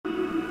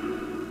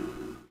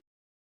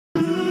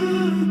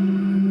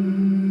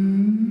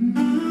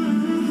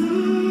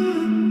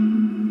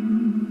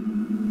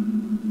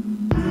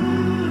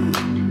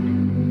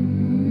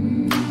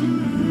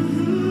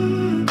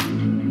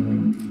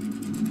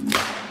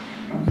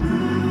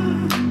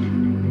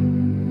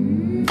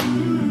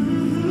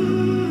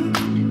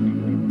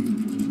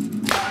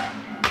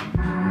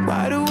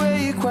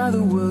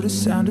the world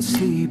is sound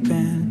asleep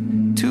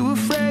and too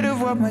afraid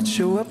of what might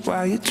show up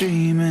while you're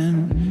dreaming.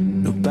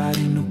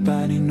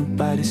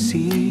 Nobody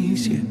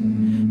sees you.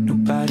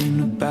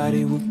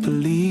 Nobody will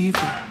believe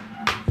you.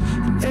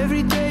 And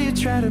every day you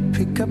try to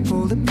pick up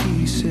all the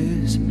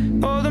pieces,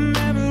 all the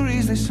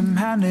memories, they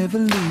somehow never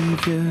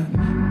leave you.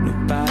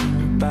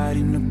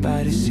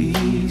 Nobody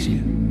sees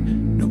you.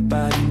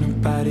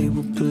 Nobody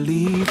will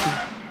believe you.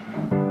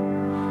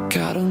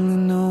 God only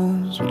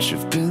knows what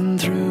you've been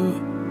through.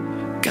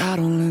 God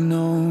only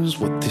knows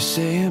what they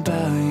say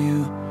about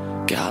you.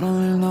 God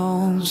only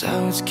knows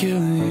how it's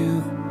killing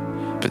you.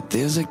 But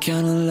there's a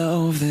kind of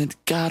love that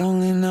God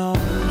only knows.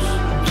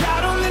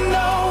 God only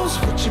knows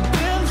what you've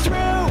been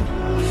through.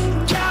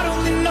 God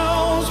only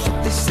knows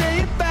what they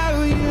say about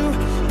you.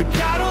 But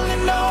God only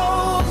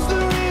knows the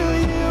real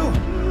you.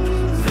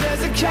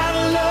 There's a kind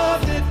of love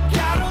that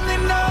God only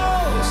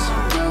knows.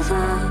 There's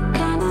a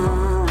kind of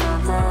love.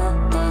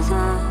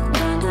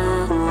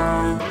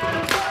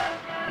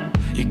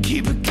 You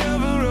keep a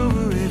cover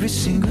over every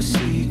single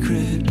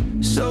secret,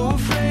 so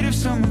afraid if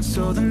someone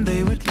saw them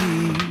they would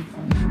leave.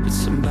 But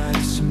somebody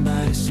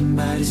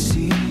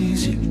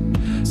sees you.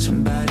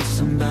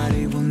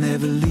 Somebody will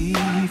never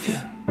leave you.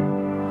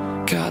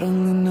 God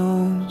only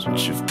knows what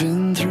you've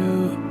been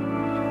through.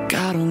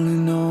 God only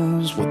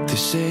knows what they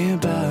say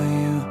about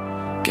you.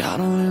 God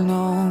only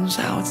knows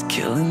how it's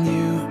killing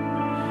you.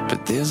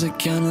 But there's a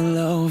kind of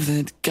love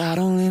that God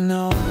only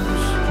knows.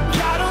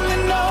 God only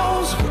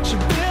knows what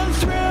you've been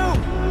through.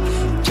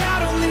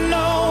 God only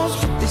knows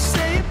what they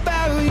say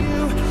about you.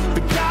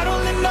 But God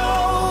only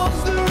knows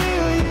the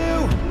real you.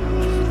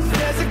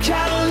 There's a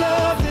kind of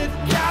love that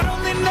God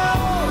only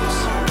knows.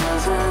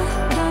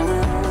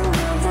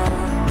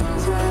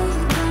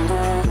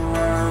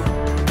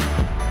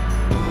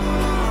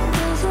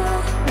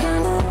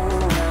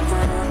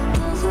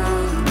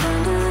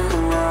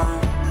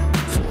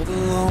 For the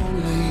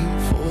lonely,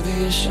 for the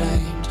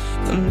ashamed,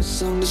 the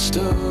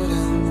misunderstood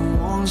and the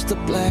ones to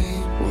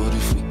blame. What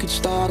if we could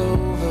start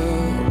over?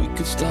 We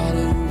could start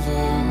over.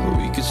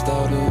 We could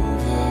start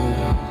over.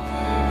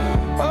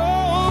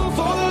 Oh,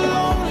 for the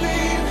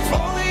lonely,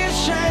 for the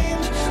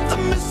ashamed, the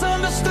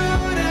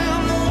misunderstood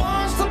and the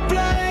ones to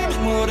blame.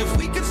 What if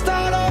we could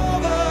start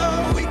over?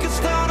 We could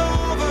start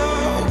over.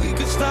 We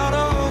could start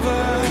over.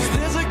 'Cause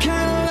there's a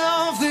kind of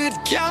love that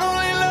God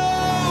only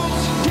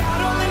knows. God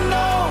only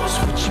knows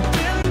what you've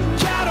been.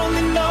 God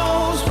only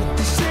knows what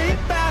they say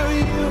about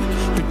you.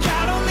 But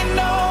God only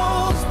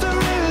knows the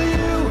real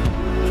you.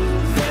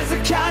 There's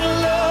a kind of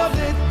love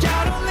that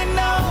God only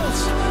knows.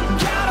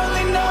 God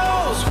only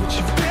knows what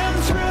you've been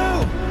through.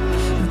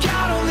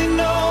 God only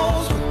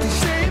knows what they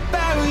say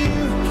about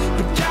you.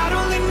 But God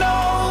only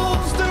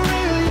knows the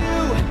real you.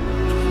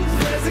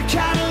 There's a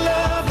kind of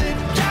love that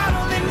God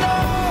only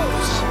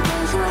knows.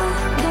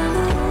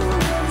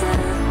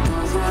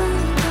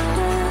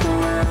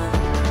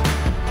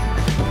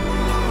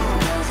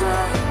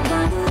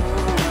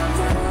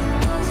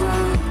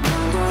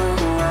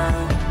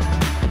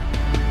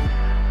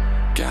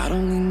 God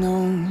only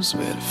knows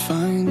where to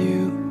find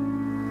you.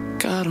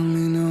 God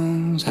only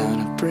knows how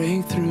to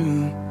break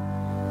through.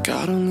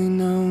 God only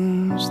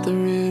knows the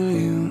real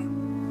you.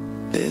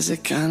 There's a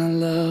kind of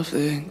love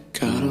that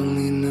God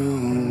only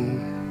knows.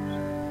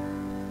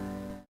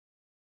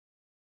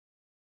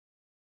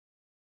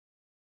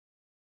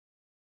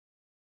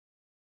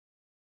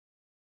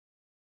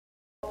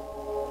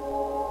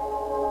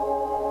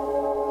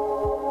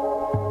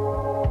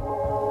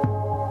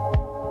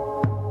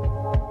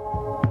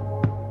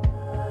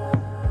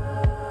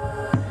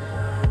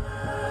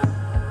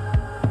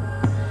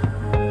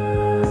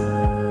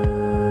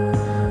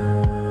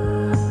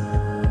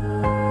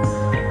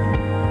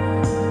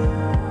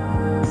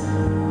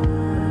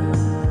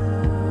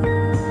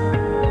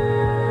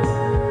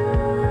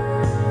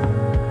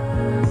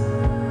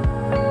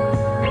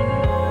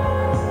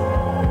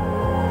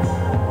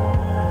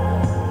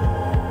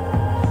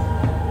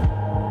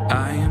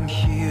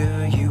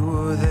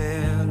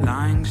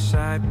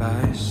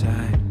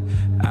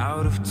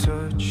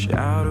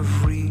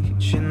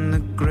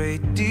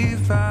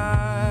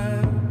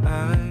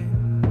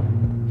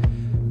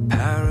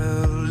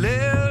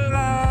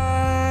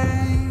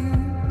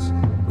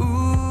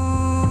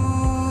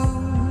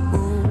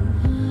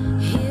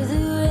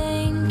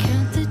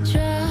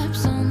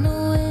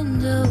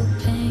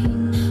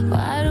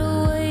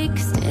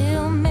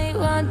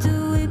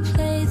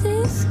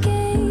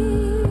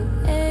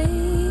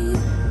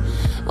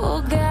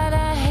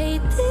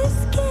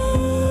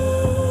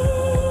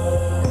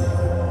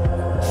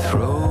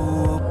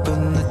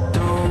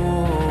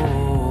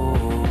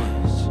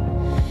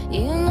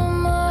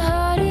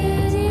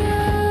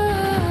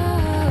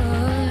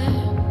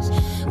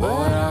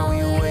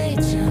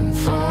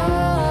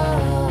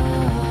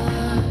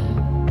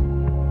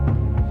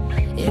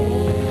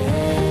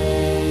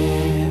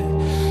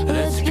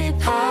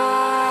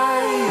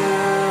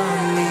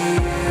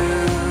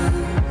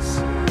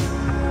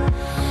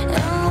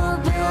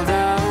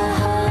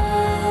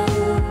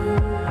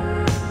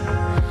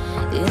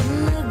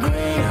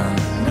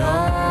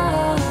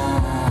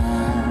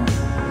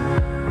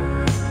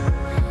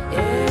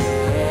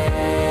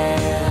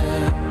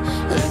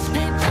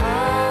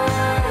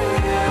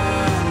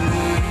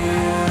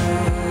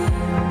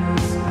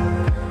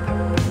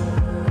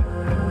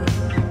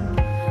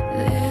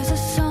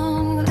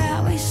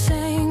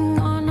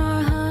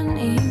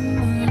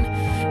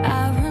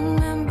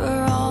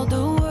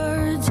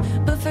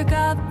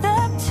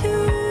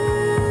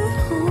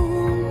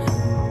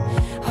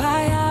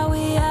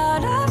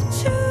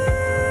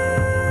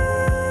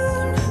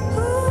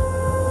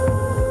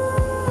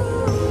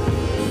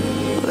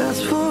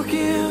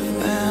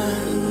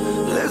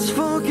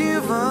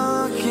 give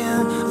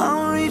again.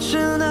 I'm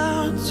reaching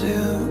out to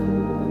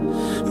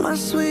my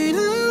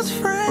sweetest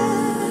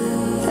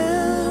friend.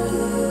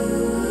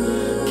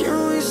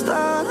 Can we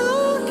start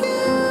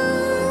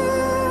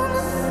again?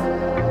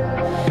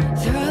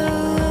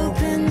 Throw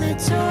open the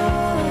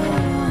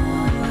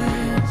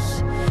doors.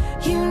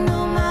 You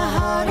know my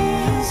heart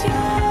is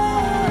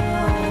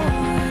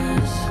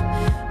yours.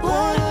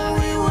 What are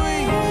we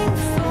waiting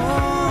for?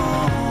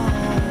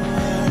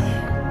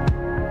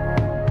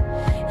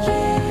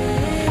 Yeah,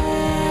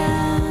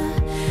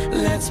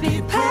 let's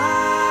be pioneers,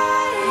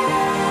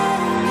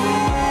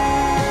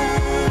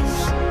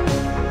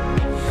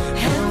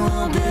 and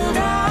we'll build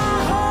our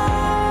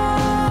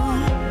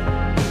home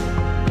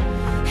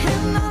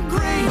in the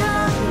great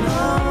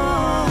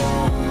unknown.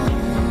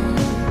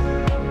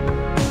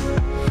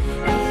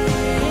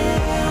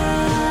 Yeah,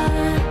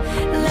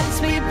 let's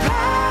be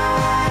pioneers,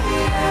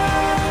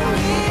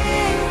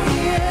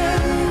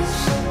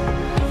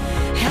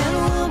 and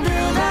we'll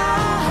build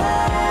our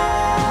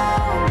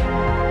home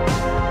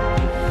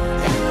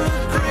in the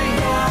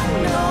great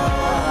unknown.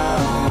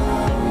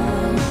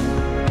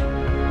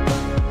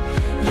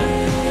 Yeah,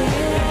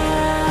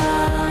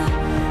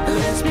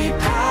 let's be pioneers.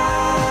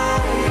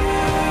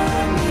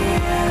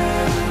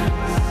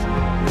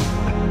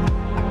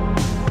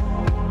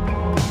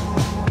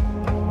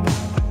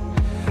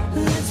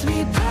 Let's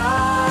be pioneers.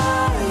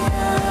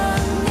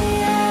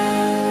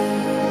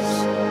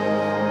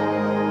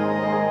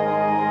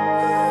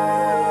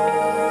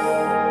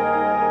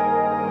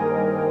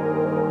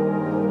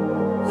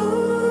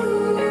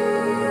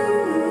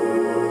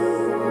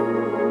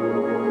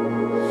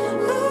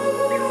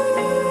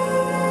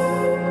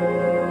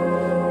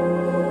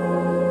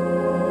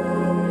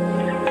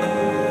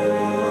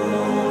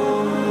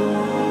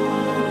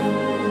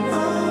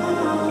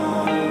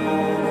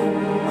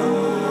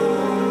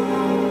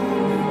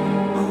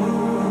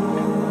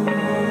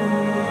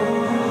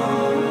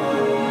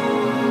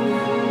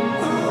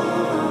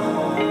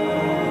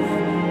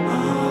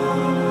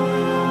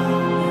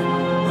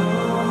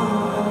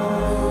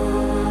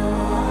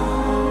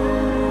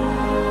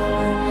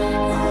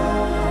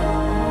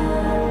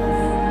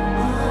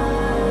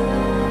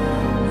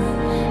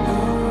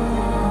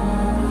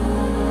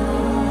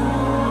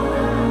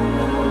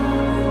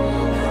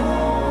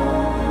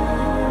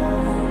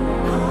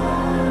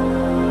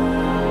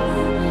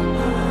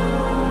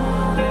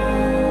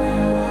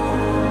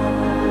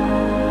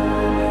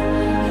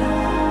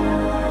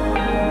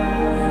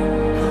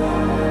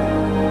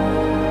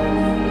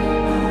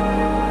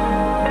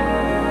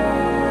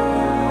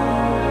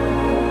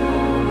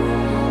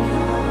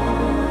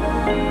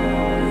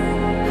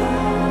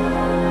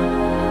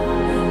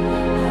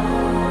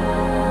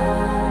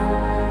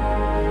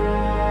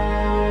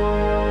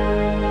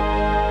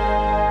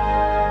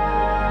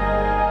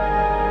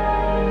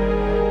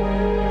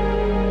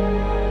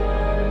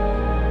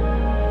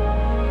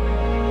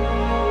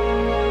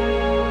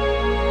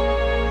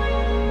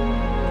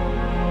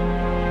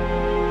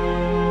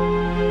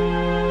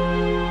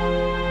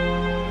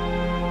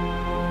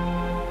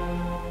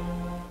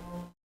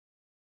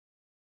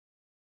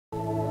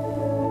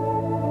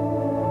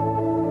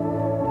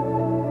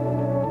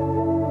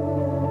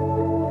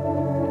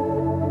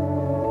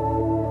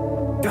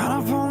 Got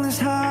up on this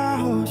high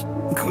horse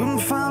and couldn't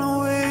find a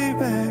way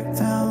back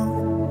down.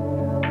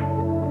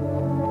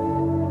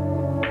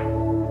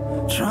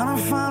 Trying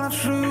to find a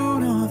true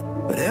north,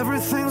 but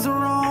everything's the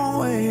wrong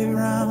way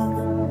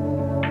around.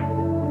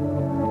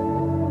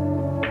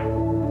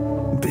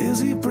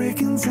 Busy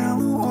breaking down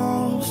the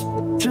walls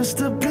just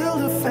to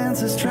build a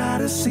fences, try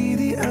to see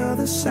the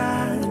other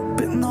side,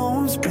 but no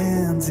one's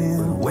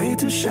bending. Way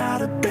too shy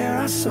to bare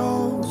our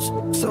souls,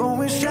 so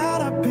we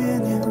shout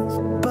opinions,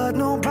 but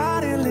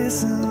nobody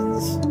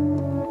listens.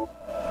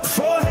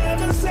 For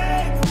heaven's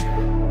sake,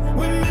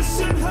 we're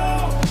missing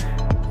hope.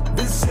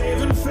 Been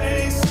saving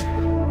face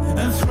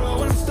and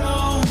throwing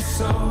stones.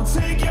 So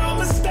take your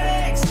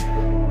mistakes,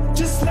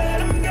 just let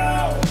them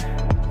go.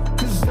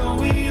 'Cause don't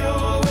we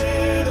all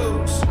wear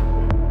those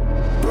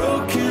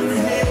broken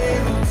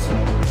halos?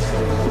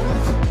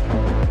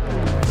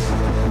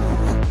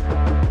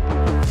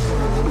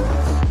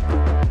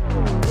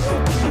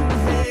 Broken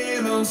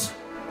halos.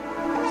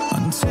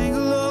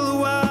 Untangle all the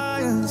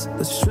wires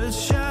that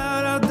stretch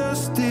out our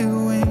dusty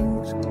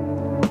wings.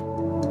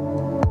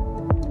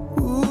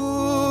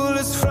 Ooh,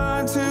 let's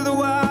fly into the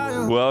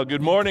wild. Well,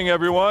 good morning,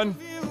 everyone.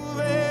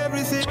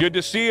 It's good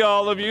to see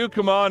all of you.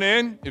 Come on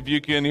in. If you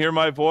can hear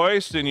my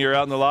voice and you're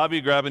out in the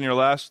lobby grabbing your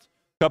last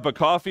cup of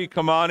coffee,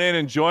 come on in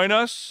and join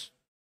us.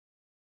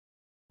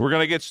 We're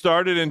going to get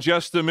started in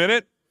just a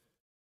minute.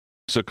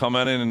 So come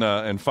on in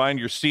and find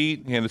your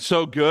seat. And it's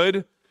so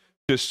good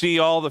to see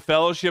all the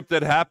fellowship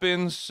that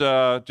happens.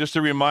 Just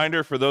a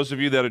reminder for those of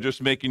you that are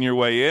just making your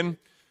way in,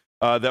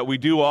 that we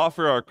do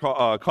offer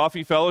our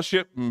coffee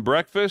fellowship and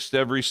breakfast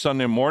every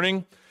Sunday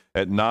morning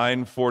at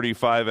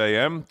 9:45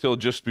 a.m. till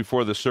just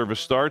before the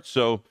service starts.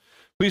 So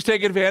please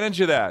take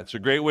advantage of that. It's a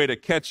great way to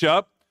catch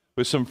up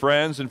with some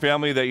friends and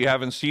family that you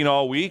haven't seen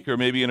all week or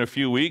maybe in a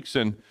few weeks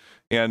and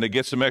and to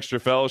get some extra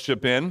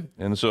fellowship in.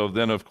 And so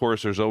then, of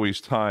course, there's always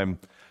time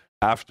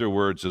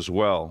afterwards as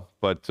well.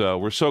 But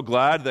we're so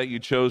glad that you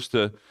chose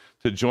to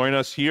join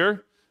us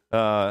here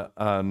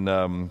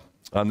on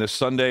this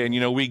Sunday.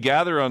 And, we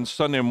gather on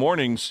Sunday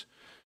mornings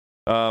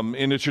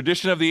in the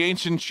tradition of the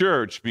ancient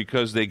church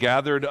because they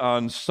gathered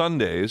on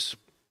Sundays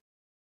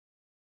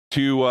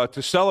to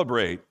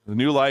celebrate the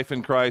new life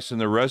in Christ and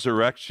the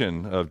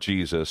resurrection of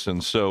Jesus.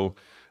 And so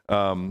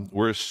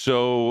we're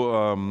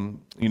so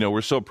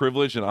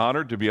privileged and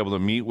honored to be able to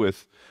meet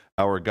with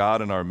our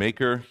God and our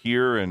Maker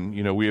here,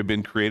 and we have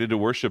been created to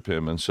worship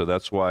Him, and so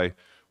that's why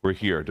we're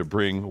here, to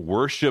bring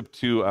worship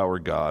to our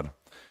God.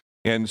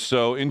 And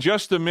so in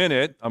just a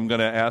minute, I'm going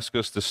to ask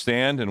us to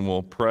stand, and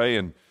we'll pray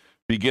and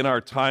begin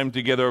our time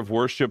together of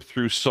worship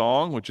through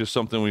song, which is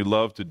something we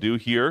love to do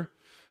here.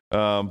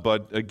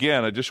 But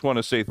again, I just want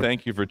to say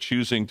thank you for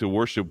choosing to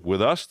worship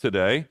with us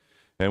today.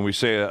 And we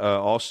say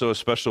also a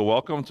special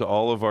welcome to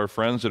all of our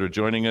friends that are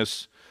joining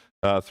us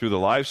through the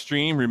live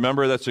stream.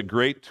 Remember, that's a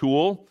great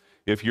tool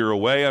if you're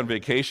away on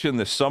vacation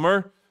this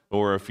summer,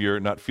 or if you're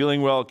not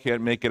feeling well,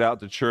 can't make it out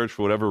to church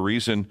for whatever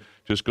reason.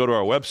 Just go to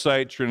our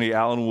website,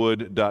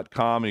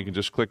 trinityallenwood.com, and you can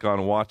just click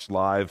on Watch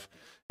Live,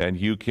 and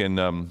you can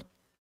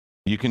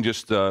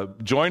just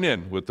join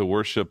in with the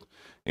worship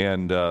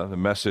and the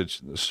message,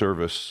 the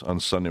service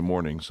on Sunday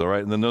mornings. All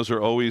right, and then those are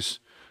always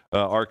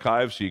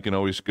archives, so you can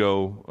always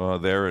go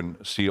there and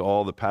see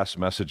all the past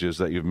messages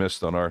that you've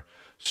missed on our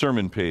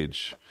sermon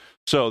page.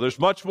 So there's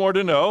much more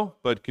to know,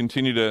 but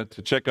continue to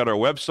check out our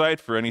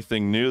website for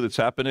anything new that's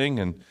happening.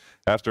 And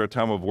after a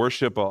time of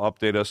worship, I'll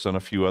update us on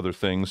a few other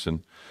things,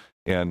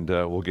 and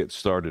we'll get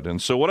started.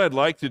 And so what I'd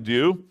like to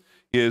do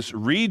is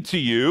read to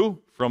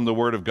you from the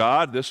Word of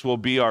God. This will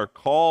be our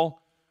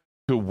call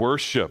to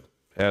worship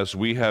as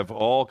we have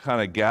all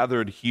kind of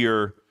gathered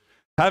here,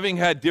 having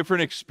had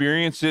different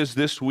experiences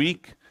this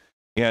week.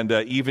 And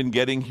even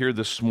getting here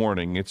this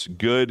morning, it's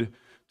good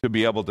to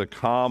be able to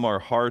calm our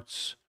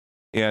hearts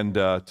and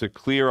to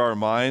clear our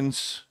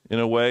minds in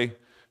a way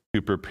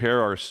to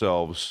prepare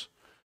ourselves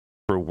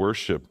for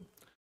worship.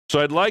 So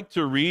I'd like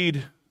to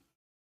read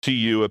to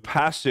you a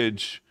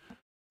passage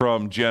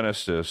from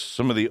Genesis,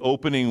 some of the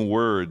opening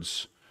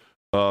words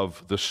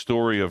of the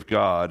story of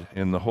God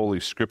in the Holy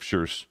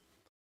Scriptures.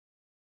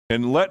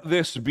 And let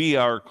this be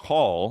our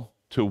call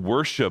to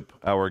worship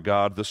our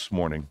God this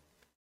morning.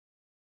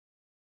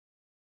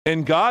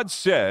 And God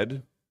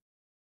said,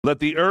 let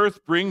the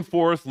earth bring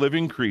forth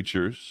living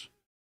creatures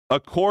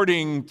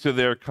according to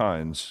their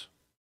kinds,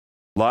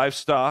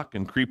 livestock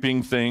and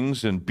creeping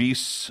things and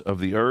beasts of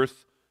the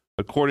earth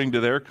according to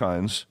their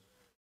kinds.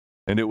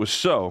 And it was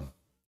so.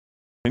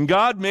 And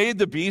God made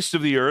the beasts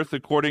of the earth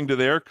according to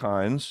their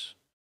kinds,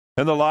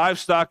 and the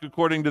livestock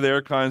according to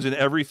their kinds, and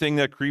everything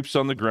that creeps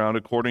on the ground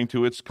according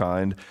to its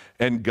kind.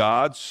 And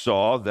God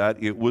saw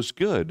that it was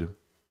good.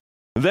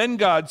 Then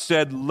God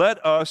said,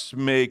 let us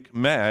make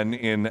man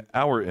in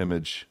our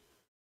image,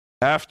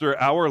 after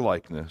our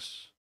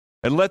likeness,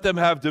 and let them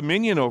have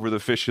dominion over the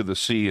fish of the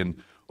sea,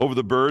 and over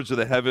the birds of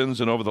the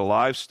heavens, and over the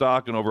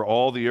livestock, and over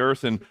all the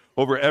earth, and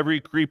over every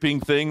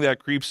creeping thing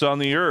that creeps on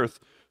the earth.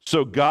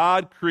 So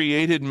God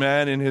created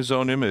man in his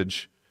own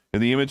image. In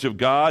the image of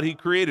God he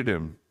created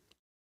him.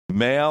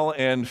 Male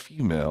and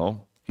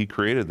female he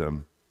created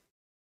them.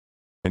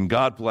 And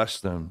God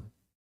blessed them.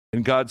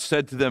 And God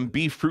said to them,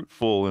 be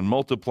fruitful and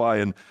multiply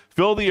and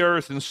fill the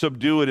earth and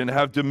subdue it and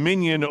have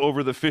dominion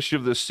over the fish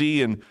of the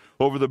sea and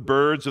over the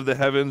birds of the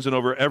heavens and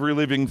over every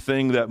living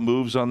thing that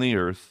moves on the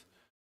earth.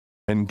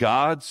 And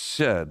God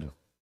said,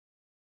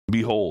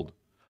 behold,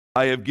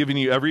 I have given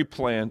you every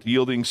plant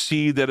yielding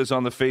seed that is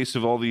on the face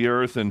of all the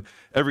earth, and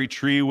every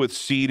tree with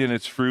seed in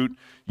its fruit.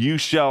 You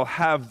shall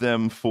have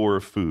them for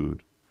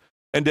food.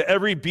 And to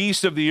every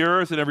beast of the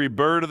earth and every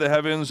bird of the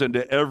heavens and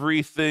to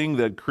everything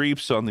that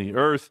creeps on the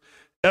earth,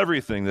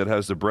 everything that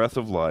has the breath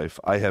of life,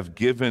 I have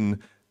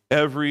given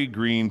every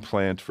green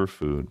plant for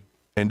food.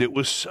 And it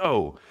was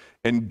so.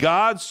 And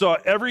God saw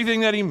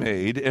everything that he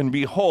made, and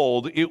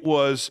behold, it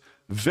was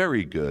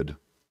very good.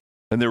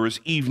 And there was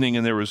evening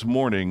and there was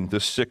morning,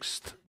 the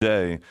sixth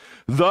day.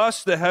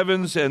 Thus the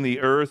heavens and the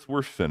earth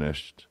were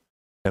finished,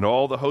 and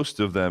all the host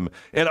of them.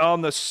 And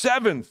on the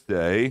seventh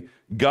day,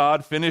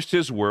 God finished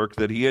his work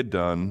that he had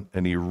done,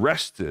 and he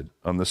rested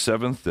on the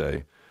seventh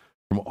day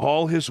from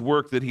all his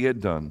work that he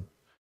had done.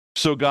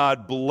 So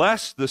God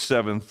blessed the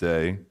seventh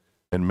day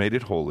and made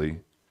it holy,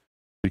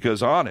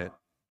 because on it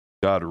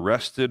God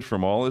rested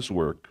from all his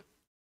work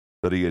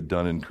that he had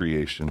done in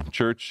creation.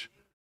 Church,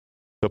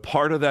 the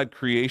part of that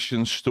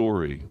creation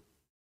story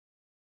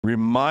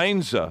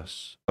reminds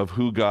us of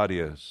who God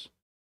is.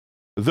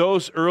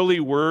 Those early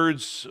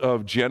words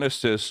of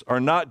Genesis are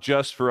not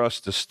just for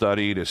us to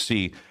study, to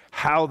see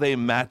how they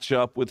match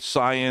up with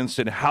science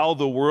and how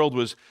the world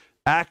was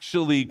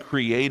actually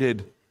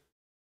created.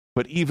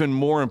 But even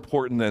more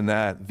important than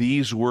that,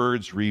 these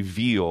words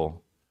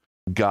reveal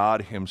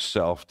God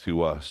himself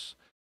to us.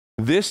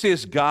 This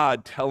is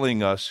God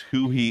telling us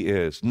who he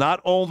is, not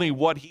only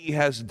what he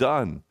has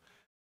done,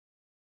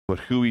 but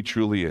who he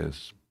truly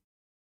is.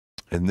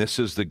 And this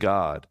is the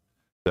God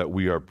that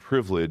we are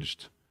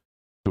privileged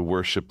to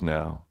worship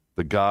now,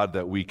 the God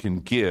that we can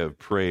give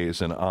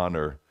praise and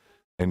honor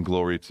and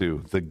glory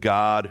to, the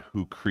God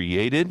who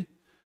created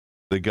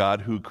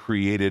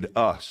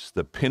us,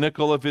 the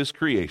pinnacle of his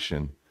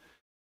creation,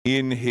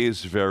 in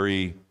his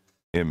very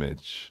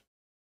image.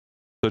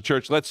 So,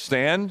 church, let's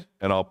stand,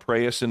 and I'll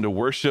pray us into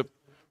worship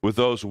with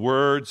those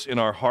words in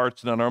our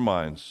hearts and on our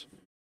minds.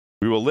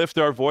 We will lift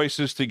our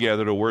voices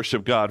together to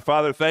worship God.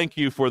 Father, thank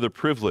you for the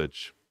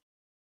privilege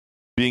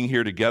being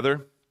here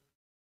together.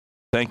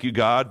 Thank you,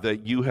 God,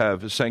 that you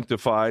have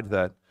sanctified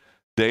that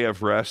day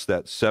of rest,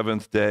 that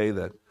seventh day,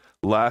 that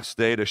last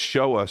day, to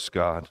show us,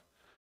 God,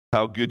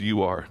 how good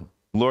you are.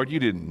 Lord, you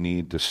didn't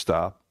need to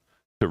stop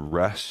to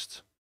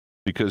rest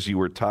because you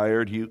were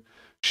tired. You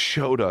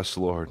showed us,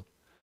 Lord,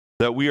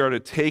 that we are to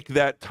take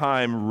that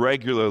time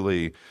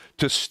regularly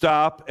to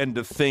stop and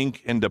to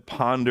think and to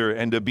ponder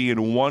and to be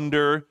in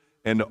wonder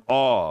and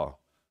awe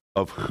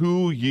of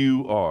who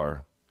you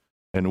are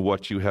and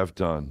what you have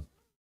done.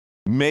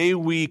 May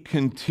we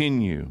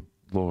continue,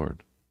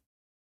 Lord.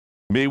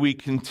 May we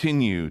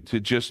continue to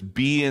just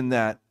be in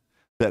that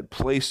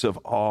place of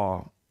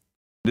awe,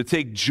 to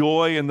take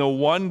joy in the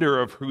wonder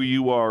of who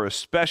you are,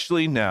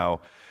 especially now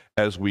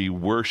as we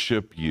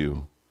worship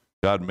you.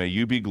 God, may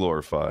you be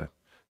glorified.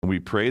 And we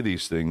pray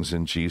these things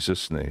in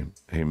Jesus' name.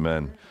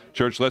 Amen.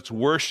 Church, let's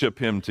worship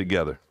him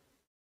together.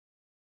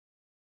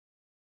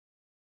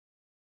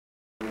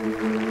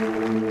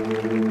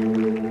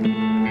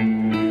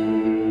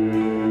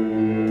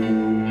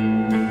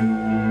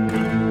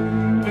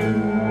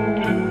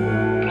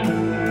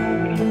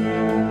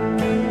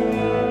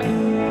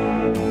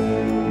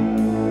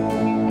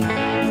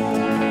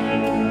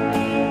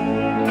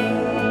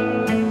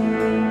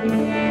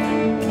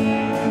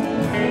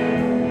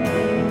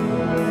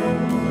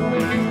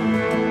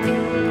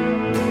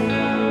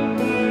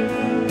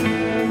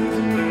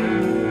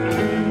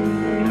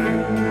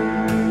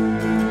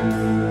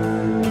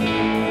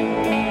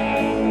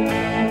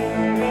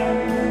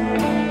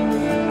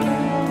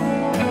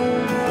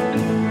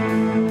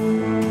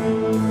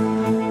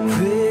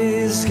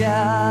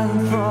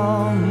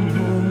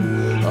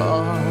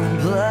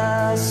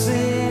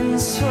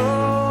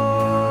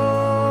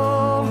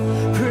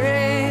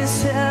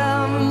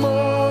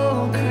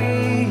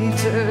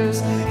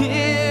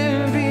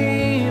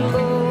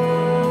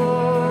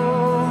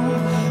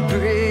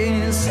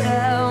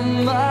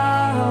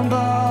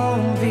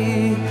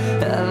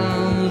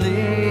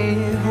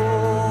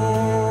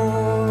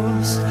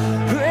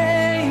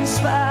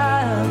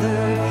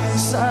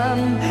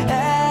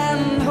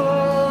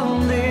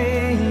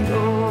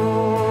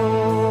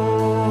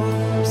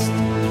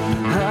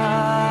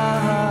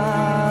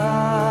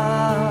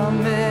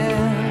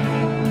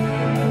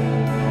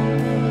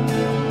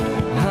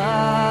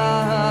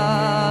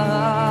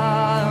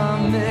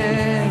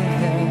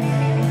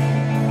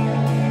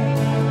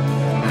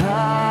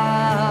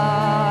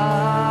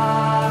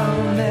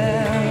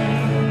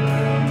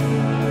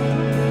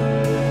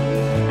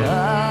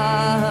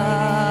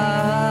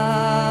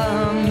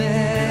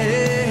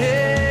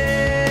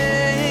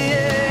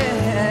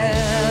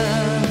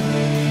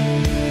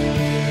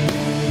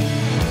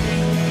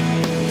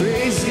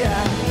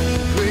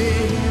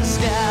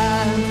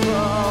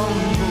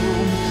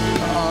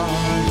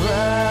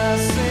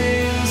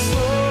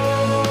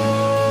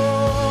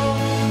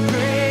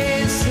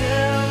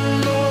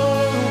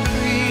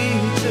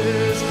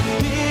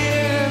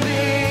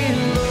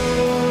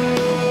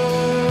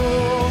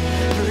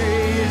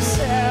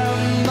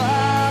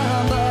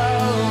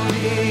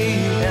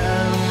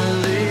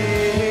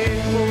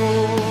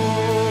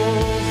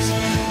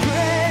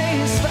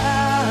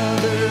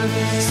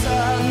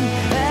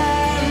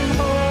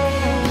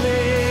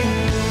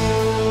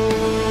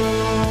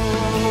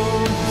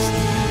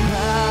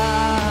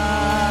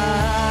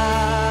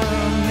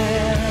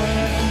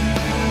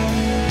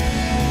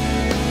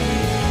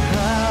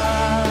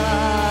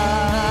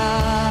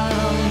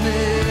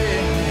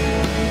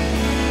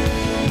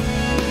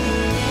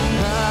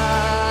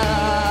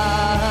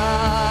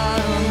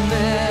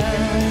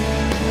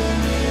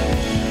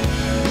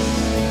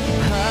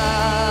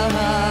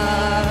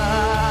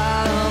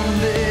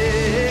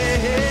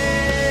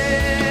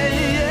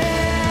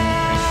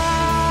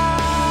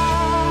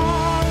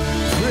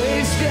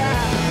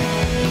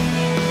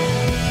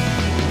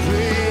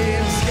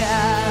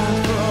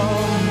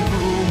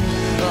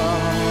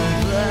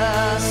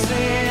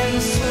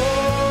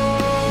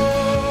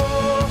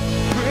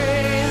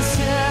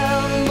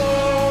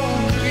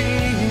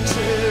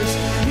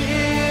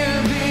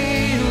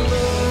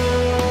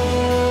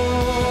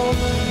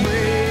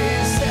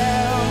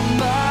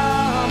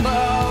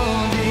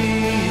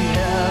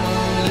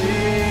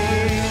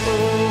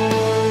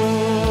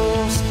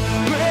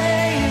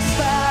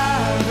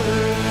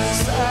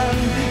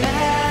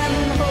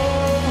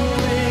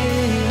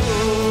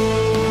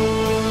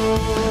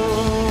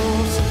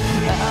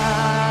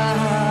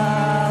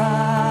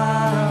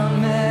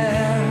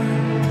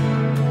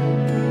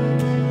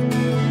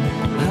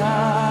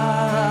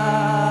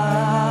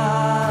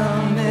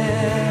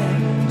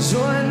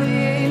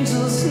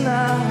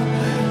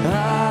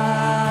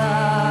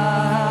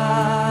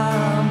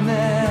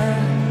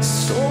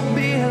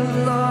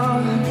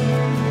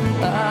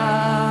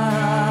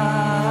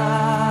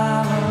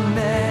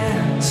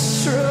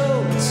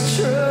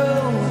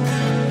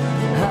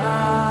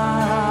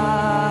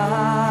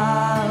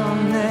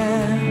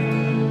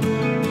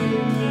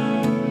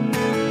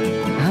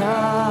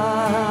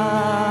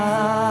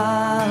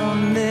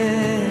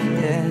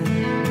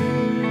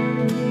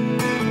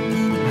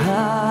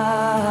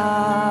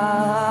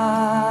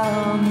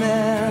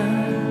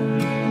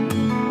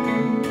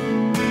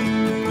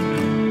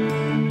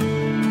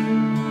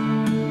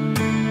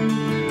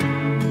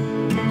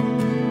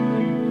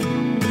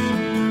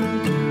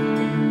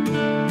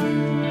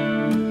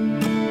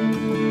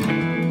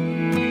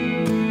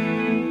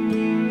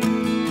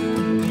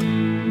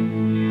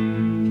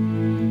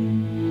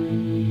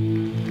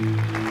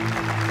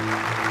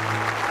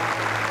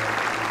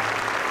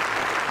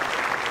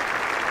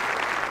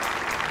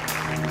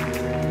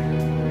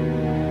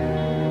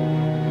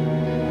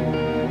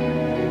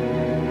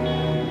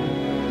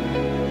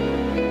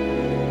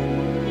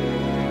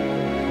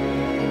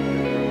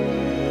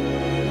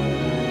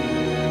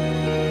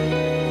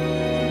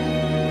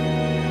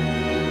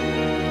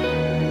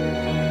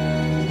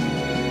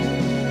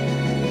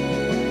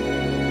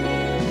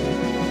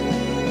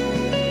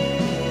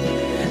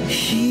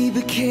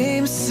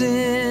 became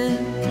sin,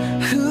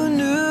 who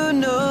knew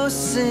no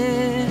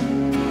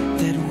sin,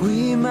 that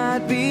we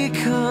might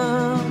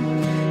become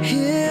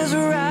his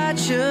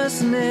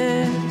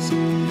righteousness.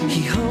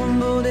 He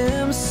humbled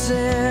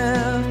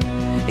himself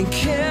and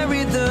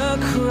carried the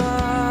cross.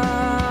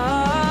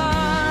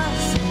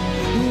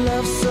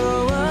 Love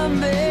so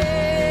amazing,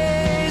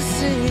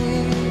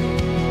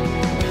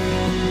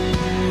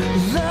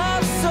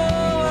 love so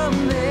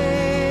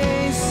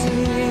amazing.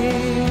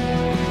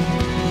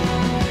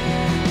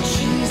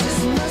 Jesus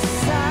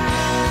Messiah,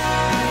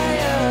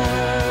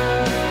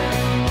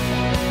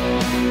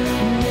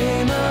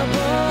 name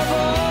above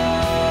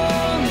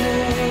all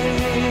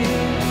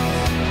names,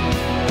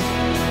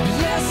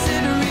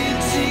 blessed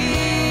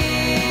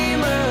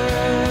Redeemer,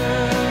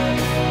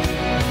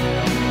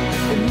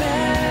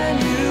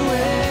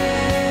 Emmanuel,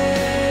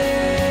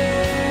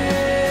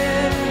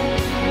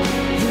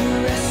 the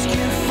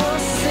rescue for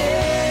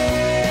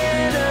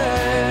sinners,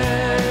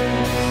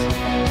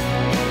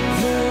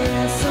 the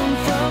ransom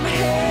from heaven.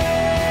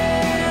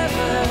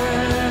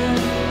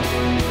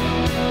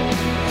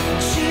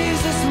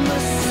 Jesus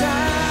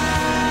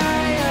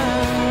Messiah,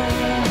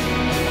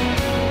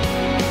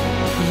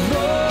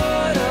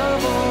 Lord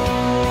of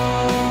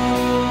all.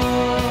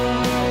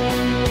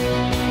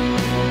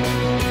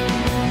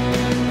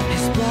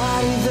 His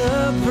body the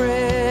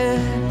bread,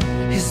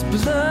 his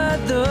blood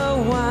the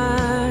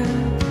wine,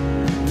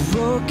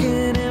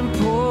 broken and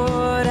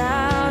poured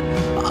out,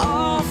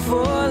 all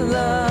for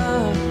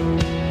love.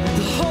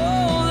 The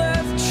whole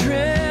earth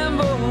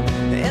trembled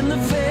and the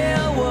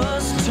veil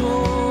was torn.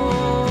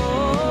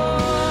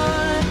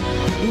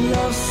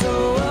 Love so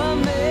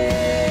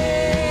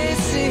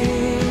amazing,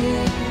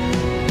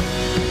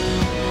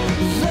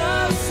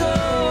 love so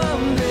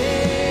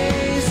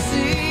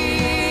amazing,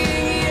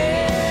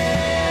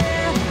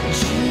 yeah.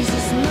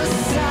 Jesus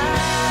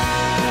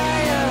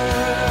Messiah,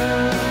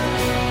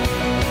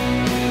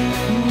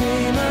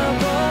 name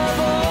above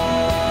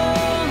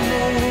all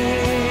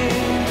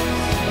names,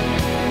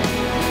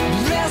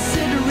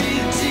 blessed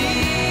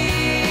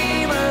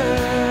Redeemer,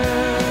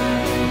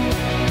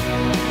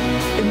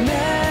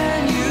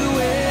 Emmanuel,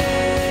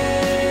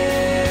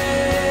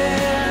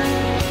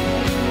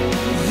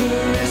 the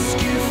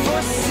rescue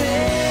for sinners,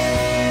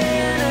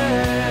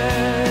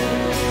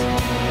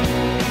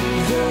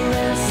 the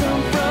ransom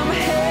from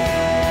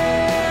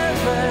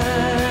heaven.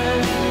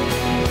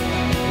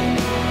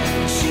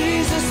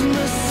 Jesus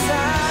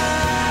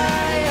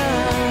Messiah,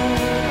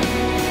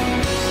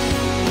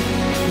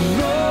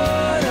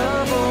 Lord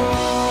of all.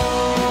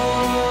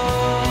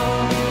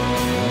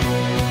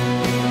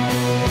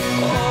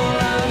 All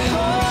our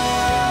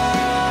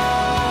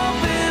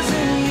hope is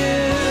in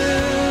you.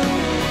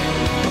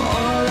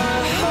 All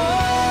our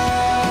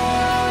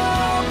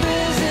hope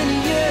is in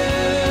you.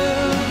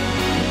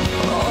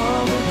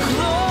 All the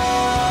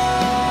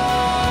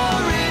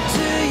glory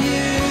to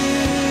you,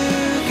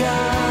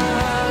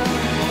 God,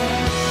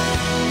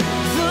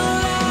 the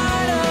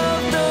light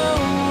of the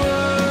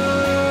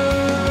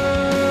world.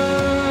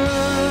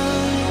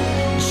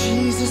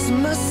 Jesus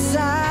Messiah,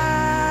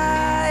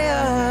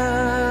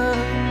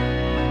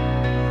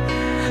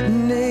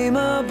 name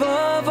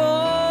above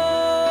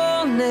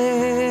all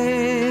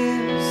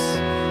names,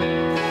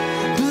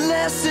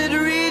 blessed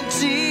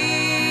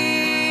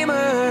Redeemer,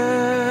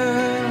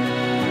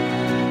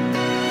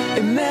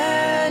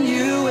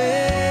 Emmanuel,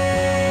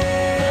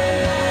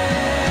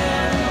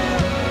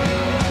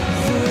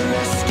 the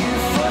rescue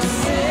for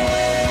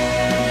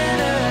sinners,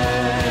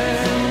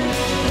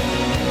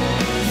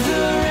 the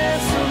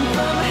ransom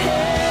from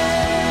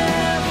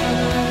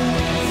heaven.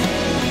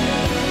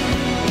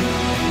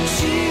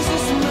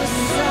 Jesus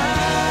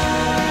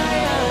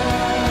Messiah,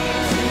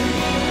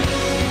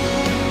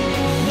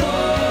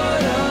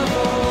 Lord of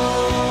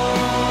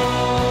all.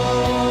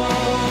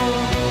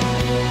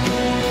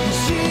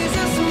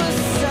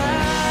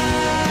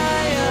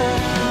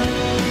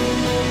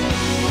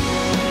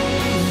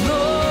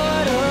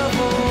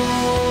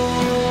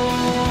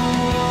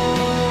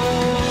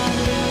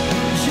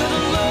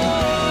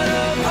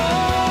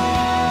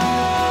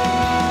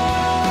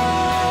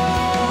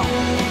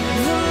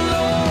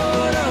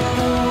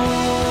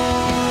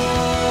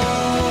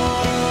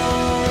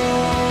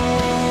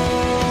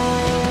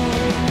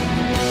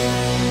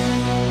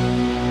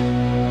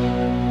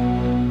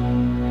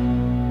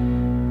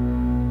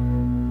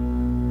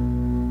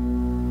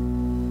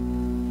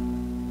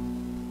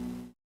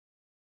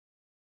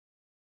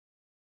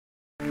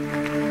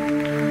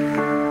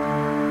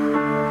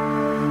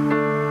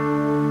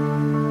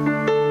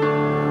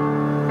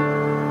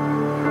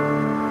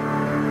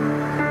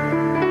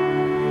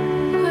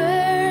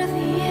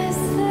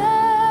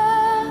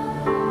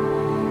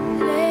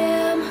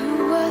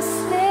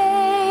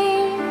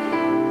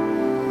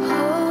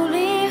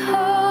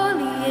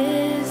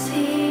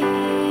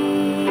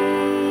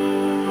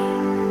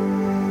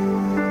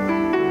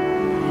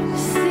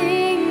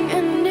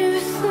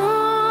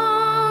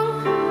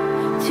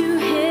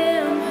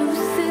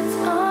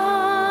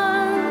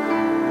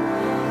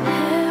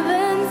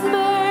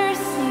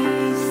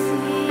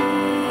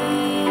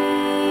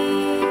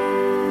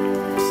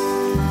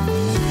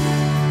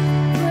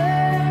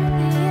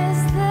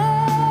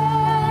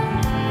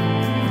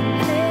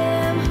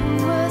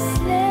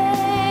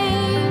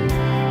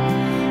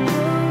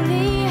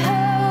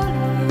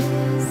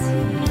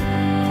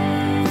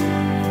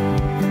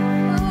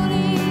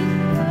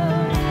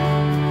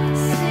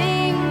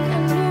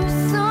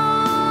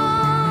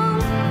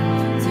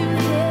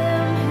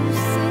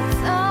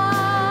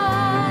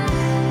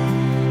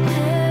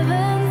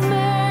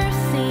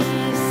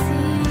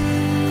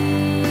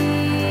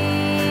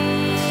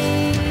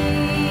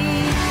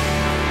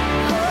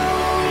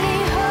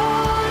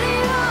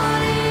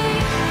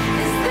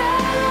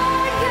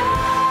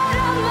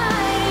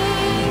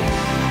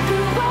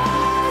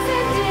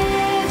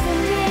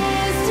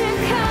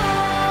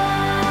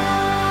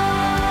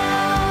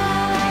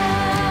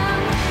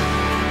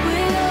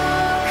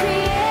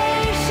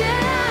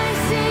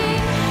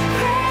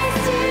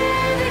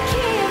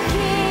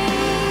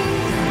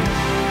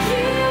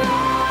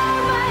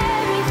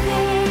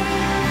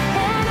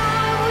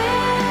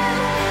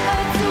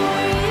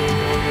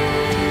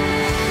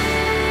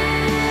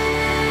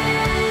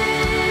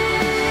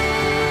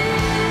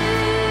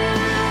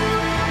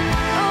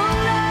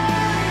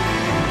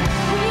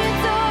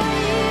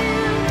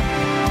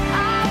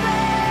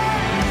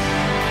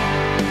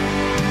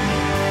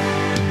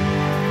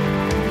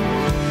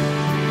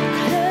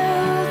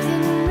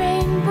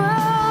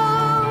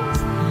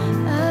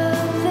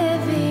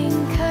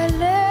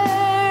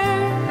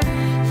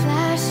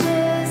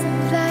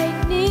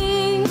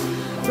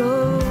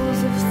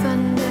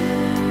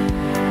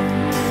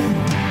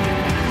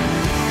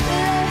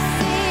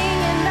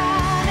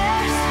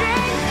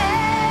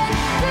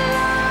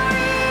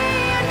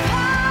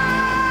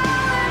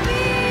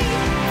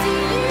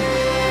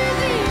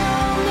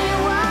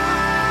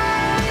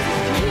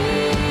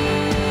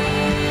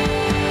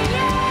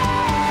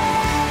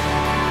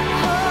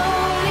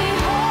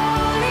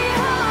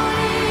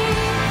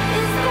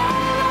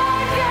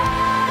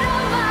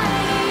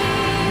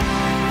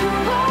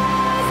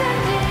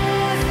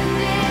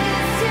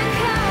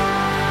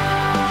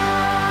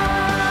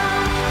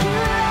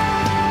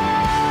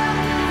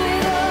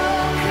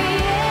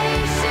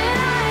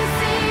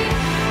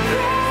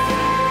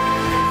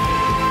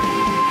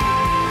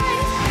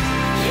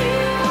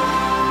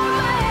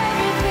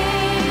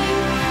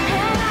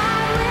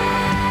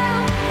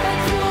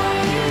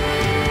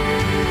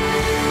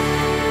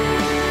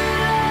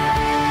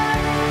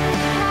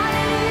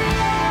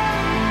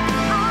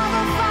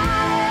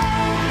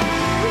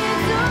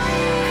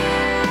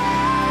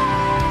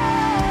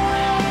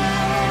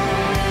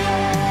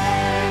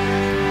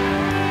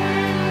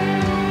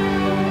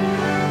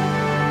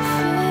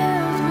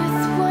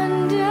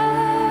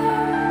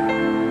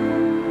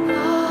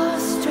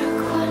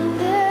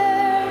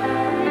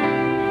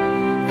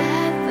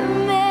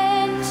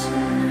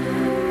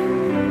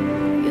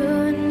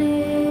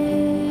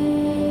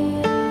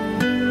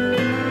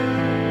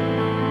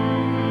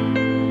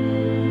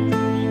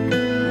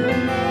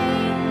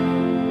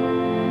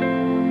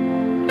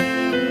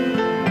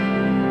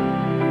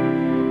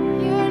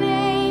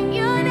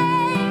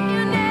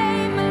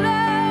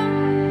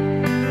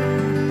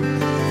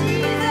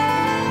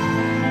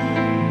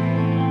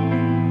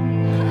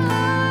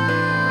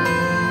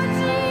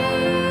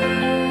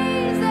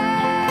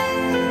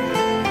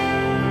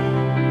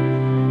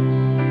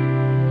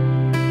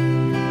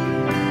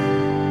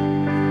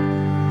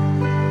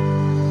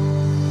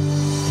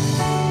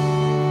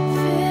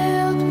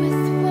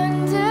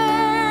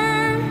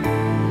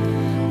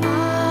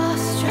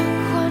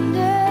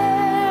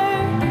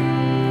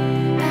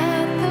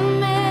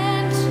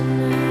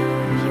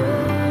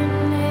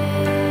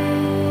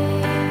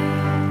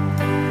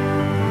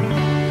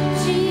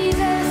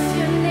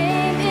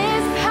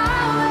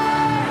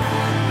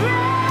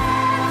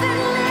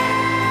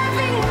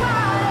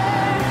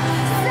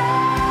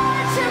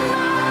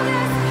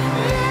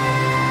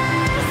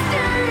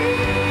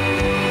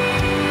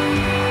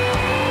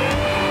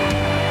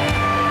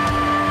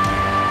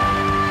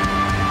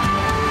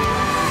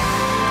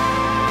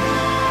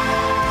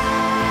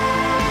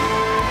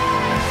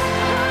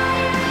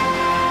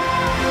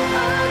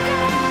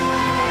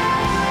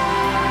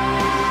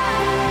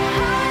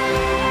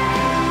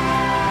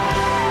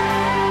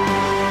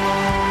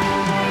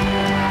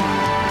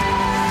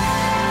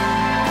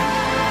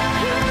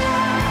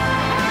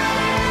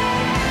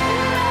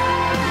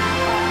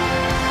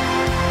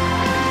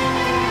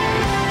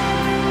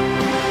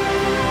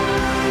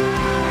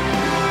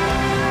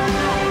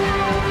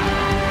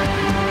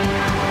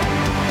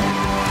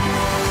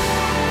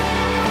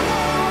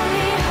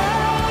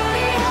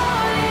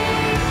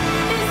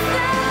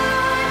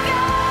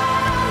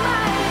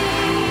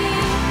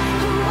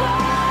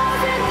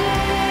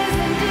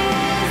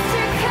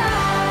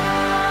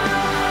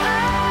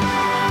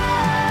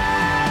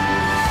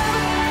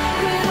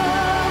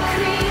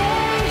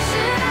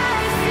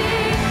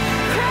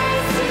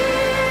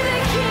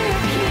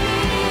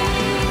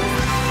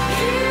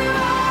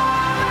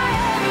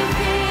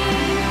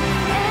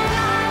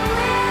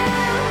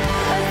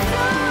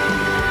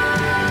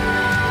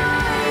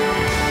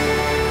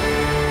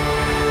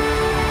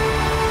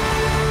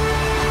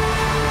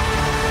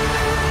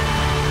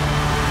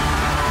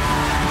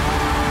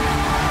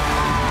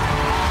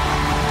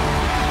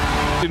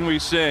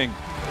 sing.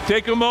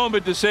 Take a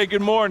moment to say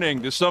good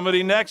morning to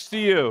somebody next to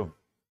you.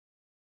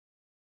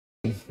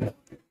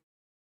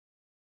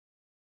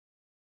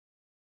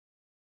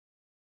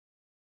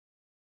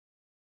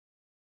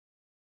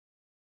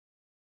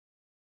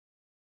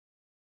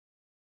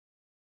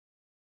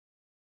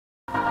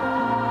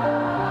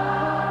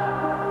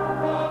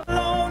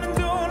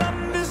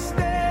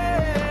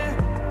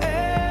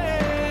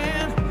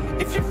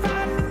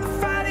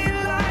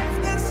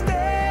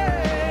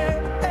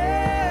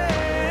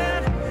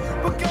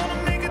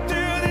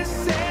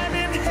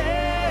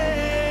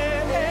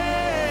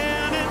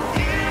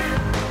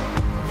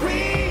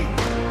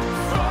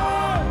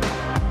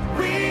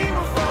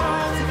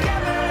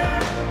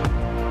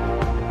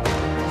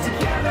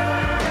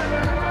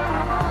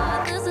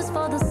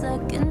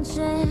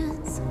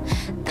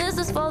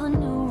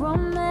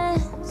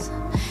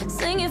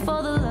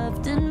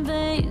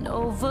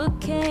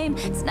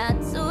 It's not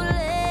too late.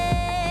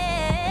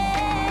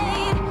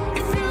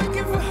 If you're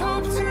looking for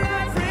hope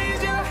tonight,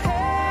 raise your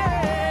hand.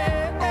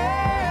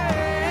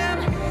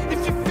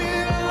 If you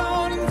feel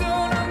alone and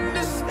don't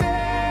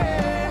understand,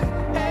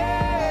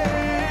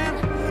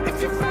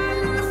 if you're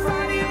fighting the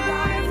fight of your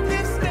life,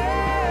 then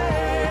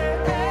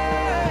stand.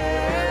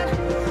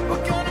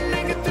 We're gonna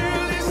make it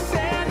through this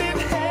hand in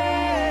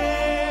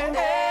hand.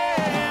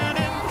 And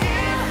if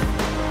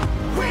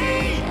we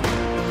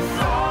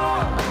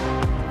fall,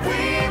 we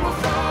will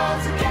fall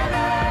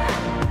together.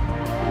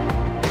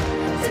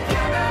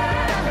 Together.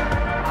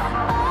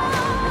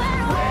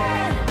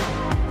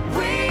 When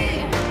we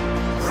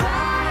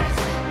rise,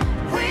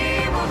 we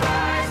will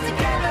rise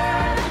together.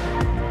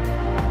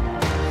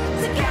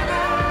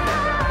 Together.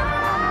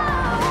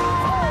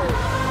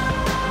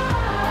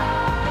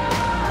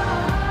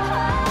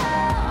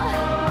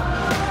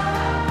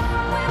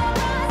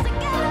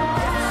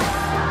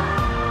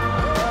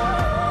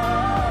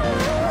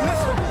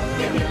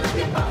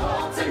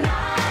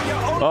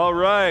 All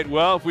right,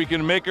 well, if we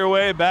can make our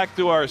way back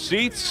to our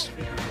seats.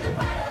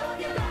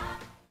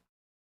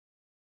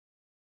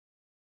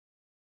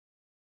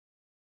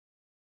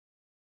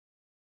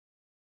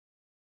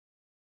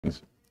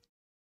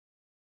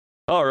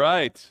 All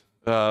right,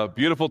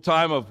 beautiful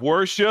time of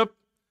worship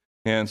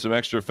and some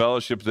extra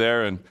fellowship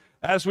there. And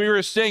as we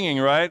were singing,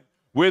 right,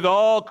 with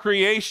all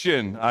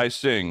creation I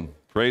sing,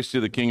 praise to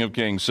the King of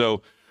Kings.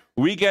 So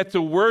we get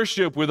to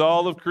worship with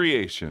all of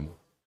creation.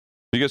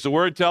 Because the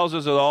word tells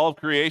us that all of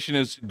creation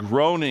is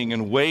groaning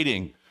and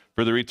waiting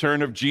for the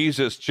return of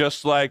Jesus,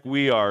 just like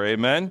we are.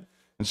 Amen?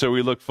 And so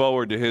we look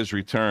forward to his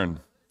return.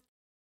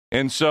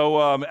 And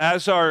so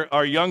as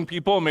our young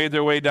people made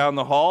their way down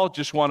the hall,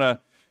 just want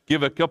to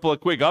give a couple of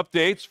quick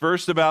updates.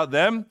 First about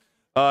them.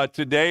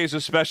 Today is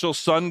a special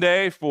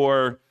Sunday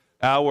for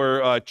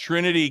our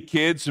Trinity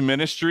Kids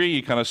ministry.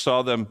 You kind of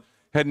saw them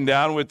heading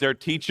down with their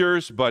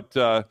teachers, but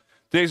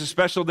today's a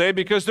special day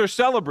because they're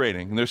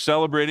celebrating. And they're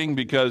celebrating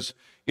because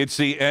it's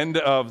the end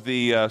of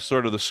the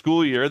sort of the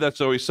school year.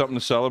 That's always something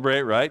to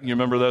celebrate, right? You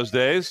remember those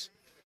days?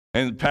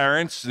 And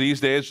parents these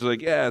days are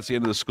like, yeah, it's the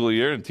end of the school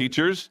year, and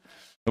teachers.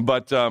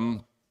 But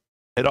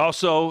it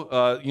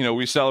also,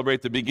 we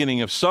celebrate the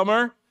beginning of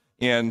summer.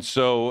 And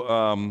so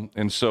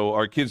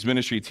our kids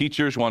ministry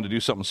teachers want to do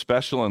something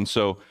special. And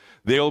so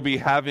they'll be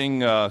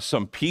having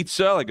some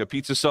pizza, like a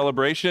pizza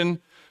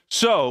celebration.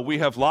 So we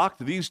have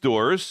locked these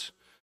doors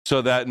so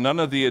that none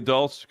of the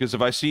adults, because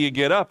if I see you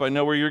get up, I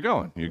know where you're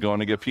going. You're going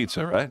to get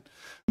pizza, right?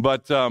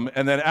 But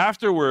and then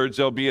afterwards,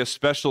 there'll be a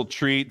special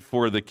treat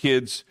for the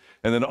kids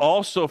and then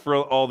also for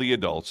all the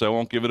adults. I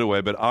won't give it away,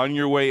 but on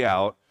your way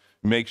out,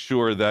 make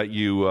sure that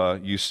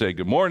you say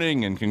good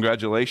morning and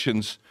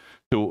congratulations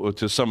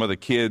to some of the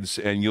kids,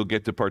 and you'll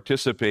get to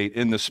participate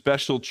in the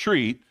special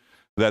treat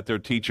that their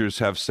teachers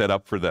have set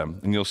up for them.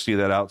 And you'll see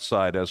that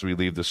outside as we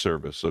leave the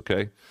service,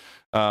 okay?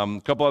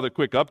 A couple other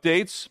quick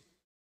updates.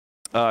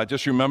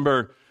 Just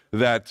remember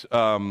that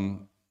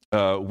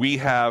we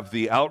have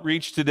the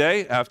outreach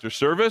today after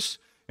service,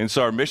 and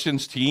so our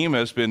missions team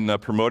has been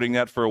promoting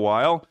that for a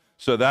while.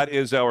 So that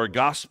is our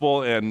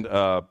gospel and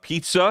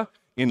pizza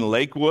in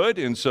Lakewood,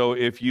 and so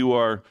if you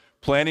are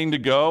planning to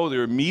go,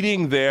 they're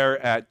meeting there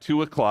at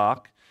 2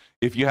 o'clock.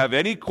 If you have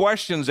any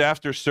questions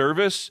after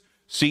service,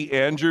 see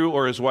Andrew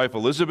or his wife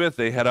Elizabeth.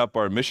 They head up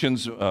our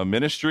missions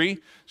ministry.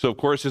 So, of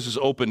course, this is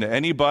open to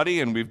anybody,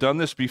 and we've done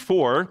this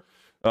before.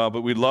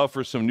 But we'd love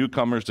for some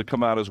newcomers to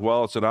come out as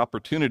well. It's an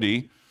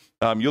opportunity.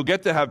 You'll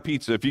get to have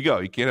pizza if you go.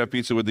 You can't have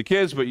pizza with the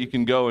kids, but you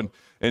can go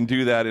and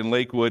do that in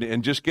Lakewood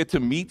and just get to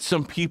meet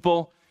some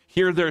people,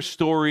 hear their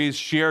stories,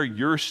 share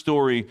your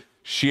story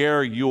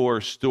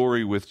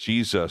with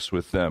Jesus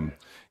with them.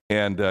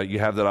 And you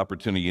have that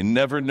opportunity. You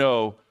never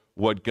know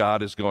what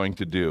God is going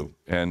to do.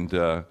 And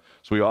so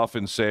we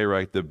often say,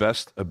 right, the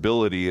best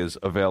ability is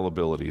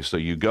availability. So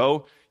you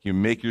go, you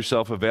make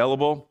yourself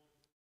available,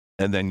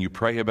 and then you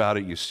pray about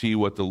it, you see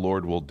what the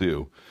Lord will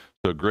do.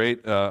 So a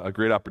great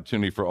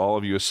opportunity for all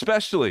of you,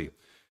 especially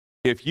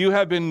if you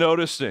have been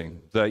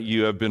noticing that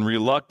you have been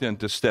reluctant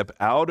to step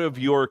out of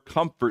your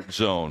comfort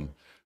zone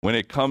when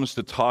it comes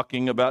to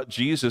talking about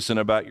Jesus and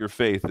about your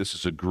faith. This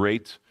is a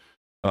great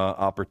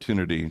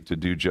opportunity to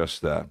do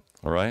just that.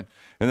 All right?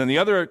 And then the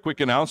other quick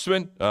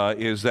announcement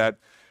is that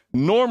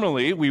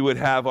normally we would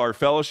have our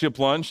fellowship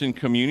lunch and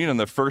communion on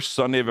the first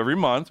Sunday of every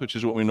month, which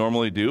is what we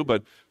normally do,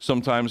 but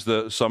sometimes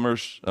the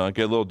summers get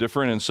a little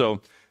different. And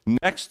so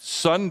next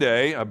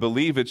Sunday, I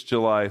believe it's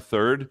July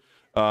 3rd,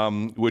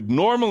 would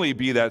normally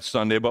be that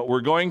Sunday, but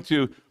we're going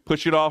to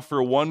push it off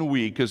for 1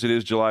 week because it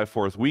is July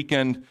 4th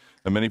weekend,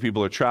 and many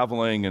people are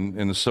traveling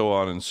and so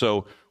on. And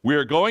so we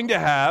are going to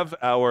have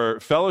our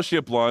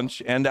fellowship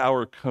lunch and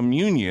our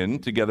communion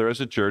together as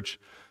a church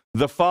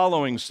the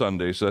following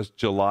Sunday, so that's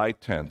July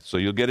 10th. So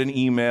you'll get an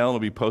email, it'll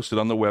be posted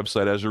on the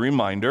website as a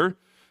reminder,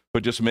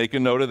 but just make a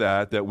note of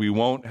that we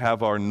won't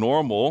have our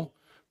normal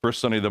first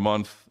Sunday of the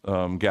month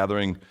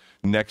gathering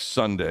next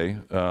Sunday.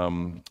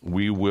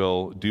 We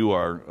will do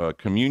our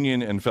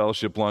communion and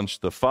fellowship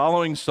lunch the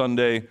following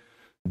Sunday,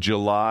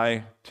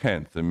 July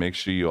 10th, and make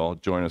sure you all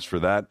join us for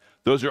that.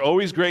 Those are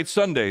always great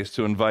Sundays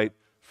to invite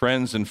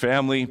friends and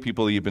family,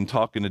 people that you've been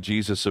talking to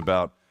Jesus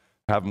about.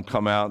 Have them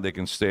come out. They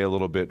can stay a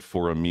little bit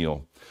for a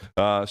meal.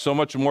 So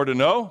much more to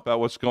know about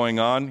what's going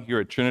on here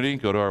at Trinity.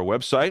 Go to our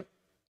website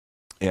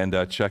and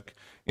check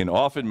in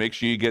often. Make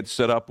sure you get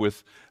set up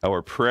with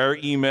our prayer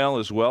email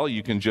as well.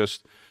 You can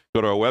just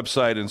go to our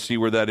website and see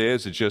where that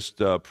is. It's just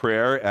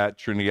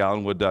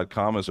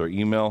prayer@trinityallenwood.com is our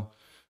email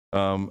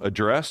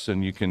address,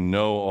 and you can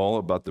know all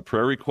about the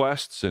prayer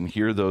requests and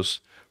hear those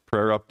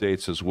prayer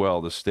updates as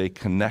well to stay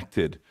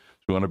connected.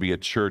 We want to be a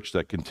church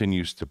that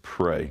continues to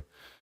pray.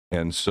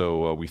 And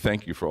so we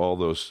thank you for all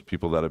those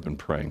people that have been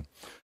praying.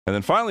 And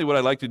then finally, what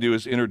I'd like to do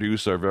is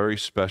introduce our very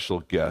special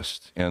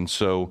guest. And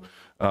so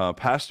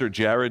Pastor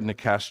Jared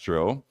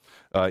Nicastro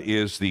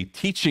is the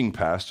teaching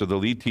pastor, the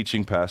lead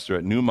teaching pastor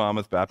at New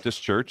Monmouth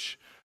Baptist Church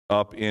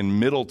up in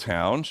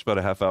Middletown, just about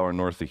a half hour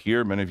north of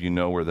here. Many of you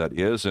know where that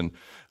is. And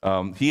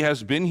he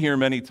has been here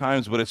many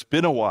times, but it's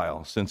been a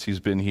while since he's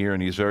been here,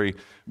 and he's very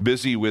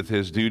busy with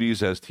his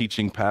duties as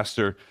teaching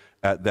pastor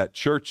at that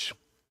church.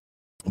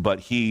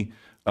 But he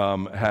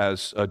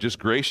has just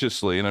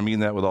graciously, and I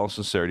mean that with all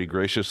sincerity,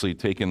 graciously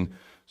taken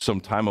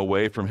some time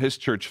away from his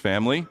church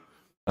family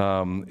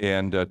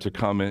and to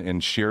come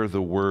and share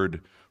the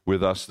word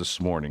with us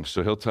this morning.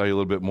 So he'll tell you a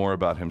little bit more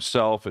about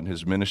himself and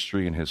his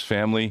ministry and his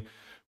family,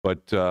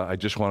 but I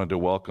just wanted to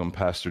welcome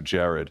Pastor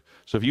Jared.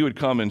 So if you would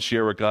come and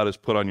share what God has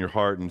put on your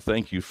heart, and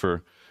thank you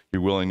for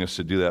your willingness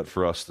to do that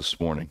for us this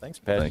morning. Thanks,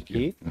 Pastor Thank you.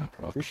 Keith. Yeah,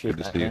 Appreciate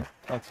good that, to see man. you.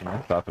 Thanks,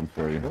 man. Stopping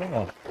for you.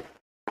 Yeah.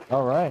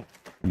 All right.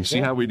 You see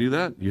how we do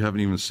that? You haven't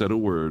even said a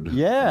word.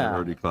 Yeah. You're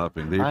already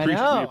clapping. We I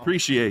know.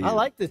 appreciate you. I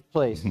like this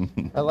place.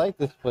 I like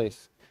this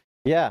place.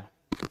 Yeah.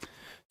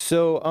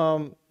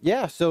 So,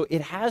 so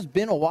it has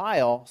been a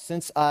while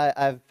since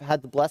I've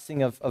had the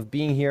blessing of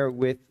being here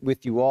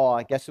with you all.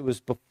 I guess it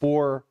was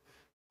before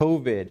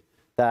COVID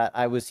that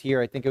I was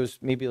here. I think it was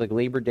maybe like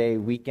Labor Day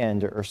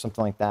weekend or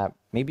something like that.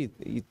 Maybe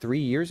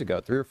 3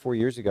 or 4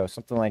 years ago,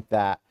 something like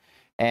that.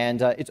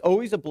 And it's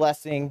always a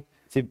blessing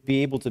to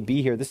be able to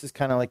be here. This is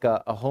kind of like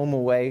a home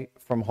away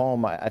from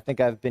home. I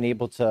think I've been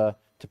able to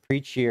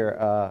preach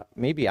here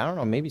maybe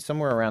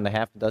somewhere around a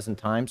half a dozen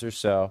times or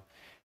so.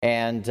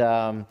 And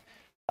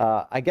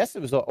I guess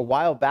it was a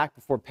while back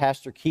before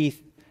Pastor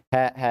Keith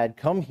had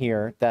come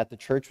here that the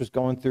church was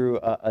going through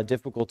a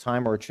difficult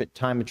time or a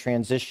time of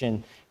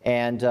transition.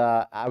 And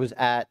I was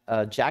at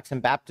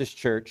Jackson Baptist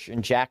Church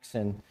in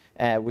Jackson,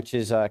 which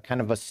is kind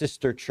of a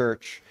sister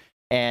church.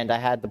 And I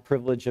had the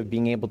privilege of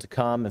being able to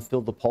come and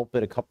fill the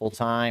pulpit a couple of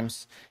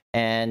times.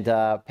 And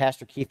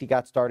Pastor Keith, he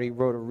got started. He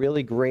wrote a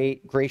really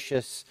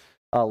gracious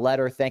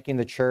letter thanking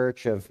the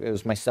church. It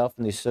was myself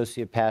and the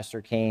associate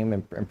pastor came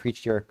and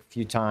preached here a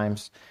few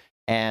times.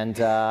 And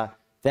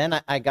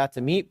then I got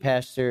to meet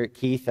Pastor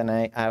Keith, and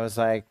I was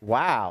like,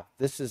 wow,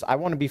 I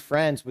want to be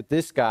friends with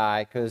this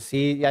guy, because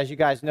he, as you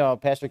guys know,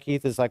 Pastor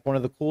Keith is like one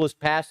of the coolest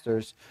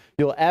pastors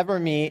you'll ever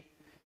meet.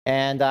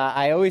 And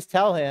I always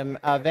tell him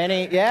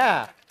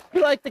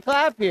you like to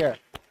clap here.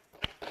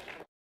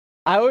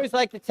 I always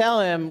like to tell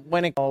him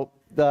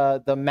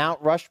the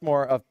Mount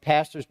Rushmore of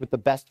pastors with the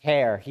best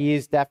hair. He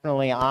is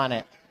definitely on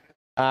it.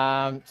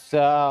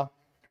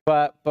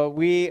 But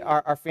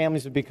our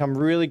families have become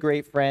really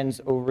great friends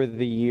over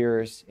the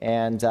years,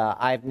 and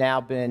I've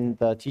now been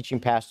the teaching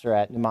pastor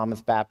at New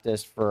Monmouth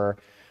Baptist for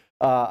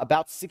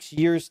about 6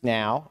 years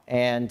now,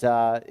 and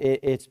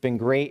it's been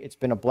great. It's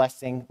been a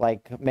blessing.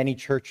 Like many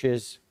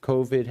churches,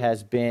 COVID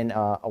has been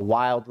a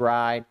wild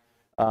ride.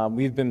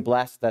 We've been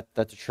blessed that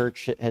the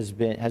church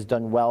has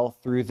done well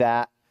through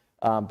that,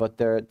 but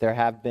there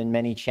have been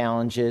many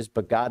challenges.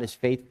 But God is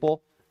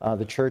faithful.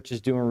 The church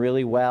is doing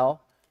really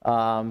well,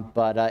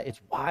 but it's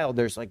wild.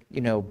 There's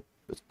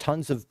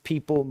tons of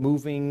people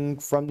moving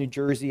from New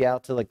Jersey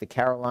out to like the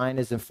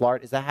Carolinas and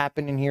Florida. Is that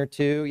happening here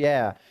too?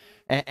 Yeah,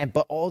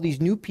 but all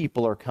these new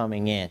people are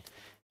coming in.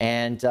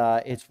 And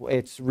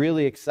it's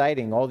really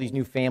exciting, all these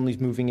new families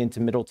moving into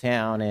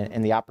Middletown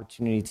and the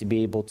opportunity to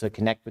be able to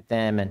connect with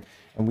them. And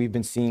we've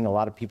been seeing a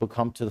lot of people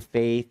come to the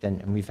faith,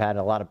 and we've had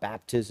a lot of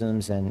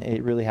baptisms, and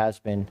it really has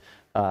been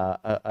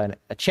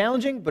a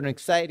challenging but an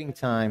exciting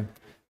time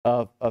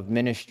of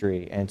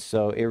ministry. And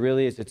so it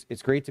really is,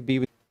 it's great to be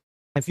with you.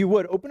 If you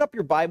would, open up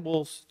your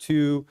Bibles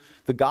to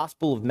the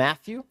Gospel of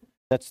Matthew.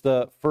 That's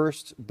the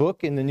first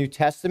book in the New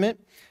Testament.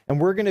 And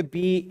we're going to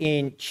be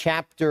in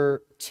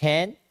chapter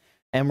 10,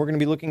 and we're going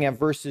to be looking at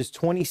verses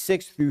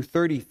 26 through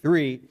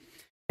 33.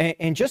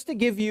 And just to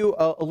give you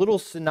a little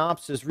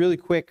synopsis really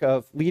quick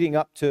of leading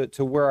up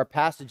to where our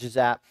passage is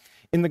at,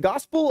 in the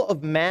Gospel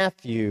of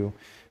Matthew,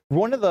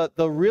 one of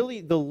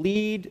the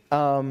lead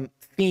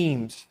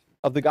themes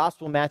of the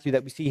Gospel of Matthew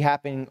that we see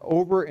happening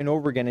over and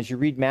over again as you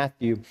read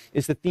Matthew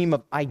is the theme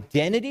of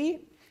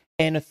identity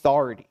and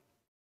authority,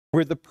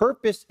 where the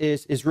purpose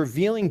is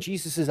revealing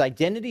Jesus'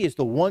 identity as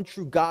the one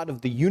true God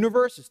of the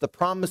universe, as the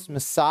promised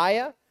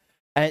Messiah,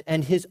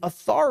 and his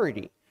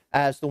authority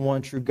as the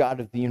one true God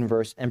of the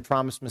universe and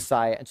promised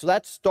Messiah. And so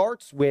that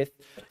starts with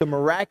the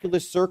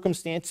miraculous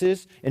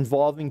circumstances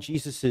involving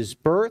Jesus'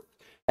 birth,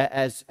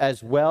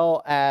 as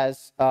well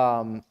as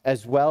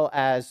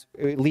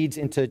it leads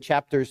into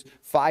chapters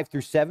 5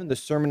 through 7, the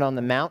Sermon on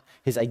the Mount,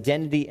 his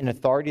identity and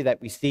authority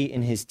that we see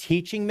in his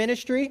teaching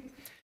ministry.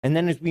 And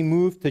then as we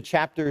move to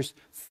chapters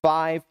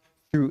 5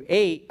 through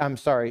 8,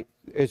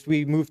 as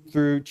we move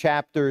through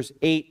chapters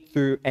 8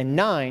 through and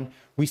 9,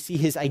 we see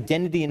his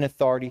identity and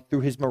authority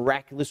through his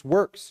miraculous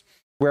works,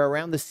 where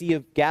around the Sea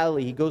of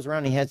Galilee, he goes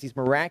around and he has these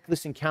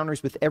miraculous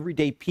encounters with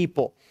everyday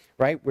people,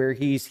 right? Where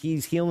he's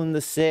healing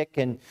the sick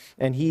and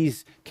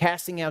he's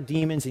casting out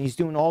demons and he's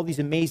doing all these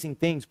amazing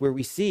things where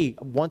we see,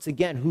 once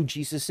again, who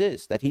Jesus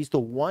is, that he's the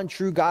one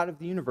true God of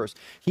the universe.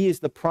 He is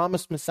the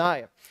promised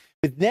Messiah.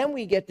 But then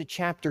we get to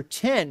chapter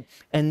 10,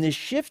 and this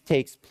shift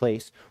takes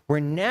place where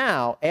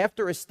now,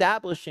 after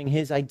establishing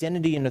his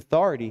identity and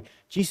authority,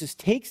 Jesus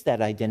takes that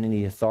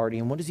identity and authority,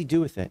 and what does he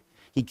do with it?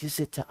 He gives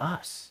it to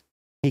us.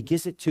 He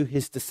gives it to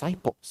his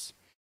disciples.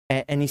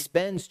 And he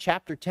spends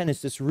chapter 10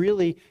 as this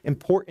really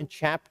important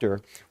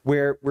chapter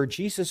where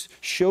Jesus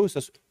shows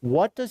us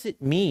what does it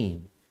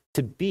mean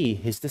to be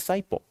his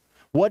disciple?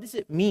 What does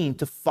it mean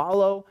to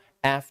follow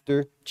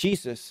after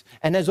Jesus?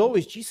 And as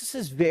always, Jesus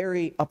is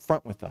very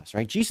upfront with us,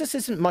 right? Jesus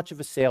isn't much of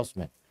a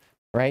salesman,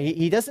 right?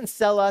 He doesn't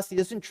sell us. He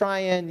doesn't try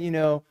and,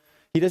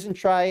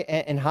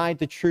 and hide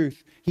the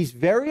truth. He's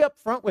very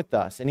upfront with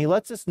us, and he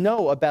lets us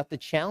know about the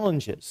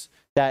challenges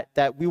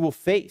that we will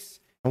face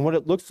and what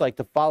it looks like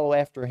to follow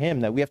after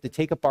him, that we have to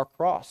take up our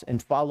cross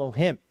and follow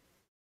him.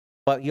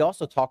 But he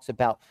also talks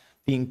about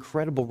the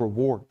incredible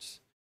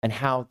rewards and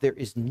how there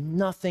is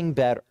nothing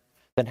better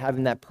than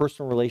having that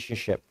personal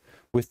relationship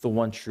with the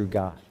one true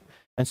God.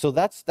 And so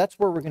that's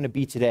where we're going to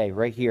be today,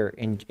 right here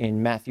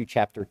in Matthew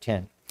chapter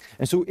 10.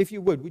 And so if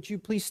you would you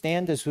please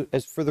stand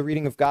as for the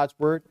reading of God's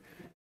word?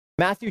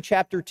 Matthew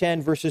chapter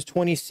 10, verses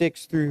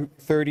 26 through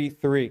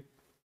 33.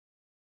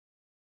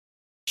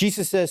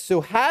 Jesus says,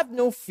 "So have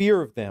no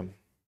fear of them,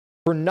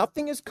 for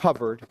nothing is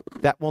covered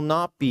that will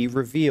not be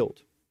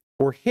revealed,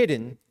 or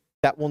hidden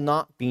that will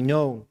not be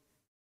known.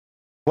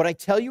 What I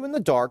tell you in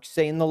the dark,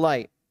 say in the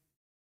light,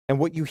 and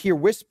what you hear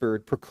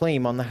whispered,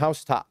 proclaim on the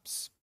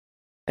housetops.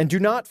 And do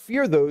not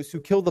fear those who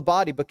kill the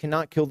body but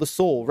cannot kill the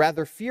soul.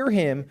 Rather, fear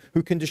him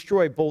who can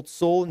destroy both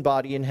soul and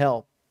body in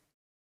hell.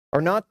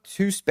 Are not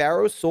 2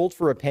 sparrows sold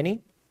for a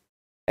penny?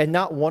 And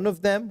not one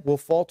of them will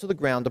fall to the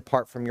ground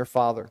apart from your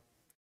Father.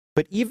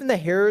 But even the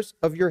hairs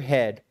of your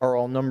head are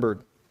all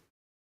numbered.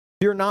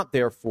 Fear not,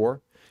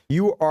 therefore,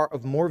 you are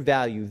of more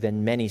value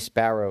than many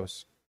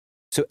sparrows.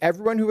 So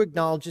everyone who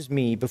acknowledges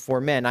me before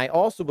men, I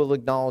also will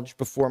acknowledge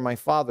before my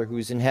Father who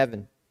is in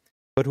heaven.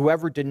 But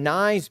whoever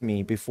denies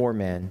me before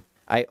men,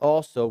 I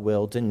also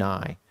will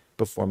deny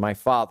before my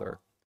Father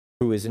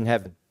who is in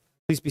heaven."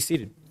 Please be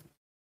seated.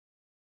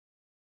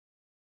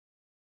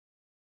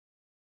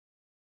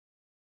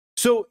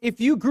 So if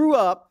you grew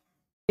up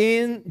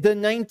in the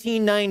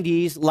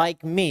 1990s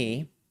like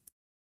me,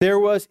 there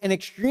was an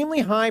extremely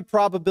high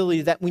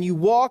probability that when you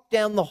walked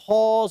down the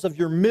halls of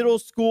your middle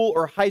school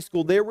or high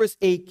school, there was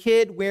a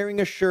kid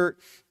wearing a shirt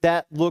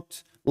that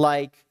looked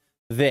like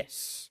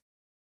this.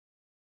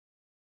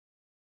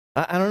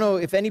 I don't know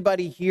if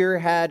anybody here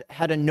had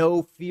a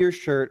no fear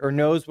shirt or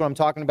knows what I'm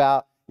talking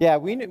about. Yeah,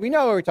 we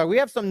know what we're talking. We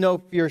have some no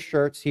fear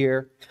shirts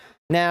here.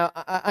 Now,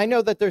 I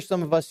know that there's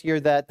some of us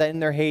here that in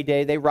their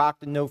heyday, they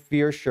rocked a no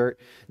fear shirt.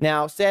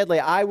 Now, sadly,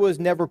 I was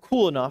never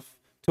cool enough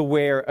to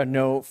wear a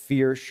no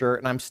fear shirt,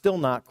 and I'm still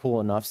not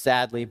cool enough,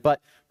 sadly. But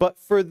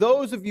for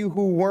those of you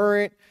who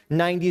weren't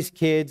 90s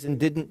kids and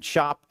didn't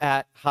shop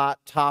at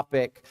Hot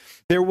Topic,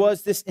 there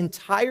was this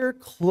entire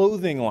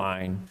clothing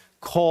line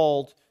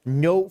called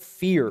No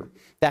Fear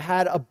that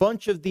had a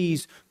bunch of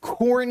these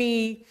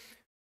corny,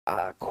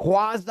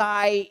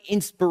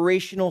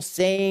 quasi-inspirational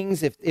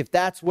sayings, if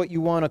that's what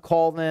you want to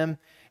call them,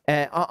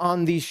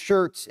 on these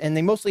shirts. And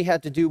they mostly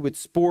had to do with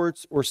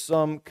sports or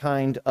some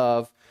kind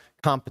of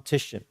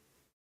competition.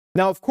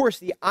 Now, of course,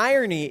 the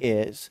irony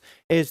is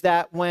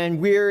that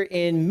when we're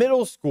in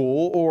middle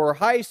school or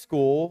high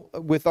school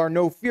with our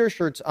no fear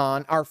shirts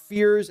on, our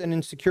fears and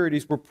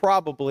insecurities were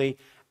probably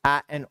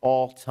at an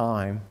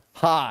all-time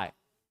high.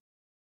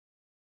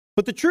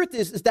 But the truth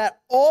is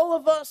that all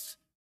of us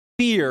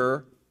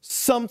fear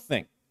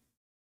something.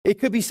 It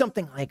could be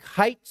something like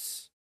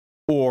heights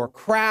or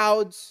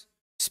crowds,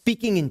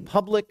 speaking in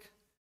public,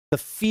 the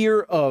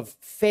fear of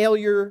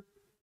failure,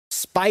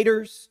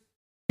 spiders,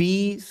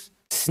 bees,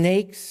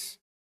 snakes.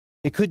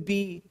 It could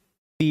be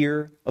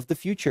fear of the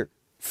future,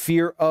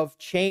 fear of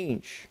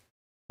change,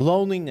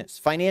 loneliness,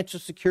 financial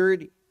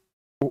security,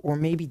 or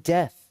maybe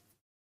death.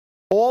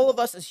 All of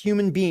us as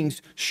human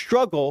beings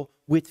struggle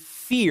with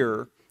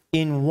fear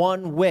in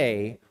one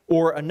way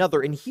or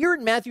another. And here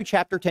in Matthew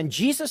chapter 10,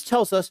 Jesus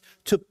tells us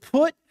to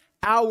put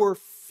our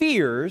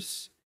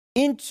fears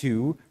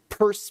into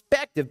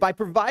perspective by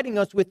providing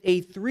us with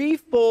a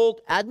threefold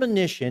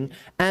admonition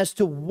as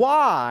to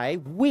why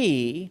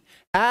we,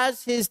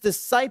 as his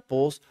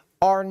disciples,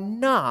 are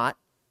not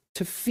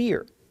to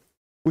fear,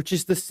 which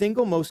is the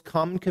single most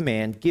common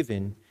command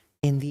given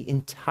in the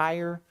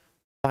entire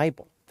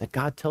Bible, that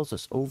God tells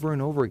us over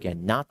and over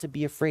again not to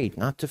be afraid,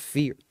 not to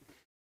fear.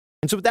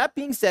 And so with that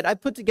being said, I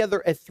put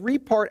together a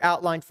three-part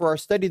outline for our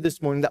study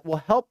this morning that will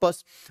help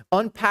us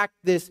unpack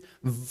this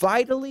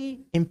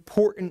vitally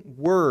important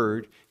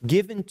word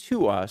given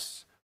to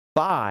us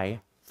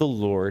by the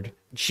Lord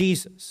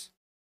Jesus.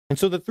 And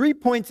so the 3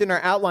 points in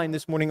our outline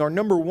this morning are: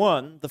 number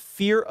one, the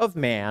fear of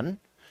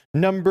man;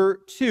 number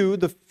two,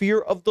 the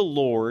fear of the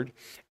Lord;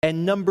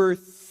 and number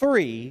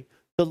three,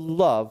 the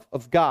love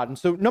of God. And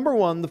so number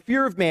one, the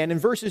fear of man, in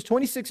verses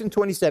 26 and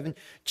 27,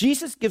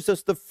 Jesus gives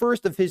us the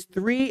first of his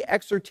three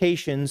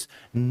exhortations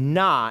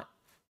not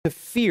to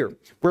fear,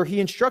 where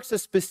he instructs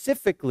us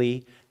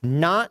specifically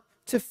not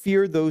to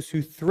fear those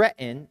who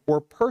threaten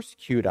or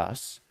persecute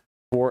us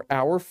for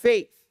our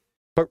faith,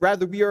 but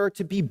rather we are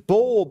to be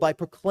bold by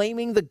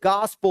proclaiming the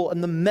gospel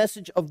and the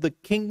message of the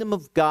kingdom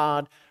of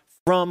God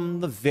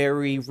from the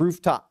very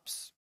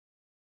rooftops.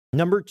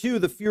 Number two,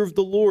 the fear of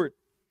the Lord.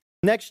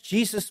 Next,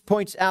 Jesus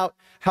points out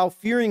how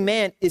fearing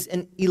man is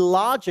an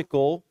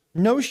illogical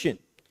notion,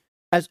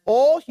 as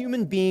all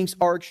human beings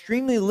are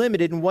extremely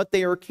limited in what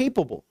they are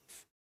capable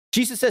of.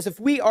 Jesus says if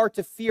we are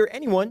to fear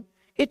anyone,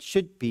 it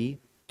should be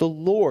the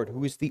Lord,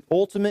 who is the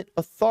ultimate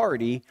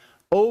authority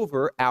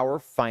over our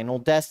final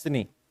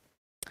destiny.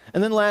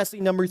 And then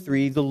lastly, number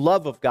three, the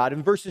love of God.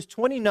 In verses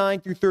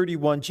 29 through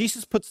 31,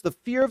 Jesus puts the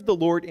fear of the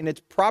Lord in its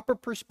proper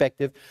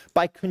perspective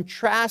by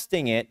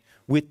contrasting it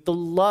with the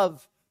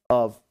love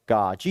of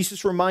God.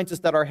 Jesus reminds us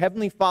that our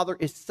Heavenly Father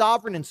is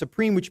sovereign and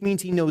supreme, which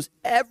means he knows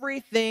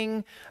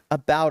everything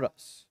about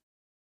us,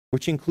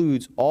 which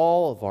includes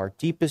all of our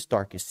deepest,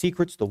 darkest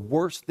secrets, the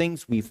worst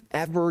things we've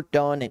ever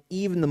done, and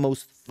even the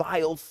most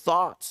vile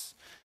thoughts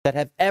that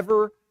have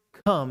ever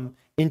come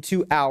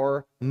into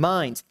our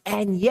minds.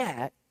 And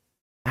yet,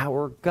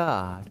 our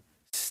God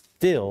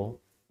still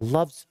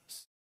loves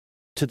us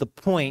to the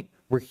point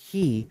where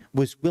he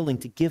was willing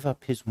to give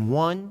up his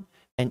one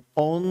and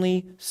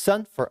only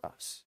Son for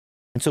us.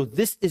 And so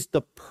this is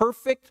the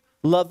perfect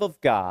love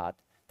of God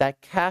that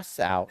casts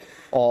out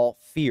all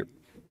fear.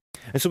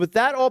 And so with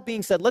that all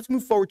being said, let's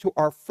move forward to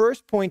our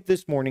first point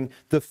this morning,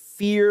 the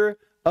fear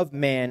of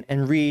man,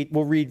 and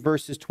we'll read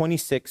verses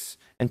 26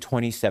 and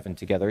 27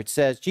 together. It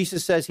says,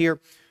 Jesus says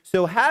here,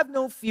 "So have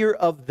no fear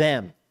of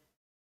them,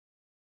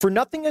 for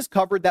nothing is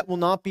covered that will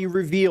not be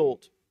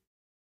revealed,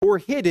 or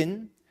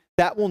hidden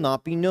that will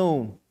not be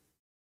known.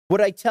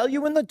 What I tell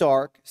you in the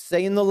dark,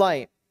 say in the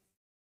light,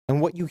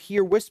 and what you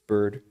hear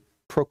whispered,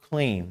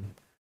 proclaim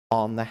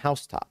on the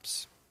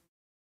housetops."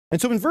 And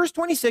so in verse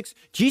 26,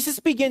 Jesus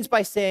begins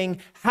by saying,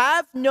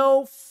 have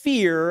no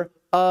fear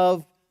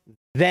of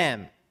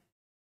them,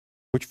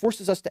 which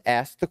forces us to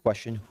ask the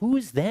question, who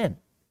is them?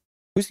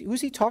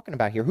 Who's he talking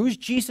about here? Who's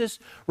Jesus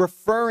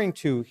referring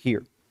to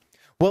here?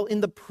 Well,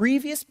 in the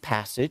previous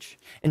passage,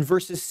 in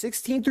verses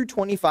 16 through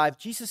 25,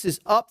 Jesus is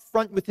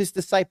upfront with his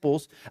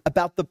disciples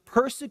about the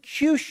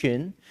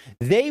persecution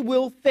they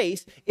will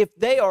face if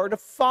they are to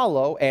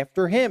follow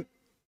after him.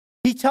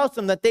 He tells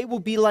them that they will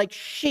be like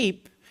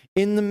sheep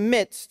in the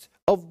midst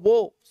of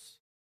wolves,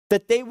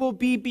 that they will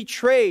be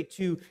betrayed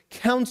to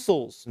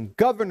councils and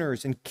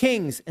governors and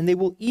kings, and they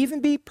will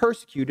even be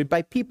persecuted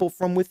by people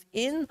from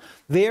within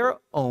their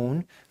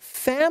own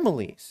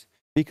families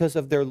because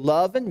of their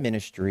love and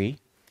ministry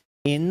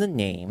in the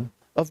name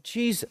of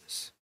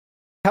Jesus.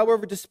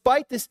 However,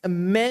 despite this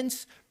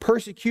immense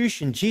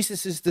persecution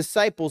Jesus'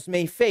 disciples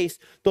may face,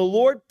 the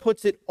Lord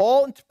puts it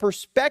all into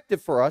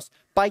perspective for us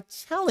by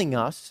telling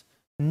us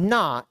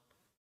not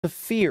to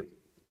fear.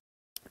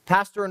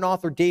 Pastor and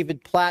author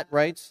David Platt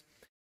writes,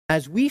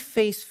 as we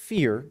face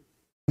fear,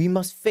 we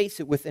must face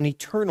it with an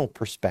eternal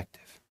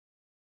perspective.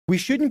 We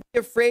shouldn't be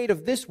afraid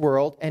of this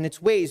world and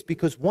its ways,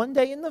 because one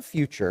day in the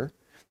future,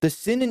 the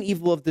sin and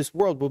evil of this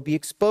world will be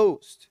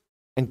exposed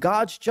and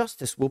God's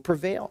justice will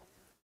prevail.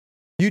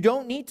 You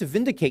don't need to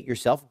vindicate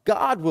yourself.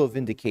 God will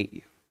vindicate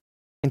you.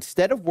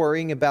 Instead of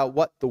worrying about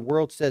what the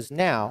world says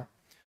now,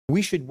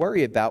 we should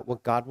worry about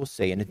what God will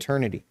say in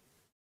eternity.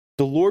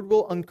 The Lord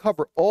will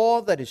uncover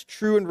all that is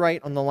true and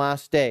right on the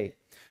last day.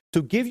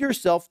 So give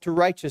yourself to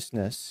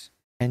righteousness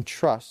and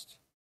trust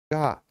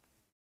God.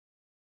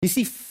 You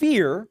see,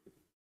 fear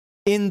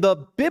in the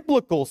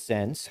biblical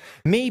sense,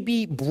 may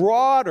be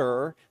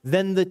broader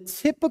than the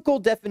typical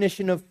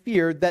definition of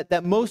fear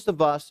that most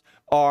of us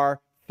are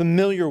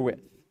familiar with,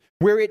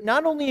 where it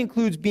not only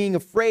includes being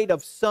afraid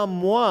of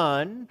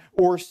someone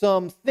or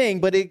something,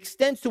 but it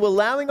extends to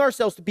allowing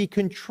ourselves to be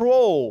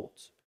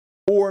controlled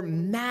or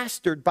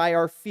mastered by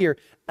our fear,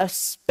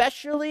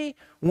 especially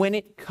when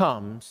it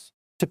comes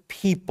to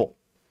people,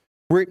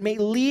 where it may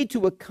lead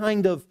to a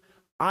kind of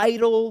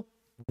idol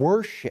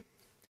worship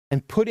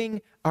and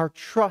putting our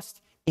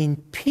trust in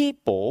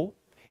people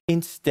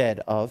instead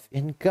of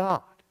in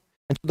God.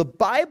 And so the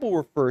Bible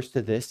refers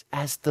to this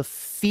as the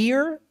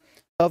fear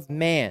of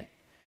man.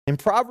 In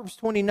Proverbs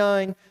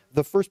 29,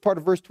 the first part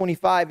of verse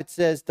 25, it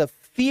says, the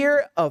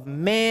fear of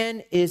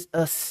man is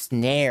a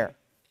snare,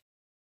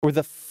 or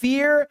the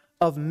fear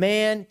of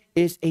man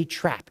is a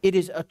trap. It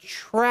is a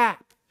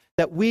trap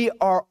that we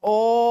are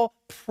all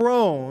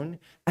prone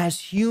as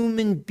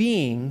human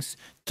beings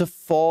to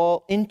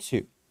fall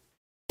into.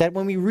 That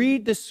when we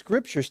read the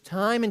scriptures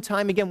time and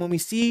time again, when we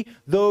see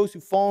those who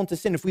fall into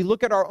sin, if we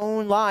look at our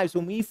own lives,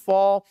 when we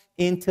fall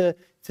into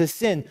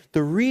sin,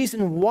 the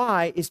reason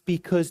why is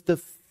because the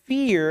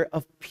fear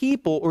of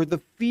people or the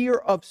fear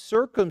of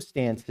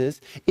circumstances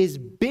is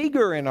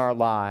bigger in our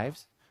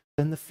lives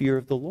than the fear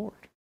of the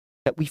Lord.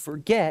 That we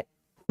forget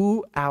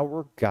who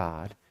our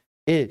God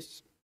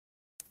is.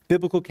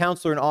 Biblical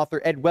counselor and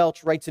author Ed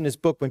Welch writes in his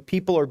book, When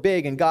People Are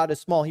Big and God is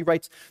Small, he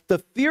writes, the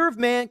fear of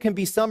man can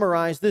be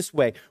summarized this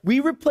way.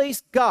 We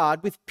replace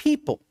God with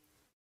people.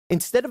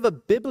 Instead of a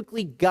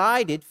biblically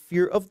guided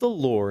fear of the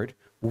Lord,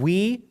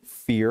 we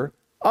fear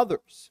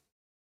others.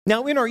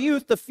 Now, in our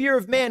youth, the fear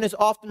of man is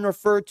often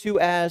referred to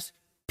as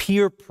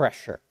peer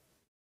pressure.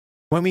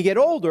 When we get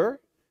older,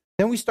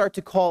 then we start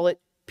to call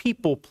it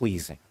people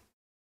pleasing.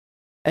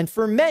 And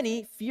for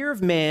many, fear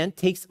of man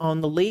takes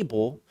on the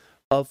label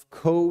of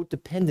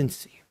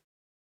codependency.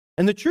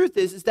 And the truth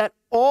is that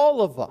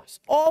all of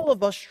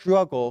us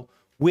struggle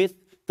with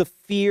the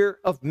fear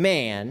of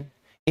man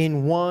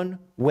in one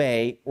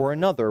way or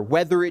another,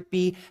 whether it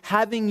be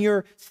having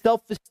your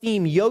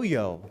self-esteem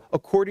yo-yo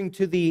according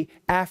to the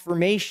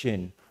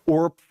affirmation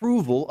or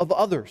approval of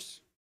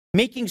others,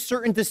 making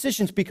certain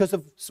decisions because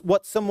of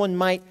what someone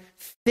might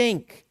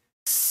think,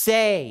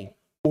 say,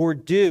 or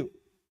do.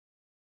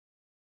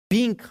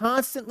 Being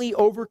constantly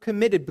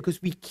overcommitted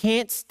because we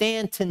can't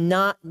stand to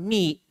not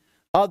meet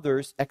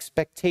others'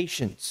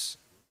 expectations.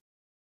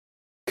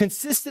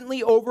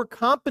 Consistently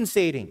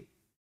overcompensating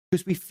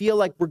because we feel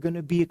like we're going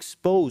to be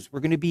exposed,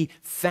 we're going to be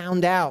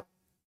found out.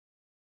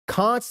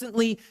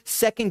 Constantly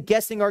second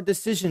guessing our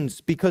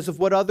decisions because of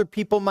what other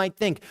people might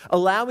think.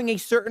 Allowing a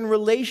certain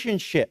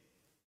relationship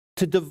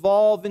to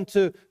devolve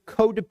into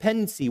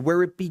codependency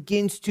where it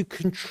begins to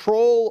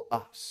control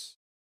us.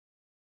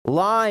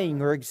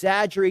 Lying or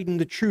exaggerating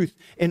the truth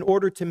in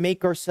order to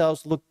make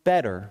ourselves look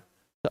better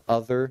to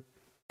other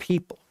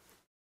people.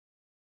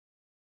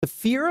 The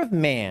fear of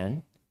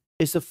man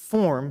is a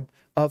form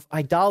of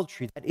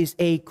idolatry that is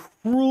a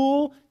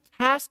cruel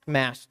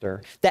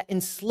taskmaster that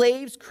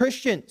enslaves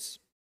Christians.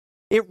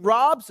 It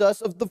robs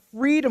us of the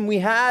freedom we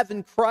have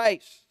in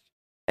Christ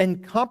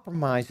and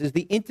compromises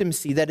the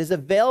intimacy that is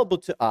available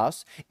to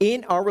us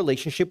in our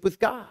relationship with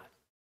God.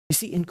 You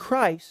see, in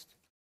Christ,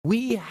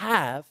 we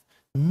have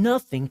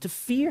nothing to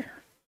fear.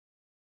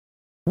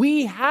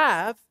 We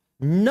have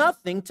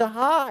nothing to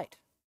hide,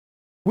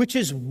 which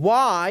is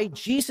why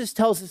Jesus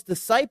tells his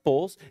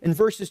disciples in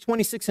verses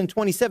 26 and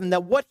 27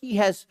 that what he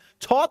has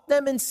taught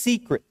them in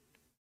secret,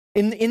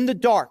 in the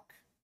dark,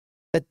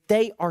 that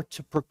they are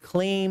to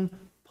proclaim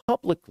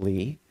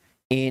publicly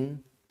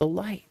in the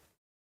light.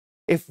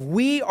 If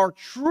we are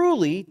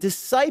truly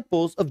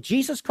disciples of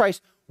Jesus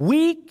Christ,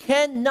 we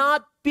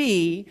cannot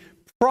be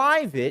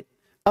private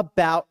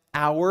about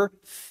our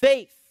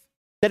faith.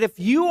 That if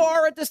you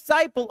are a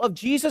disciple of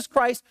Jesus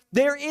Christ,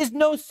 there is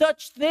no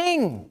such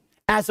thing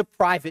as a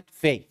private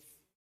faith.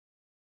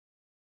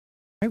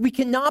 We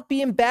cannot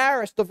be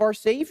embarrassed of our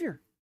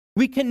Savior.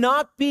 We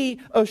cannot be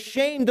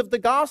ashamed of the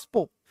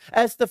gospel,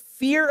 as the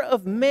fear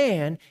of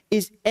man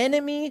is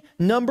enemy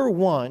number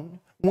one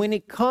when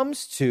it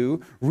comes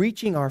to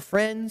reaching our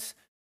friends,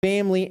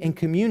 family, and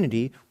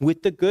community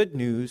with the good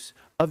news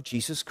of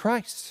Jesus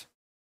Christ.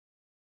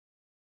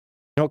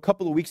 You know, a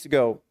couple of weeks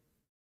ago,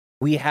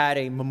 we had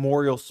a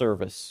memorial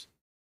service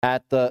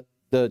at the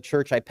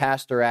church I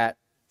pastor at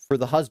for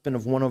the husband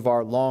of one of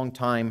our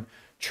longtime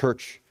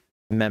church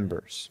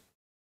members.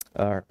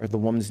 The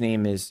woman's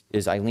name is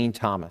Eileen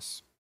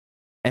Thomas.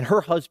 And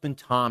her husband,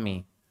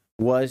 Tommy,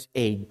 was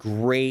a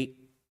great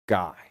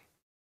guy.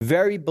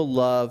 Very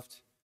beloved,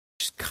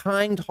 just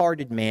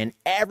kind-hearted man.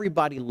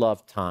 Everybody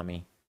loved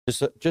Tommy.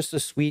 Just a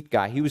sweet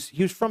guy. He was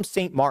from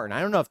St. Martin.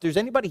 I don't know if there's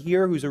anybody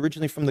here who's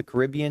originally from the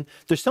Caribbean.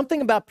 There's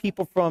something about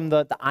people from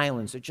the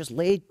islands. They're just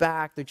laid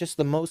back. They're just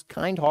the most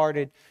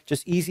kind-hearted,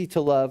 just easy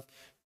to love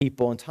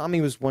people. And Tommy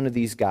was one of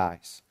these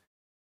guys.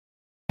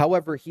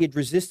 However, he had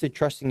resisted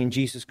trusting in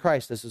Jesus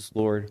Christ as his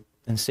Lord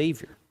and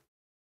Savior.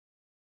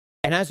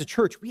 And as a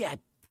church, we had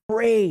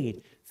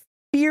prayed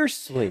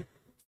fiercely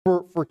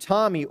for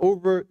Tommy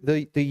over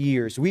the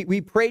years.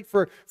 We prayed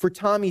for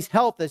Tommy's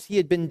health as he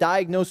had been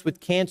diagnosed with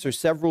cancer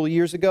several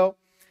years ago,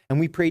 and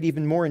we prayed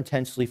even more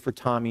intensely for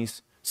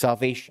Tommy's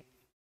salvation.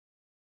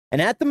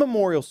 And at the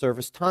memorial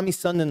service, Tommy's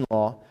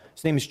son-in-law,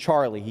 his name is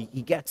Charlie,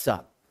 he gets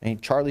up,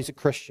 and Charlie's a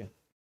Christian.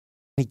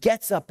 He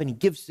gets up and he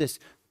gives this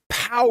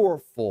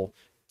powerful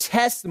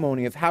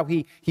testimony of how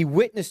he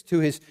witnessed to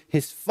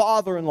his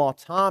father-in-law,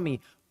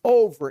 Tommy,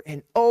 over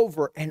and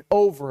over and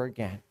over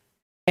again.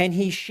 And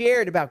he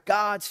shared about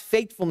God's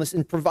faithfulness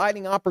in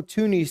providing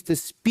opportunities to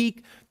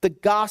speak the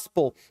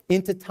gospel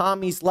into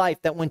Tommy's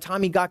life. That when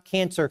Tommy got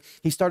cancer,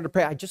 he started to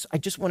pray, I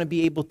just want to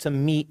be able to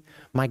meet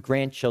my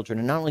grandchildren.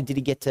 And not only did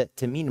he get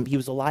to meet them, he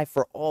was alive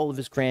for all of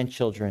his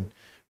grandchildren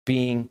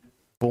being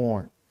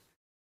born.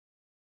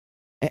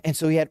 And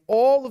so he had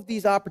all of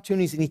these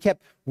opportunities, and he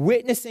kept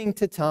witnessing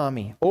to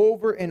Tommy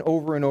over and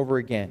over and over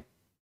again.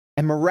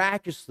 And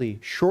miraculously,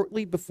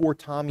 shortly before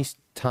Tommy's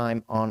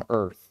time on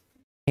earth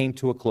came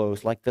to a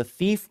close, like the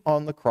thief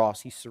on the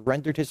cross, he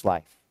surrendered his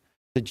life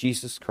to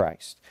Jesus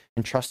Christ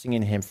and trusting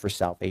in him for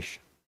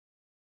salvation.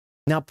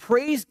 Now,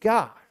 praise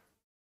God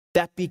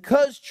that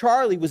because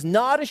Charlie was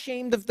not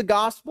ashamed of the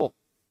gospel,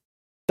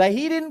 that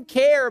he didn't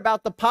care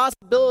about the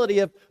possibility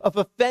of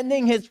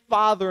offending his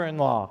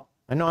father-in-law.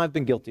 I know I've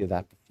been guilty of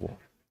that before.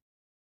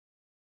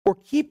 Or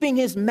keeping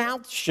his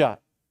mouth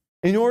shut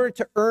in order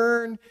to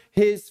earn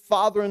his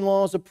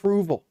father-in-law's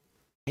approval.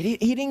 He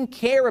didn't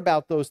care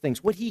about those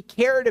things. What he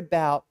cared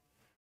about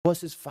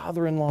was his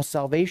father-in-law's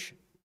salvation.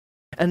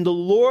 And the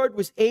Lord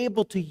was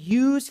able to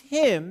use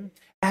him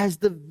as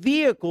the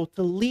vehicle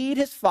to lead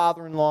his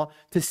father-in-law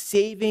to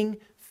saving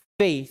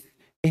faith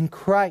in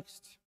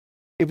Christ.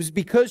 It was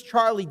because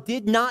Charlie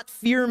did not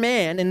fear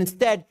man and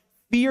instead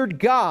feared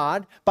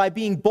God by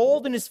being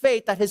bold in his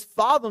faith that his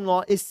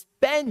father-in-law is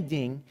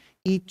spending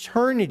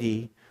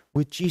eternity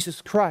with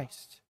Jesus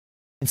Christ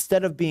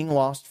instead of being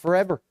lost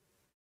forever.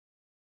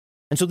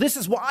 And so this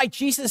is why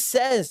Jesus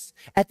says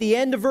at the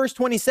end of verse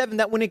 27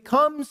 that when it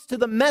comes to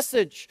the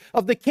message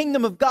of the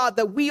kingdom of God,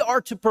 that we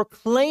are to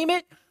proclaim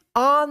it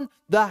on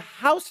the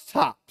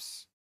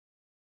housetops.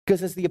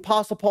 Because as the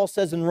Apostle Paul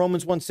says in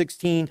Romans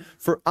 1:16,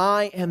 for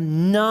I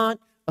am not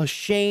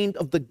ashamed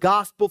of the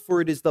gospel, for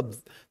it is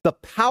the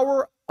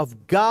power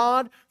of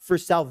God for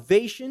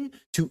salvation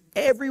to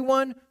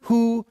everyone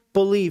who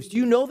believes. Do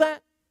you know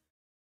that?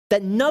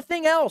 That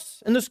nothing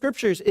else in the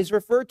scriptures is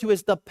referred to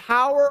as the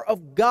power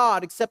of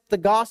God except the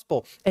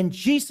gospel. And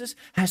Jesus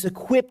has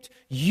equipped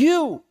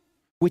you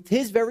with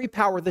his very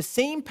power. The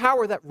same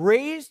power that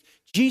raised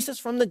Jesus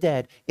from the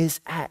dead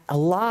is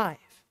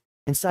alive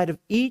inside of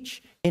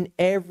each and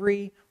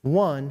every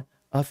one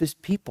of his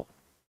people.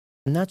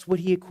 And that's what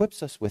he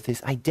equips us with,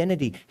 his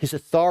identity, his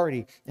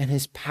authority, and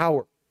his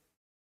power.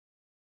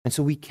 And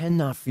so we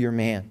cannot fear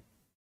man.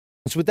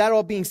 And so with that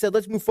all being said,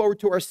 let's move forward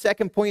to our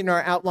second point in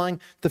our outline,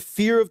 the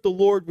fear of the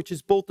Lord, which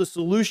is both the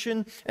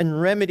solution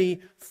and remedy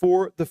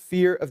for the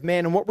fear of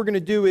man. And what we're going to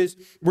do is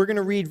we're going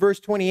to read verse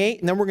 28,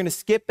 and then we're going to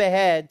skip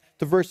ahead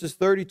to verses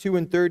 32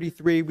 and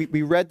 33.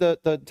 We read the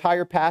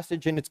entire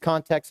passage in its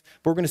context,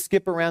 but we're going to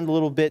skip around a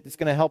little bit. It's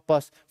going to help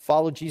us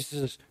follow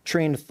Jesus'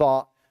 train of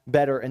thought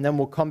better, and then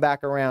we'll come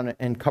back around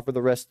and cover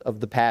the rest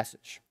of the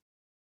passage.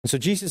 And so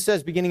Jesus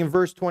says, beginning in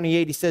verse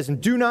 28, he says, and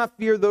do not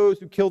fear those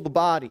who kill the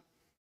body,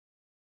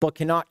 but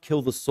cannot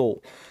kill the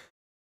soul.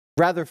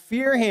 Rather,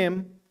 fear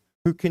him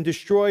who can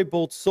destroy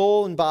both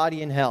soul and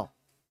body in hell.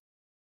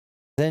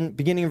 Then,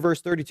 beginning in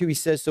verse 32, he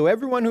says, so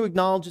everyone who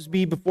acknowledges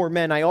me before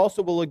men, I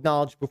also will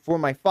acknowledge before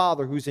my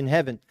Father who's in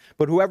heaven.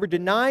 But whoever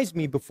denies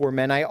me before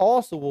men, I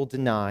also will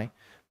deny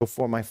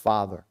before my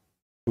Father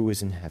who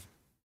is in heaven.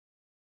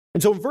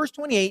 And so in verse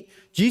 28,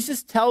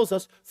 Jesus tells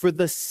us for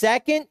the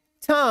second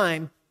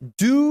time,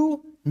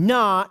 do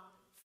not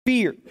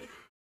fear.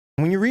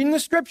 When you're reading the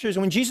scriptures,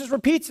 and when Jesus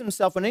repeats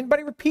himself, when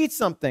anybody repeats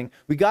something,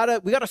 we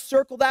gotta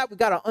circle that, we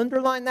gotta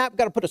underline that, we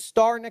gotta put a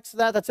star next to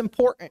that. That's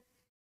important.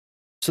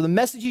 So the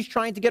message he's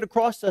trying to get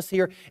across to us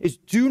here is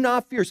do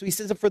not fear. So he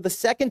says it for the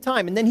second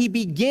time, and then he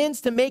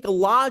begins to make a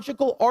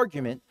logical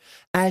argument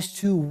as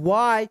to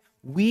why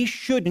we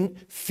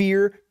shouldn't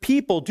fear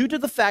people, due to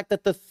the fact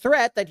that the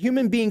threat that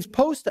human beings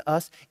pose to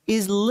us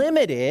is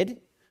limited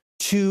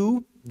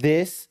to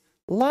this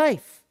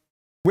life.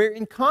 Where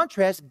in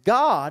contrast,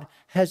 God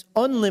has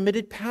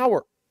unlimited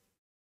power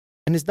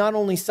and is not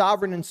only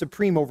sovereign and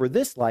supreme over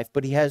this life,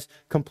 but he has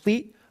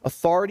complete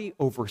authority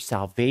over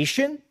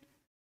salvation,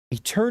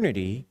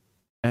 eternity,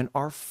 and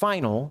our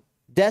final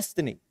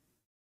destiny.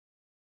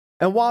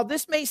 And while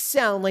this may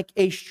sound like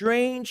a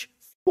strange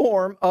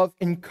form of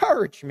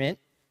encouragement,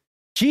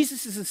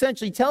 Jesus is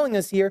essentially telling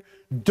us here,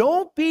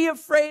 don't be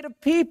afraid of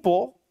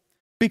people,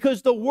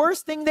 because the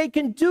worst thing they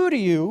can do to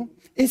you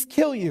is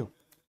kill you.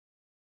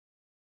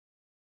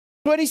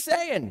 That's what he's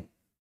saying.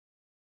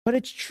 But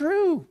it's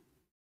true.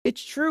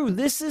 It's true.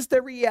 This is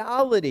the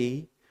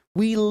reality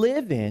we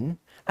live in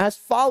as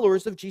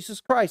followers of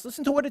Jesus Christ.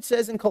 Listen to what it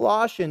says in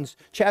Colossians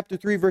chapter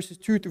 3, verses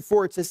 2 through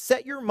 4. It says,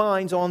 set your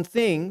minds on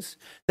things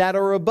that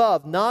are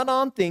above, not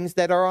on things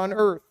that are on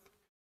earth.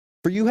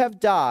 For you have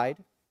died,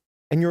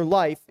 and your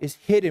life is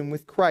hidden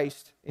with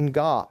Christ in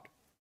God.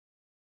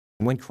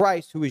 And when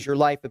Christ, who is your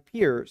life,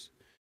 appears,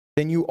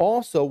 then you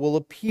also will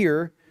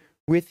appear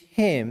with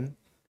him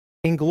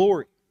in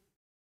glory.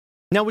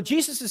 Now, what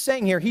Jesus is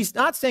saying here, he's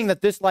not saying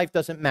that this life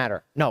doesn't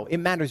matter. No, it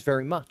matters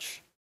very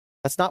much.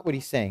 That's not what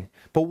he's saying.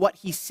 But what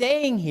he's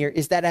saying here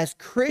is that as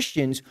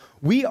Christians,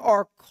 we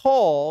are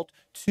called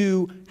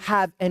to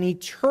have an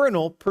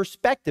eternal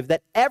perspective,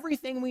 that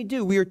everything we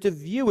do, we are to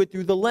view it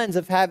through the lens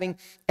of having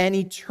an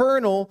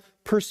eternal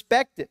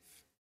perspective.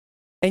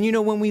 And you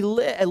know, when we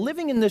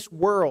living in this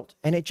world,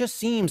 and it just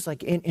seems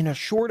like in a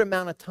short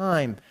amount of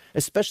time,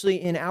 especially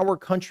in our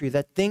country,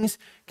 that things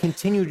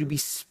continue to be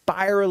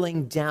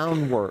spiraling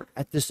downward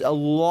at this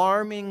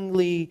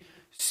alarmingly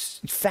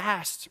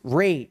fast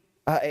rate.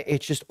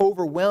 It's just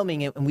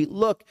overwhelming. And we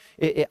look,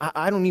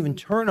 I don't even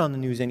turn on the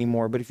news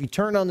anymore. But if you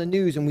turn on the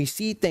news and we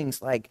see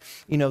things like,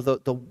 you know,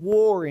 the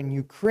war in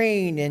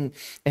Ukraine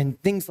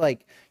and things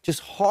like just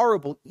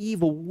horrible,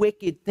 evil,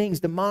 wicked things,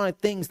 demonic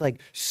things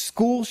like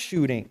school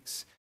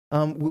shootings.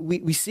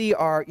 We see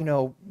our, you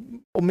know,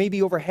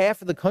 maybe over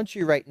half of the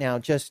country right now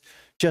just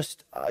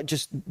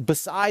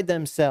beside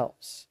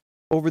themselves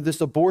over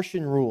this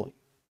abortion ruling,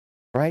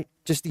 right?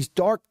 Just these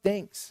dark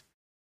things.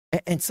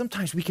 And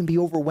sometimes we can be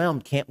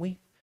overwhelmed, can't we?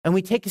 And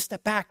we take a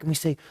step back and we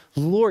say,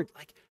 Lord,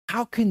 like,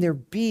 how can there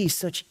be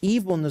such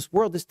evil in this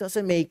world? This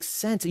doesn't make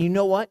sense. And you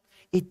know what?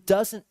 It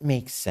doesn't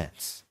make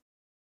sense.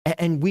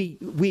 And we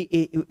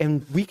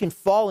can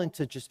fall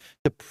into just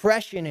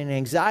depression and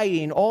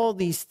anxiety and all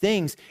these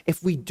things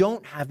if we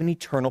don't have an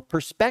eternal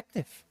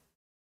perspective.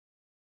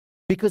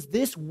 Because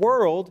this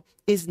world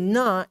is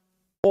not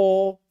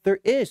all there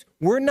is.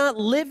 We're not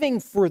living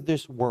for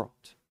this world.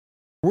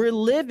 We're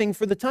living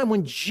for the time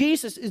when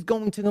Jesus is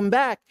going to come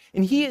back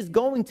and he is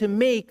going to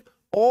make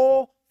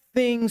all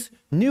things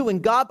new.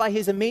 And God, by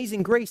his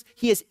amazing grace,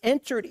 he has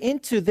entered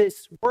into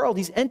this world.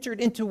 He's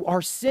entered into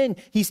our sin.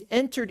 He's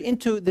entered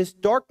into this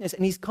darkness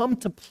and he's come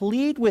to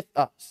plead with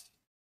us.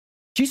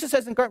 Jesus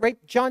hasn't come, right?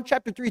 John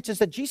chapter 3, it says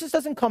that Jesus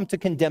doesn't come to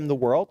condemn the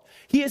world.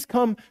 He has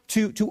come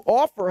to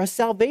offer a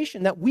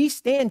salvation that we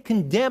stand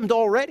condemned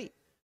already.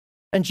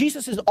 And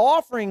Jesus is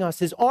offering us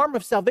his arm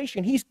of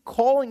salvation. He's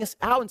calling us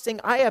out and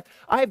saying, I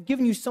have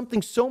given you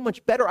something so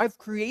much better. I've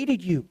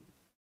created you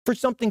for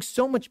something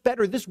so much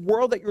better. This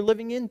world that you're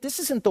living in, this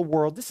isn't the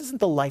world. This isn't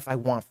the life I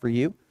want for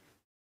you.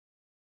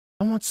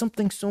 I want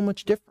something so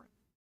much different.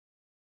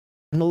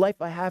 And the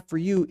life I have for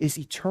you is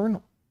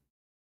eternal.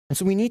 And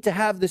so we need to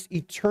have this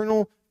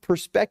eternal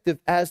perspective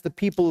as the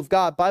people of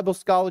God. Bible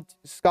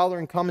scholar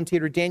and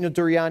commentator Daniel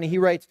Duriani, he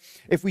writes,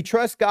 if we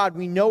trust God,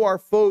 we know our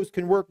foes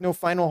can work no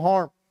final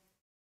harm.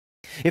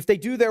 If they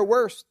do their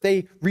worst,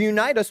 they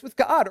reunite us with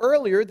God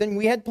earlier than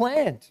we had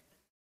planned.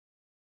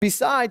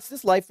 Besides,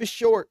 this life is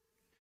short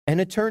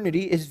and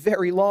eternity is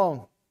very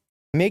long.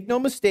 Make no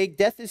mistake,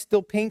 death is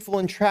still painful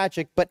and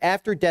tragic, but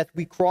after death,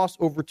 we cross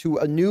over to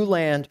a new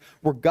land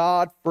where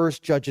God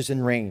first judges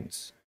and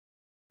reigns.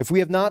 If we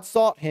have not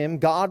sought him,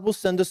 God will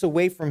send us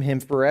away from him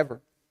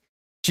forever.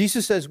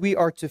 Jesus says we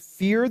are to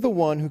fear the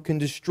one who can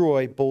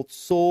destroy both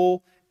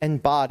soul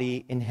and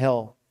body in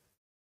hell.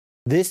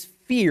 This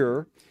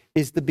fear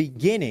is the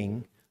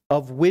beginning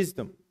of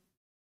wisdom.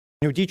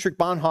 You know, Dietrich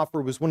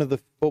Bonhoeffer was one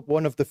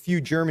of the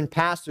few German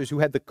pastors who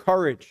had the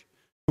courage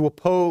to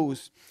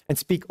oppose and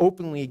speak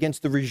openly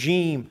against the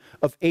regime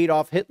of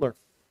Adolf Hitler.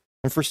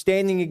 And for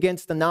standing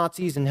against the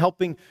Nazis and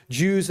helping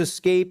Jews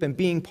escape and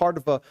being part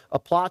of a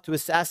plot to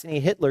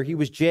assassinate Hitler, he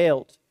was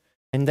jailed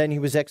and then he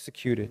was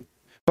executed.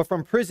 But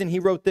from prison, he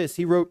wrote this.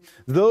 He wrote,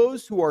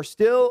 those who are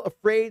still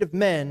afraid of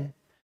men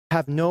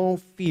have no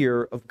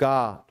fear of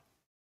God.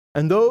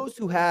 And those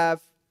who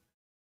have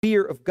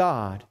fear of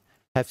God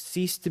have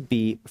ceased to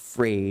be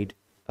afraid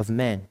of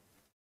men.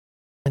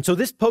 And so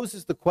this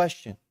poses the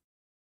question,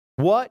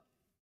 what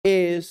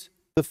is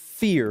the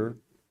fear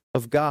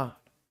of God?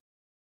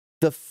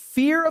 The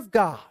fear of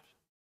God,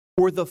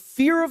 or the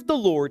fear of the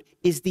Lord,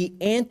 is the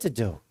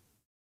antidote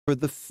for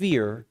the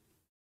fear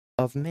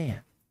of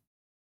man.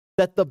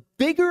 That the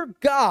bigger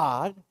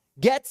God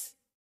gets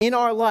in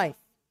our life,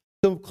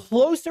 the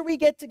closer we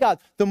get to God,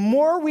 the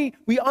more we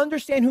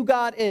understand who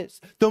God is,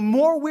 the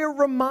more we're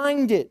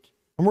reminded,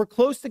 when we're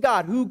close to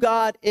God, who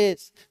God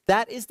is.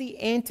 That is the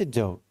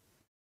antidote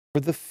for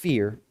the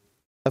fear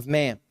of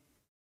man.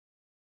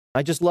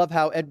 I just love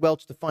how Ed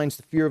Welch defines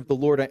the fear of the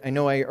Lord. I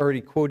know I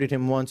already quoted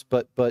him once,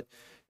 but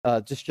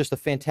just a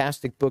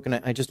fantastic book, and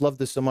I just love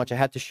this so much. I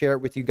had to share it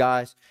with you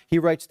guys. He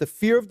writes, the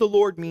fear of the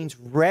Lord means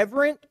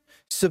reverent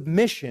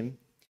submission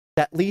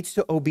that leads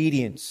to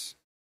obedience.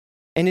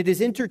 And it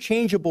is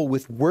interchangeable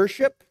with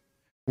worship,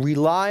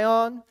 rely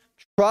on,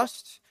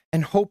 trust,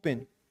 and hope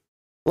in.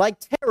 Like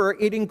terror,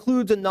 it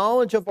includes a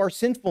knowledge of our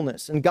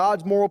sinfulness and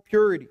God's moral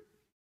purity.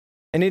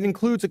 And it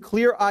includes a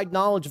clear-eyed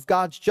knowledge of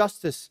God's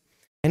justice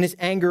and his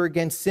anger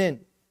against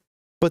sin.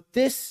 But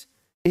this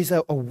is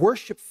a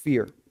worship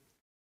fear.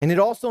 And it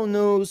also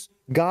knows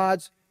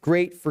God's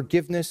great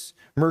forgiveness,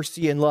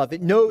 mercy, and love.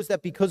 It knows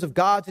that because of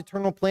God's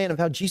eternal plan of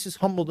how Jesus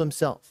humbled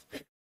himself,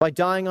 by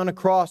dying on a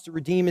cross to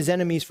redeem his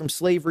enemies from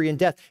slavery and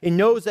death. It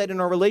knows that in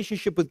our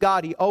relationship with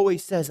God, he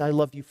always says, I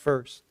love you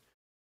first.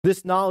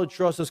 This knowledge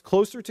draws us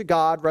closer to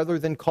God rather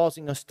than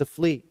causing us to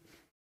flee.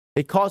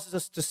 It causes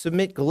us to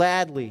submit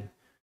gladly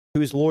to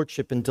his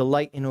lordship and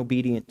delight in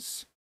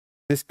obedience.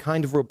 This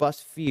kind of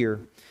robust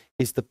fear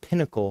is the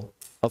pinnacle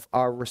of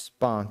our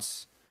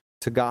response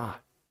to God.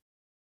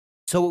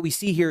 So what we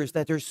see here is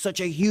that there's such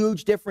a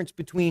huge difference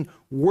between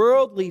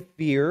worldly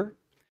fear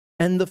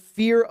and the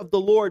fear of the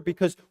Lord,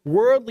 because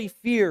worldly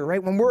fear,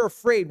 right? When we're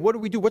afraid,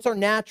 what do? What's our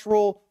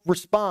natural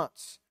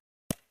response?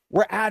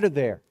 We're out of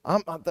there. I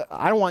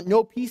don't want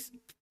no piece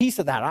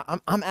of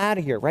that. I'm out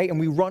of here, right?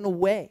 And we run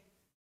away.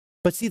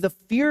 But see, the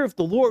fear of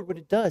the Lord, what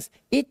it does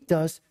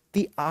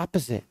the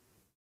opposite.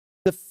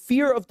 The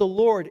fear of the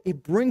Lord,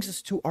 it brings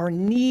us to our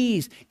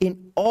knees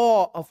in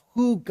awe of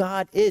who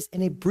God is,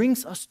 and it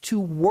brings us to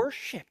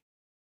worship.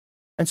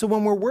 And so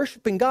when we're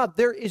worshiping God,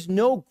 there is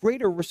no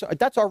greater,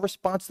 that's our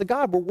response to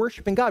God. We're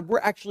worshiping God. We're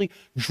actually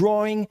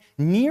drawing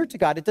near to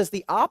God. It does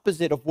the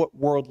opposite of what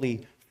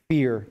worldly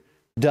fear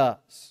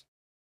does.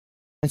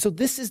 And so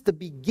this is the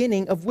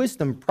beginning of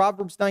wisdom.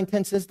 Proverbs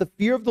 9:10 says, the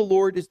fear of the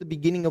Lord is the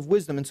beginning of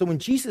wisdom. And so when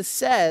Jesus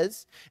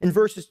says in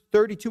verses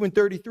 32 and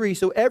 33,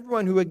 so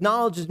everyone who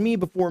acknowledges me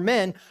before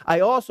men, I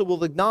also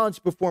will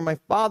acknowledge before my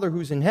Father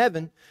who's in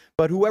heaven.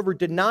 But whoever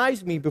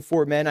denies me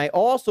before men, I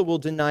also will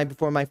deny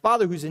before my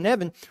Father who's in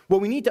heaven.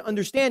 What we need to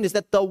understand is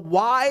that the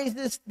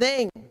wisest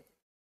thing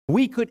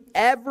we could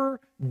ever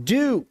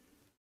do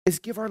is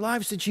give our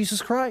lives to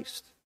Jesus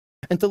Christ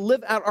and to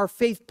live out our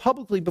faith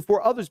publicly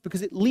before others,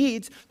 because it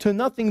leads to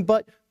nothing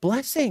but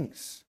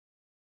blessings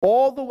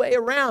all the way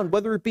around,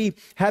 whether it be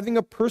having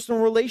a personal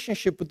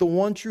relationship with the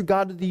one true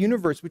God of the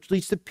universe, which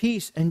leads to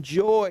peace and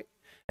joy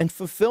and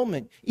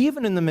fulfillment,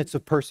 even in the midst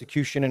of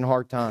persecution and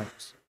hard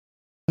times.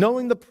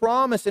 Knowing the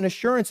promise and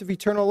assurance of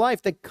eternal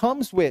life that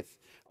comes with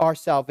our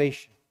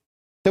salvation.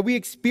 That we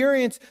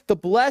experience the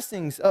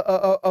blessings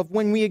of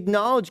when we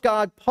acknowledge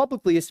God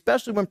publicly,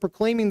 especially when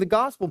proclaiming the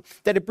gospel,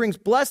 that it brings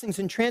blessings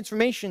and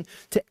transformation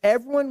to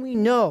everyone we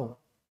know,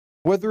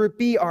 whether it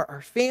be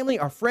our family,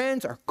 our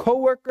friends, our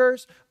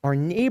coworkers, our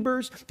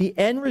neighbors. The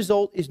end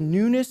result is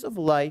newness of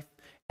life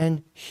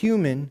and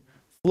human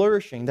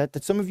flourishing.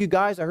 That some of you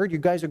guys, I heard you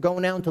guys are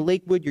going out into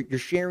Lakewood. You're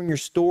sharing your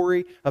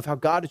story of how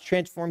God has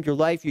transformed your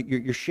life.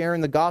 You're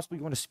sharing the gospel.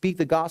 You want to speak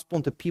the gospel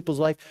into people's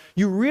life.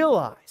 You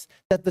realize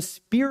that the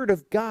Spirit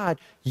of God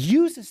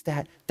uses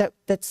that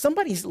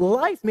somebody's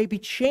life may be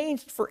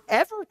changed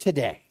forever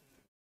today.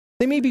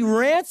 They may be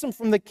ransomed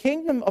from the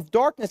kingdom of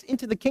darkness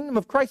into the kingdom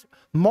of Christ's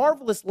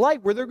marvelous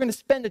light, where they're going to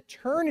spend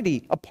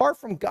eternity apart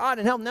from God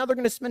and hell. Now they're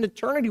going to spend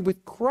eternity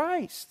with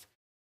Christ.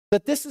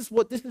 That this is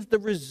the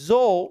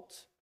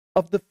result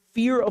of the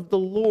fear of the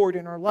Lord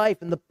in our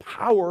life and the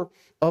power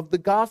of the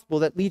gospel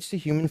that leads to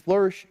human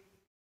flourishing.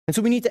 And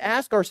so we need to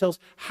ask ourselves,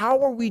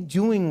 how are we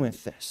doing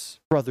with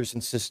this, brothers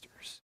and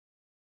sisters?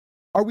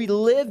 Are we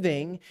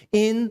living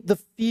in the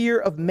fear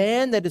of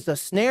man that is a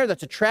snare,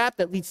 that's a trap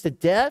that leads to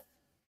death?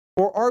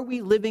 Or are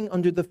we living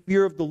under the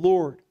fear of the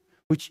Lord,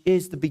 which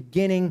is the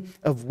beginning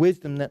of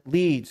wisdom that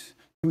leads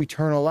to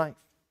eternal life?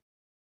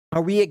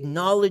 Are we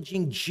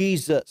acknowledging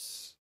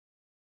Jesus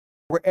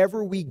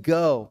wherever we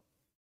go,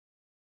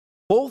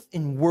 both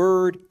in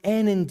word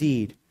and in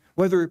deed,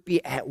 whether it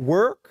be at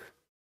work,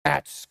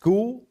 at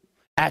school,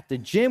 at the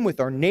gym, with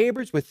our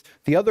neighbors, with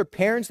the other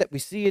parents that we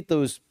see at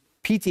those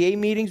PTA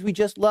meetings we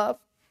just love,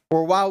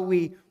 or while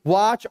we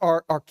watch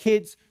our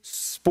kids'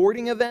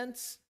 sporting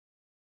events?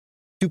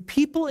 Do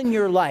people in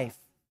your life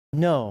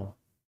know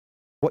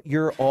what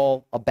you're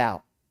all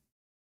about?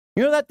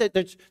 You know that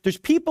there's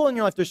people in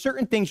your life, there's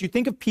certain things, you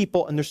think of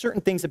people, and there's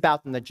certain things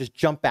about them that just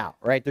jump out,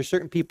 right? There's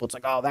certain people, it's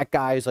like, oh, that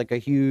guy is like a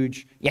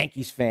huge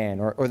Yankees fan,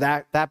 or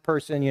that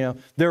person,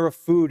 they're a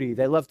foodie,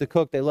 they love to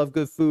cook, they love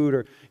good food,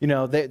 or,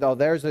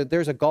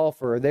 there's a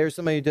golfer, or there's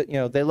somebody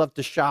that, they love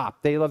to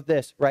shop, they love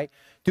this, right?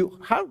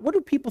 What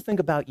do people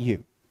think about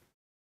you?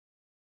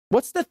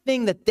 What's the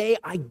thing that they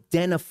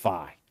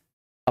identify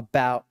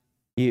about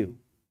you?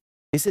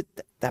 Is it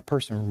that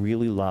person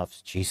really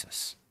loves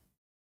Jesus?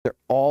 They're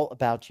all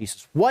about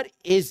Jesus. What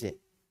is it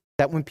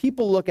that when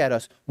people look at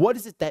us, what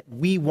is it that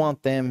we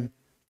want them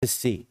to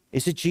see?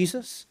 Is it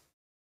Jesus?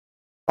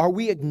 Are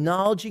we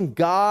acknowledging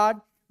God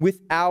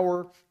with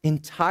our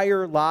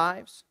entire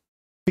lives?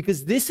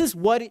 Because this is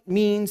what it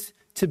means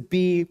to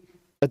be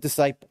a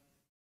disciple.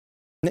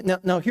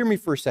 Now hear me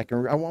for a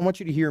second. I want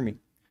you to hear me.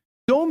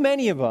 So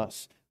many of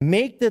us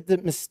make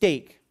the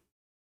mistake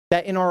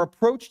that in our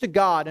approach to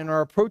God and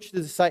our approach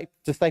to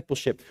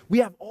discipleship, we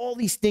have all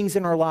these things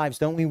in our lives,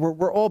 don't we?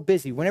 We're all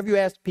busy. Whenever you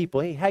ask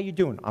people, hey, how you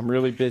doing? I'm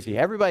really busy.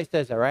 Everybody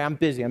says that, right? I'm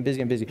busy.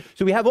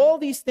 So we have all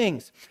these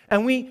things.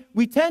 And we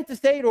tend to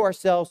say to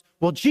ourselves,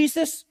 well,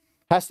 Jesus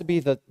has to be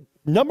the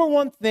number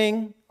one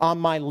thing on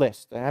my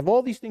list. I have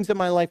all these things in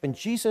my life, and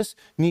Jesus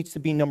needs to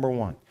be number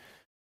one.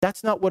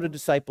 That's not what a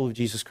disciple of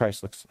Jesus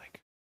Christ looks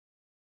like.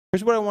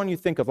 Here's what I want you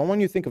to think of. I want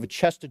you to think of a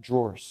chest of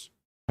drawers.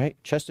 Right?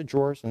 Chest of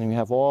drawers, and then you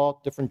have all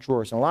different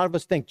drawers. And a lot of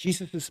us think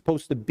Jesus is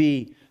supposed to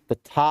be the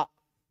top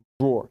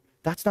drawer.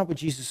 That's not what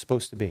Jesus is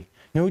supposed to be. You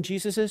know who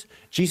Jesus is?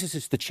 Jesus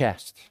is the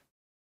chest.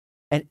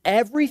 And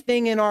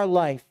everything in our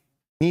life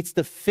needs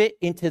to fit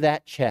into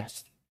that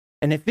chest.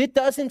 And if it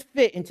doesn't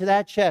fit into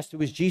that chest,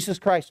 who is Jesus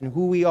Christ and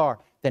who we are,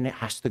 then it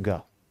has to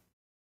go.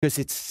 Because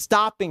it's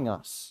stopping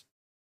us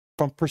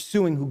from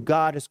pursuing who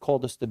God has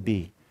called us to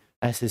be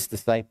as his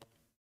disciple.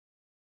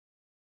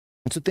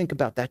 And so think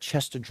about that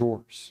chest of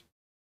drawers.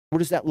 What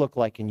does that look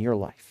like in your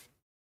life?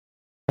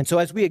 And so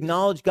as we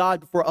acknowledge God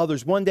before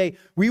others, one day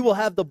we will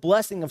have the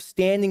blessing of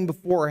standing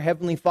before our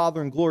Heavenly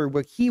Father in glory,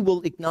 where he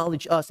will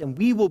acknowledge us and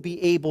we will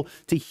be able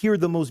to hear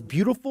the most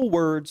beautiful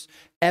words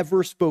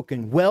ever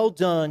spoken. Well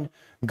done,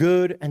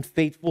 good and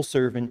faithful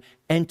servant.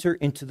 Enter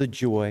into the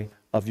joy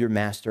of your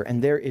master.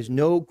 And there is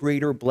no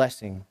greater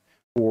blessing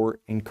or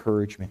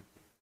encouragement.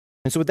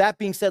 And so with that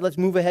being said, let's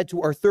move ahead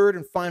to our third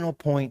and final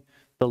point,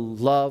 the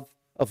love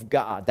of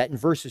God. That in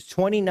verses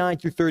 29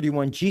 through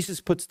 31, Jesus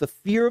puts the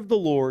fear of the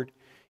Lord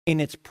in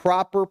its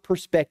proper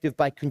perspective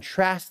by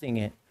contrasting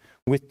it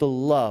with the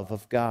love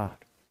of God.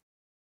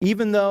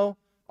 Even though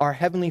our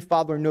Heavenly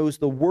Father knows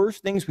the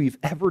worst things we've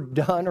ever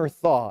done or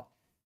thought,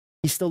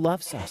 he still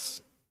loves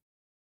us.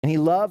 And he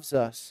loves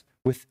us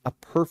with a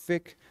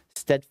perfect,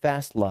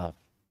 steadfast love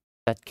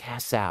that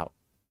casts out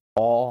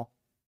all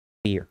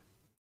fear.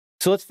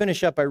 So let's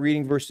finish up by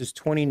reading verses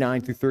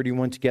 29 through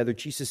 31 together.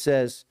 Jesus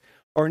says,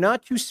 "Are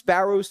not 2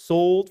 sparrows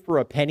sold for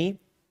a penny?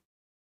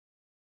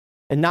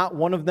 And not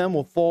one of them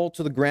will fall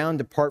to the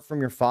ground apart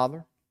from your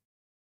Father?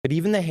 But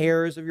even the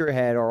hairs of your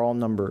head are all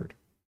numbered.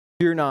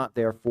 Fear not,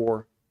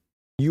 therefore,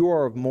 you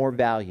are of more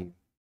value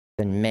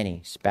than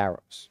many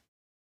sparrows."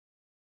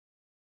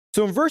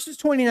 So in verses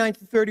 29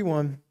 to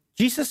 31,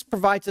 Jesus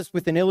provides us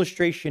with an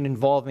illustration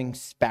involving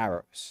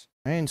sparrows.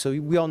 Right? And so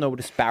we all know what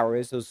a sparrow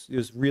is,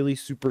 those really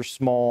super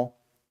small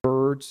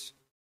birds.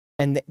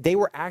 And they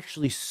were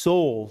actually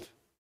sold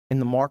in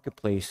the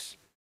marketplace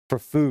for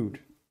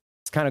food.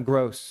 It's kind of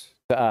gross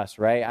to us,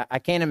 right? I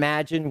can't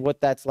imagine what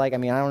that's like. I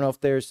mean, I don't know if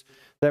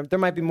there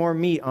might be more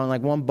meat on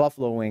like one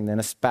buffalo wing than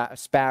a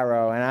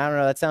sparrow. And I don't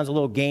know, that sounds a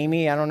little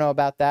gamey. I don't know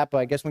about that, but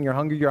I guess when you're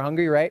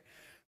hungry, right?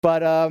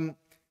 But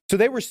so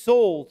they were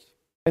sold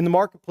in the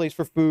marketplace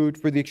for food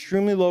for the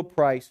extremely low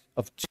price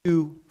of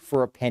 2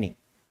 for a penny.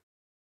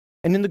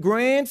 And in the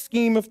grand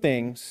scheme of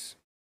things,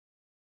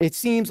 it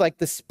seems like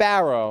the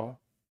sparrow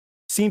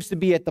seems to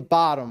be at the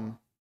bottom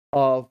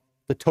of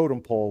the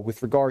totem pole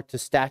with regard to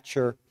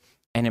stature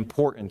and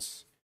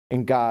importance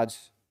in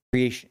God's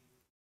creation.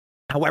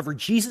 However,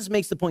 Jesus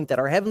makes the point that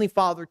our Heavenly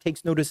Father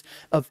takes notice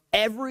of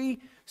every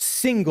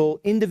single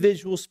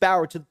individual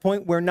sparrow to the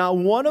point where not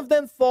one of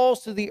them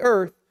falls to the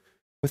earth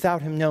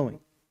without him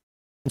knowing.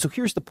 And so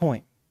here's the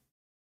point.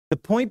 The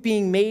point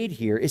being made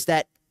here is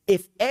that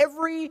if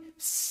every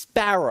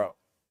sparrow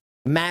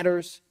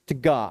matters to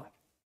God,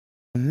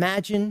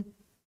 imagine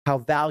how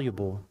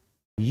valuable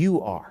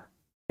you are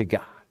to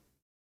God,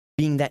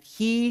 being that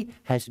he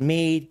has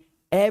made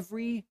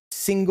every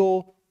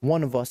single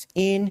one of us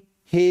in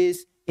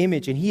his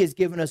image, and he has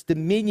given us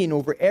dominion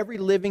over every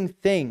living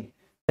thing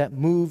that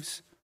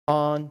moves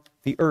on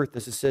the earth,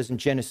 as it says in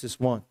Genesis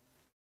 1.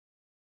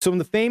 So in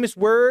the famous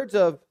words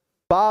of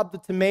Bob the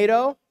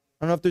Tomato,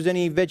 I don't know if there's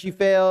any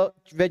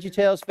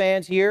VeggieTales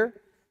fans here,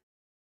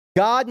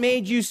 God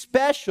made you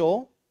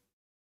special,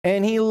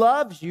 and he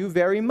loves you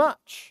very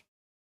much.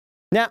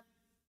 Now,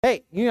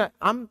 hey,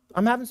 I'm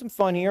having some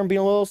fun here. I'm being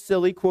a little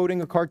silly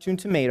quoting a cartoon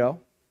tomato.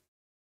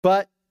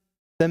 But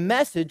the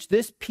message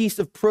this piece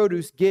of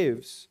produce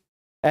gives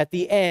at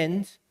the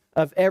end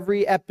of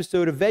every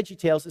episode of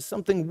VeggieTales is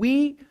something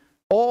we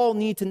all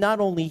need to not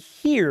only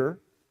hear,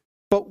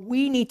 but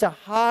we need to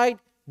hide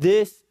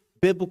this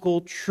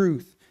biblical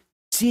truth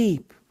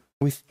deep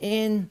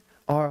within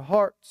our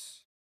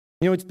hearts.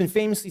 You know, it's been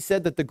famously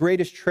said that the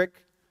greatest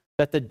trick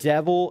that the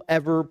devil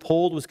ever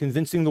pulled was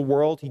convincing the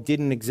world he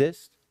didn't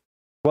exist.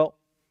 Well,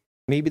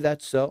 maybe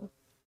that's so.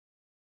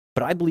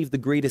 But I believe the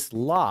greatest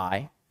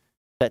lie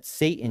that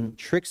Satan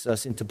tricks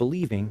us into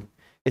believing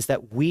is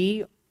that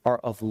we are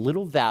of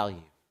little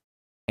value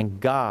and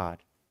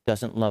God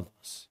doesn't love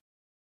us,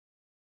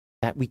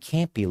 that we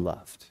can't be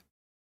loved.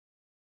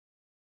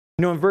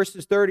 You know, in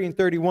verses 30 and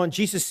 31,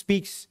 Jesus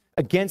speaks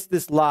against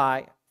this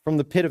lie from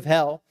the pit of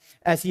hell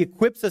as he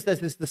equips us as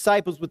his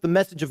disciples with the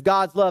message of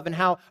God's love and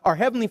how our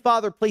Heavenly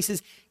Father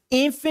places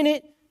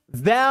infinite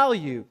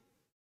value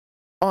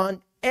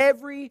on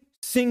every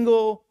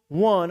single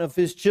one of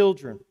his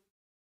children.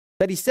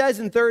 That he says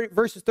in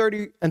verses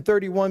 30 and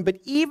 31, but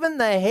even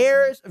the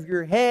hairs of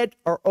your head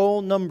are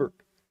all numbered.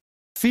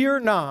 Fear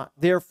not,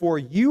 therefore,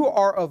 you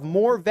are of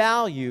more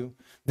value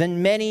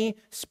than many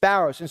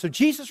sparrows. And so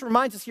Jesus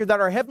reminds us here that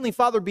our Heavenly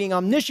Father, being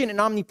omniscient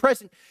and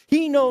omnipresent,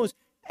 he knows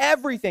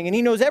everything. And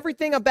he knows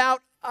everything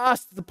about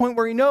us to the point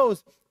where he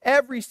knows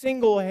every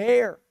single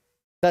hair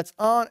that's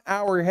on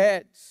our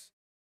heads.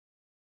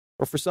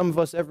 Or for some of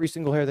us, every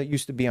single hair that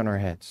used to be on our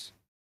heads.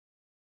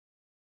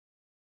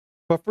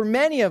 But for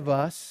many of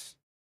us,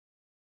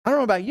 I don't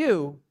know about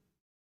you,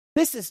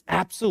 this is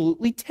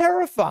absolutely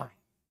terrifying.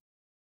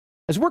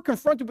 As we're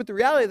confronted with the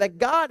reality that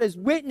God has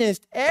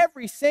witnessed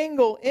every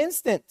single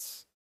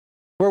instance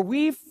where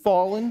we've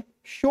fallen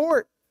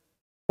short,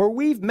 where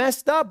we've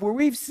messed up, where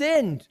we've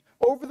sinned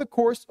over the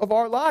course of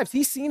our lives.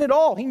 He's seen it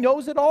all. He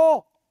knows it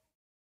all.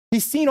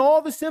 He's seen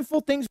all the sinful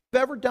things we've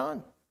ever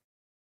done.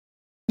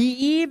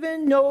 He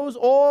even knows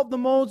all the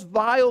most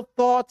vile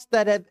thoughts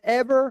that have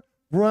ever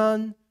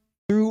run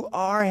through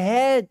our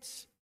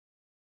heads.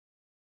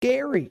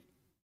 Scary.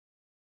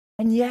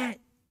 And yet,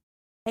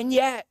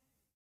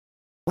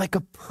 like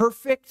a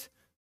perfect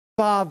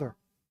Father,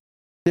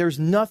 there's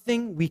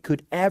nothing we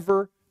could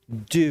ever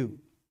do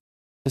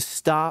to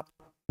stop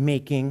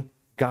making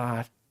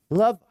God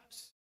love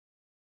us.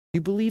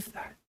 You believe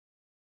that?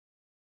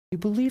 You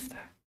believe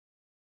that?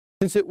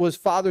 Since it was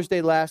Father's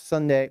Day last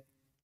Sunday,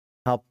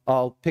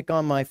 I'll pick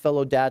on my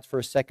fellow dads for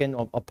a second.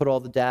 I'll put all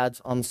the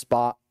dads on the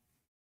spot.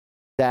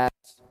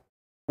 Dads,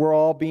 we're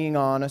all being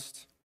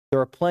honest.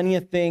 There are plenty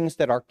of things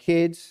that our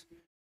kids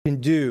can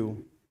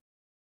do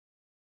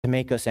to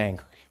make us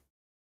angry.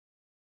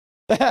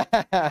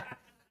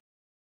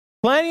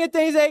 Plenty of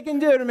things they can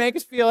do to make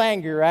us feel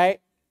angry,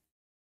 right?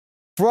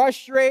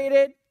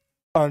 Frustrated,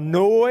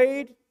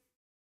 annoyed,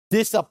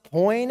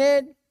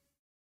 disappointed.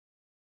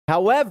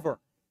 However,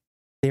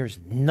 there's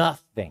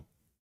nothing,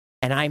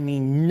 and I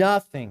mean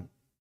nothing,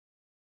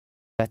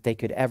 that they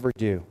could ever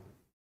do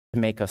to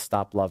make us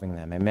stop loving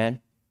them. Amen?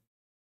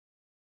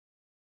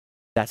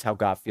 That's how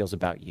God feels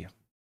about you.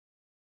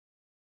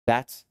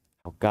 That's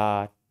how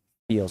God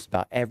feels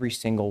about every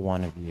single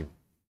one of you.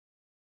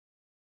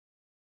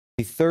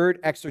 The third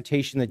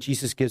exhortation that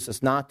Jesus gives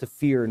us not to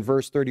fear in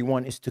verse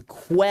 31 is to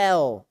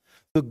quell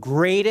the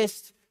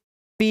greatest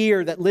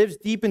fear that lives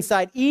deep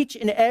inside each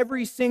and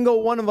every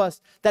single one of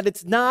us, that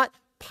it's not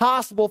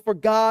possible for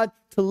God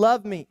to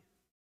love me.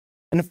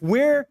 And if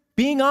we're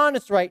being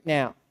honest right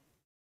now,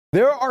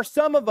 there are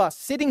some of us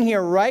sitting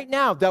here right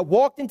now that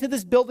walked into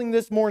this building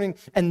this morning,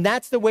 and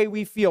that's the way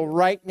we feel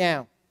right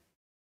now.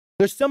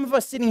 There's some of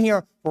us sitting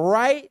here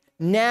right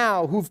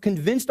now who've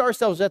convinced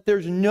ourselves that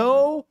there's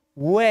no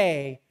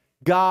way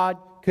God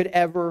could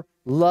ever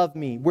love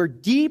me. We're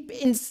deep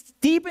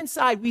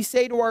inside, we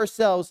say to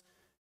ourselves,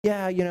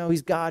 yeah, you know,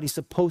 he's God, he's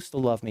supposed to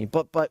love me.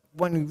 But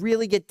when we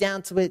really get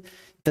down to it,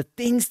 the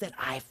things that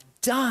I've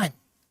done,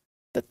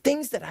 the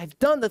things that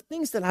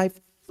I've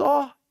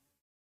thought,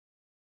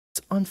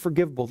 it's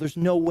unforgivable. There's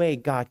no way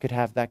God could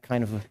have that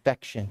kind of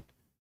affection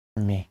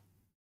for me.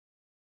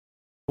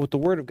 What the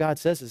Word of God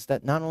says is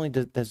that not only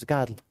does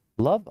God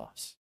love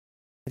us,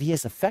 but he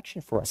has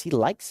affection for us. He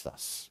likes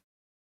us.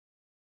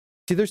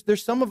 See,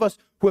 there's some of us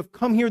who have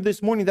come here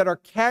this morning that are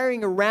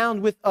carrying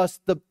around with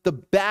us the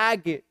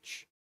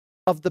baggage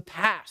of the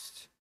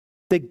past,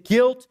 the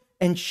guilt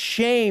and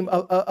shame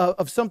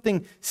of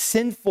something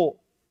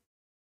sinful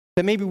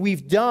that maybe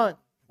we've done.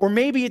 Or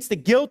maybe it's the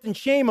guilt and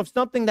shame of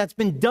something that's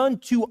been done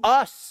to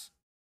us,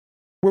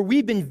 where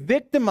we've been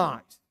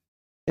victimized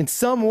in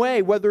some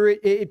way, whether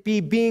it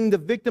be being the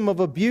victim of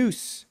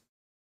abuse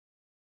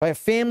by a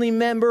family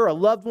member, a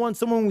loved one,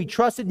 someone we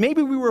trusted.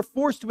 Maybe we were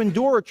forced to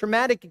endure a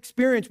traumatic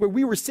experience where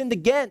we were sinned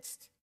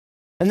against.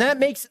 And that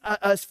makes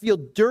us feel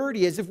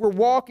dirty, as if we're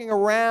walking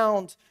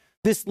around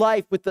this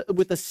life with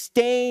a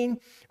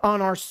stain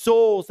on our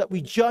souls that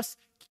we just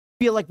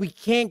feel like we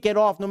can't get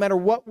off no matter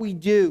what we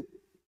do.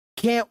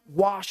 Can't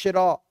wash it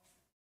off.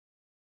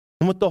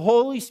 And what the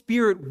Holy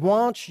Spirit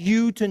wants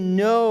you to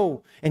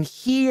know and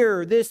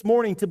hear this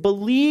morning, to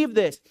believe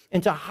this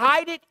and to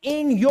hide it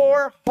in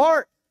your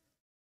heart,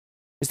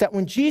 is that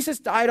when Jesus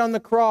died on the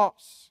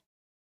cross,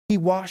 he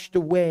washed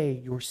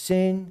away your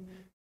sin,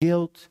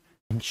 guilt,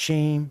 and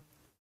shame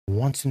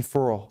once and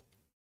for all.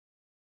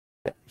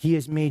 That he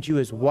has made you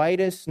as white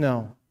as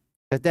snow.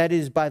 That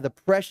is by the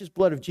precious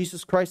blood of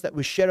Jesus Christ that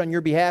was shed on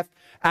your behalf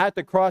at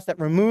the cross, that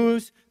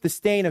removes the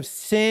stain of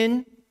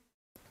sin,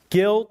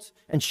 guilt,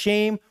 and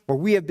shame, where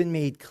we have been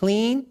made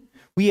clean.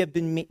 We have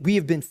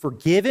been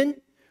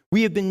forgiven.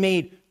 We have been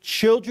made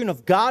children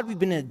of God. We've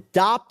been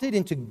adopted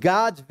into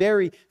God's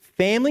very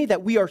family,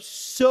 that we are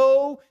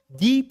so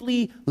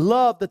deeply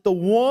loved that the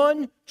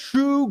one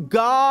true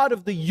God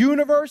of the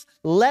universe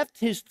left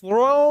his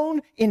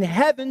throne in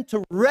heaven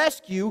to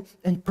rescue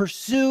and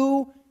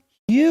pursue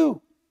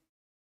you.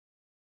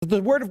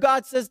 The Word of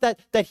God says that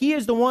he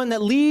is the one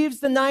that leaves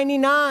the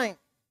 99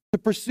 to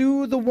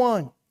pursue the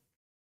one.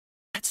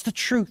 That's the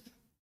truth.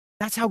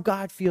 That's how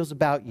God feels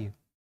about you.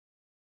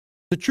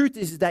 The truth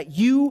is that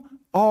you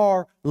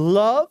are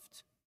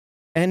loved,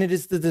 and it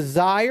is the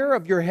desire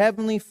of your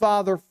Heavenly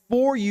Father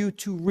for you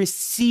to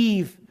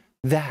receive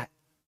that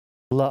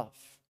love.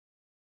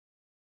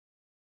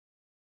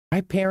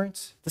 Right,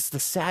 parents? That's the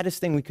saddest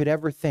thing we could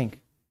ever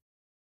think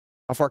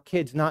of, our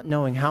kids not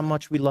knowing how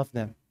much we love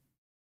them.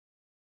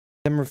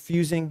 Them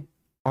refusing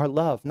our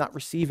love, not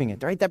receiving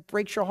it, right? That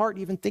breaks your heart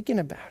even thinking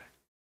about it.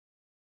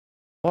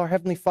 Well, our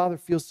Heavenly Father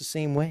feels the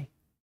same way.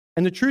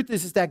 And the truth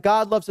is that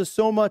God loves us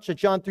so much that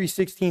John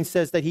 3:16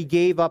 says that he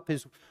gave up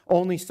his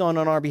only son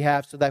on our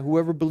behalf so that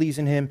whoever believes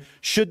in him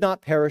should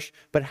not perish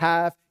but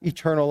have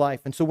eternal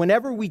life. And so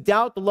whenever we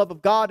doubt the love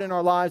of God in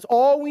our lives,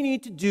 all we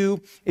need to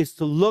do is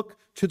to look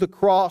to the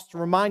cross to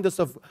remind us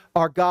of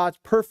our God's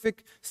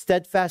perfect,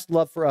 steadfast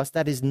love for us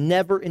that is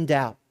never in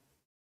doubt.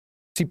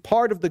 See,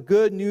 part of the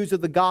good news of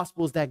the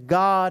gospel is that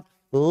God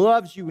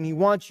loves you and he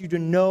wants you to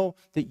know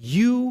that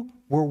you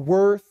were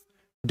worth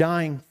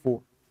dying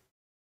for.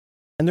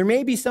 And there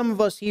may be some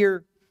of us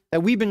here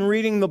that we've been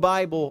reading the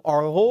Bible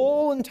our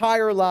whole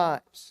entire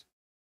lives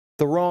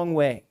the wrong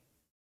way.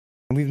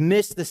 And we've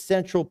missed the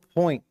central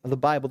point of the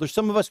Bible. There's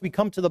some of us, we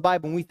come to the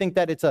Bible and we think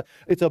that it's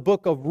a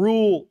book of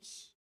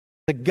rules,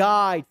 the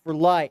guide for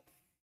life.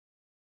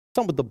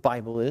 That's not what the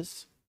Bible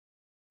is.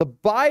 The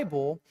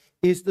Bible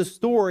is the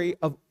story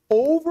of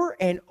over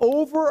and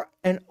over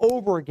and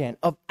over again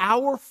of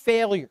our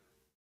failure,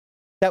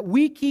 that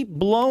we keep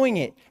blowing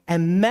it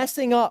and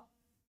messing up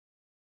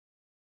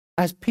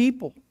as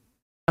people.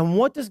 And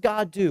what does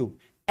God do?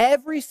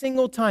 Every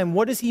single time,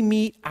 what does he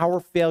meet our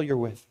failure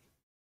with?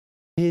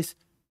 His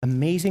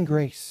amazing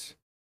grace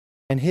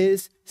and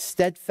his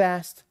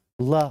steadfast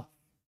love.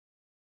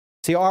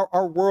 See,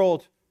 our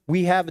world,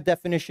 we have a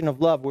definition of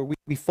love where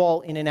we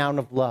fall in and out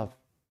of love.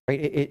 Right?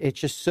 It's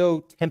just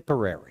so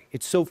temporary.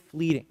 It's so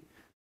fleeting.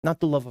 Not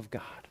the love of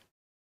God.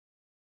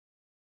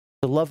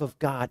 The love of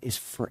God is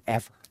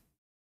forever.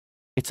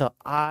 It's a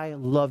I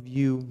love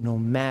you no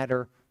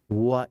matter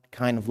what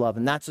kind of love.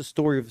 And that's the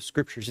story of the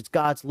scriptures. It's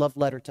God's love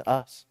letter to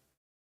us.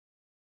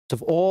 It's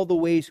of all the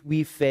ways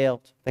we've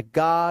failed, that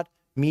God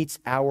meets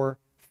our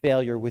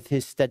failure with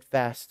his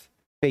steadfast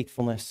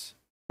faithfulness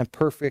and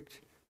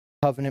perfect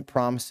covenant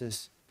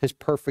promises, his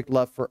perfect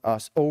love for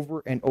us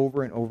over and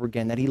over and over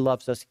again, that he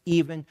loves us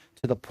even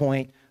to the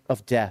point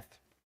of death.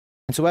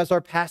 And so as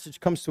our passage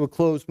comes to a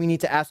close, we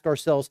need to ask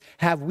ourselves,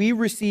 have we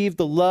received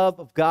the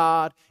love of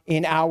God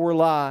in our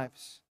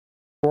lives?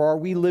 Or are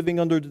we living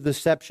under the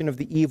deception of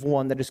the evil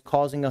one that is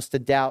causing us to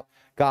doubt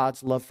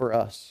God's love for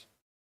us?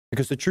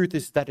 Because the truth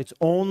is that it's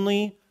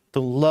only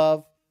the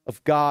love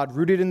of God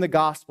rooted in the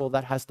gospel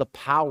that has the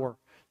power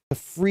to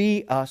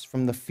free us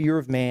from the fear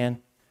of man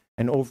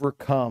and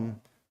overcome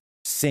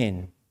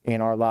sin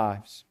in our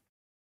lives.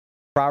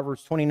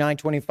 Proverbs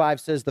 29:25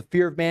 says, the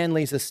fear of man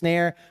lays a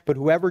snare, but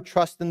whoever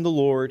trusts in the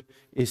Lord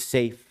is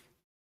safe.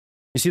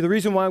 You see, the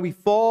reason why we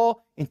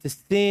fall into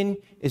sin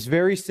is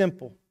very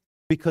simple.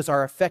 Because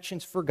our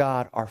affections for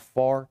God are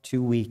far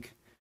too weak.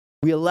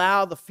 We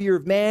allow the fear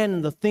of man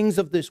and the things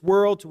of this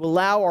world to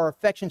allow our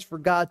affections for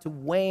God to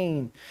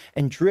wane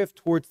and drift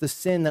towards the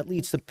sin that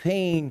leads to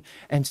pain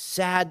and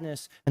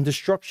sadness and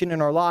destruction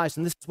in our lives.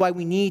 And this is why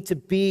we need to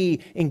be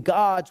in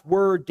God's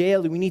word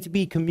daily. We need to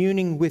be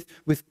communing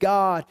with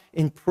God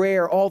in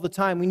prayer all the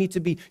time. We need to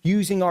be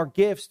using our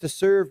gifts to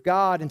serve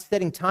God and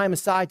setting time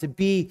aside to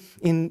be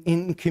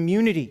in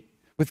community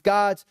with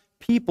God's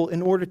people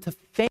in order to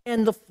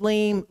fan the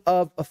flame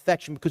of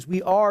affection, because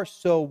we are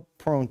so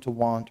prone to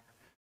wander.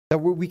 That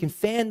we can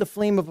fan the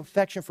flame of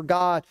affection for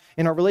God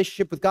in our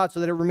relationship with God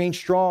so that it remains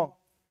strong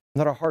and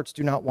that our hearts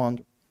do not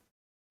wander.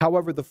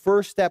 However, the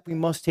first step we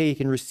must take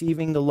in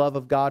receiving the love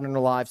of God in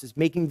our lives is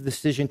making the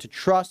decision to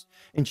trust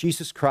in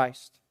Jesus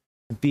Christ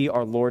to be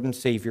our Lord and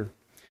Savior.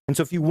 And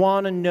so if you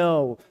want to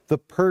know the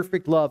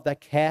perfect love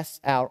that casts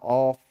out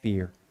all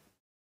fear,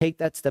 take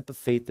that step of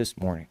faith this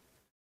morning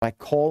by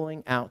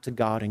calling out to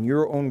God in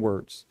your own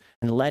words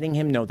and letting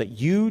him know that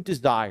you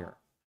desire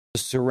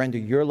to surrender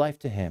your life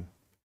to him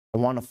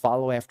and want to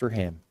follow after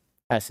him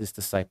as his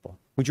disciple.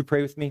 Would you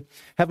pray with me?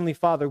 Heavenly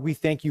Father, we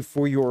thank you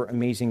for your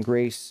amazing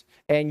grace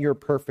and your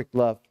perfect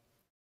love.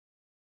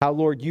 How,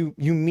 Lord, you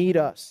meet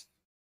us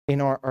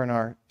in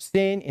our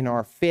sin, in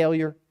our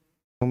failure,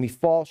 when we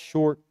fall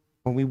short,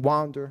 when we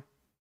wander.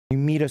 You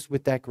meet us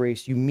with that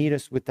grace. You meet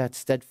us with that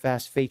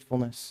steadfast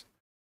faithfulness,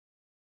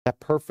 that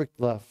perfect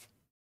love.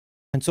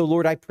 And so,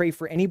 Lord, I pray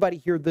for anybody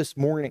here this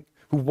morning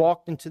who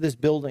walked into this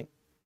building,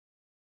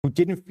 who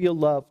didn't feel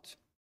loved,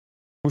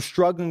 who's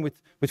struggling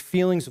with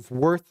feelings of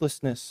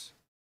worthlessness,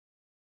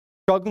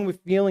 struggling with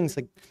feelings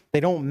like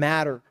they don't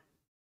matter,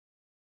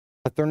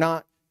 that they're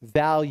not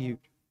valued,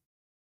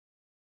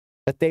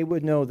 that they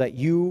would know that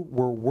you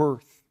were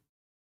worth,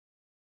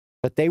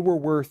 that they were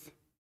worth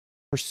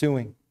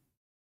pursuing.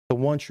 The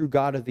one true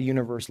God of the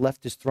universe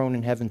left his throne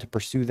in heaven to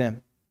pursue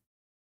them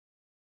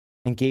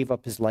and gave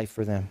up his life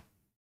for them.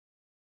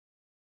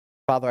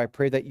 Father, I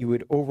pray that you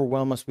would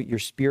overwhelm us with your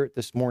spirit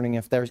this morning.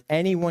 If there's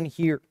anyone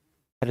here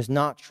that has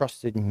not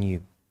trusted in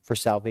you for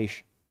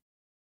salvation,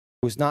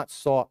 who has not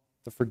sought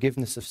the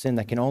forgiveness of sin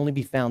that can only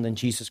be found in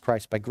Jesus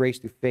Christ by grace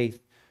through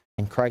faith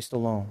in Christ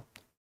alone,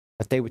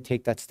 that they would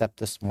take that step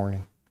this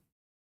morning.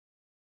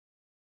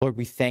 Lord,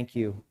 we thank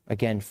you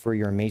again for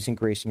your amazing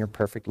grace and your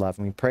perfect love.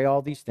 And we pray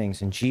all these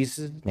things in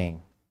Jesus'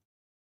 name.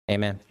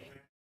 Amen.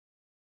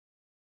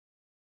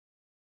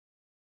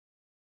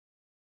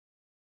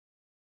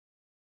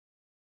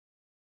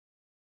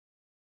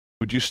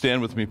 Would you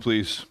stand with me,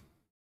 please?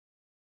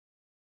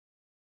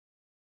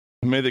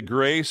 May the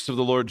grace of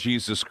the Lord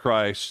Jesus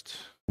Christ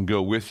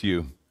go with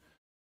you,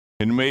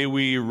 and may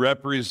we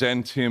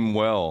represent him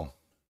well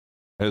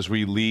as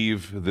we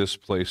leave this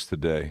place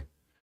today.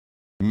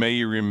 May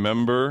you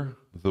remember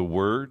the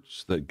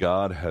words that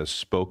God has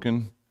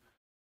spoken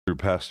through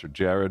Pastor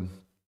Jared.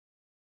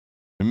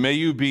 And may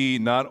you be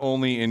not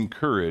only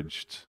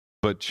encouraged,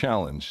 but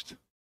challenged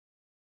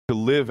to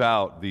live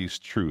out these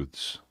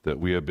truths that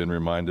we have been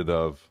reminded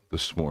of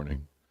this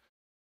morning.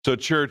 So,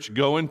 church,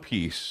 go in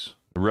peace,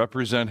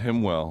 represent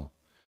him well,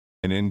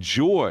 and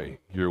enjoy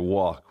your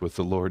walk with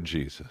the Lord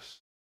Jesus.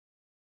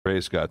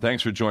 Praise God.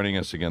 Thanks for joining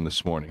us again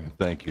this morning.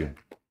 Thank you.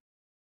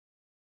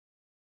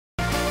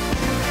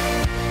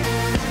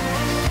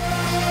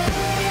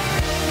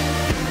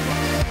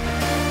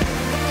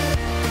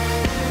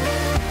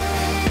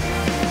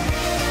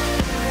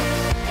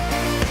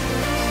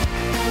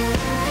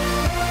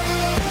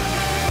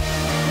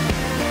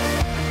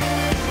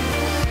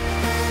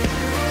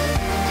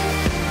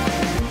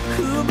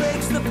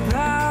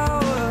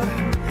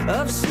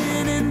 Of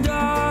sin and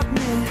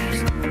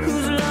darkness,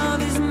 whose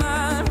love is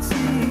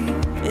mighty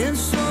and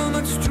so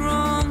much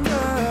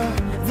stronger.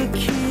 The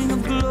King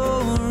of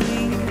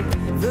glory,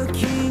 the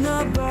King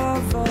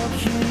above all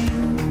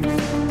kings,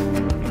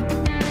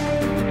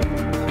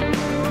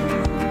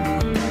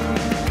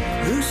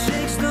 who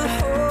shakes the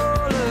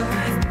whole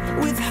earth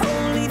with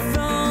holy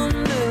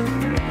thunder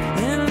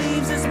and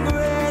leaves us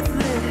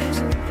breathless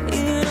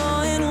in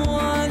awe and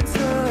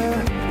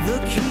wonder. The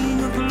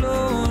King of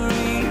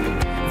glory,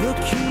 the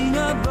King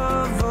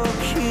above all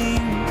kings.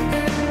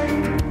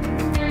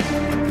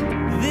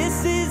 This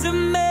is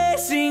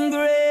amazing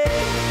grace.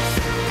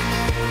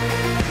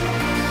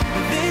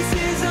 This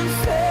is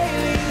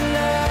unfailing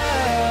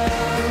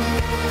love.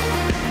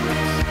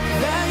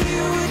 That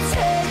you would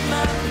take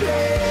my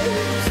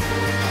place.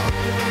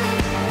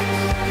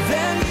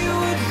 That you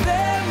would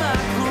bear my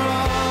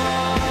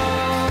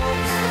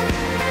cross.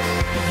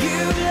 You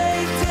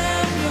laid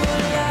down your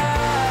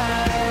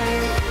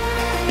life.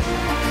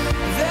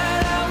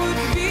 That I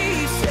would be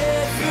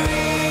set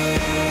free.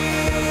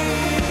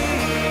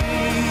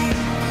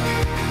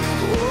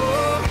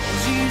 Oh,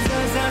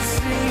 Jesus, I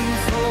sing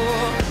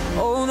for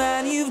all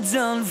that you've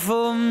done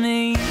for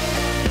me.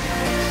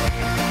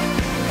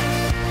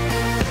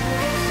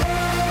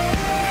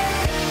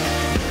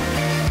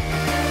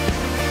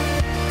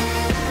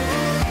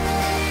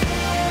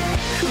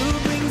 Who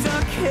brings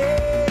our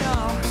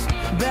chaos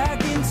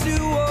back into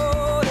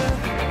order?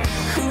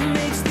 Who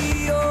makes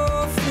the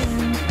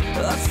orphan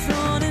a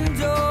son and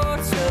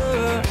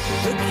daughter?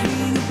 The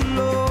King of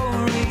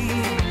glory,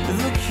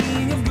 the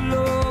King of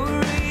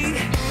glory,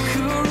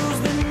 who rules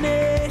the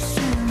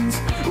nations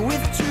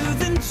with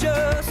truth and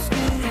justice,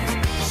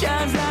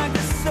 shines like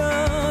the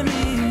sun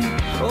in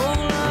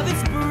all of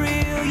its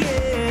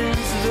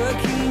brilliance. The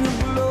King of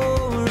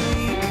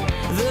glory,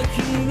 the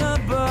King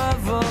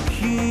above all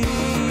kings.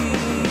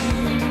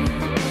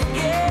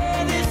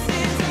 Yeah, this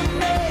is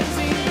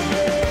amazing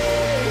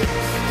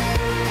grace.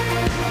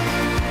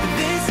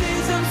 This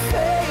is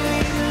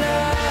unfailing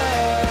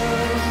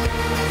love.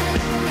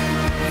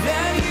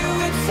 That you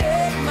would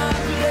take my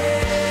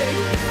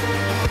place.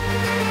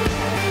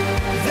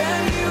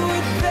 That you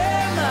would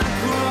bear my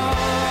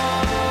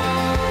cross.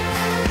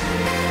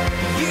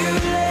 You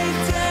laid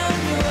down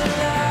your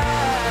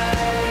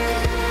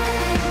life.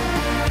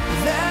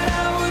 That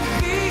I would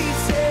be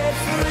set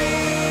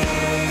free.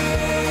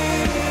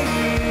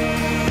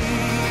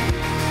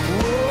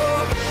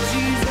 Oh,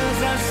 Jesus,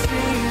 I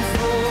sing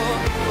for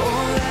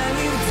all that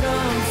you've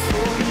done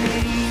for me.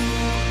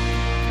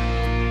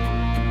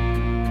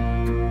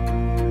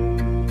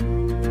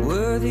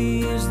 Worthy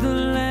is the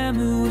Lamb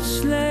who was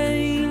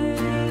slain.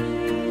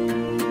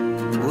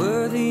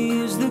 Worthy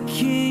is the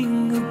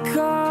King who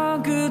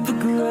conquered the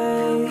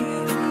grave.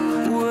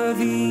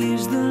 Worthy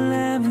is the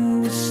Lamb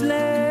who was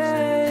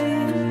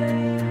slain.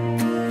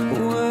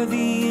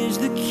 Worthy is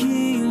the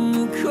King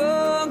who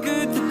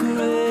conquered the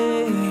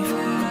grave.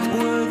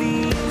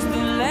 Worthy is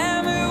the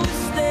Lamb who was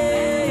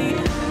slain.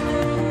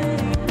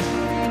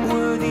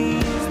 Worthy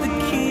is the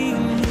King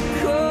who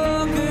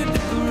conquered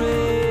the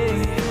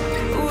grave.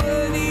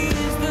 Worthy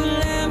is the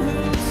Lamb who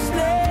was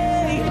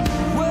slain.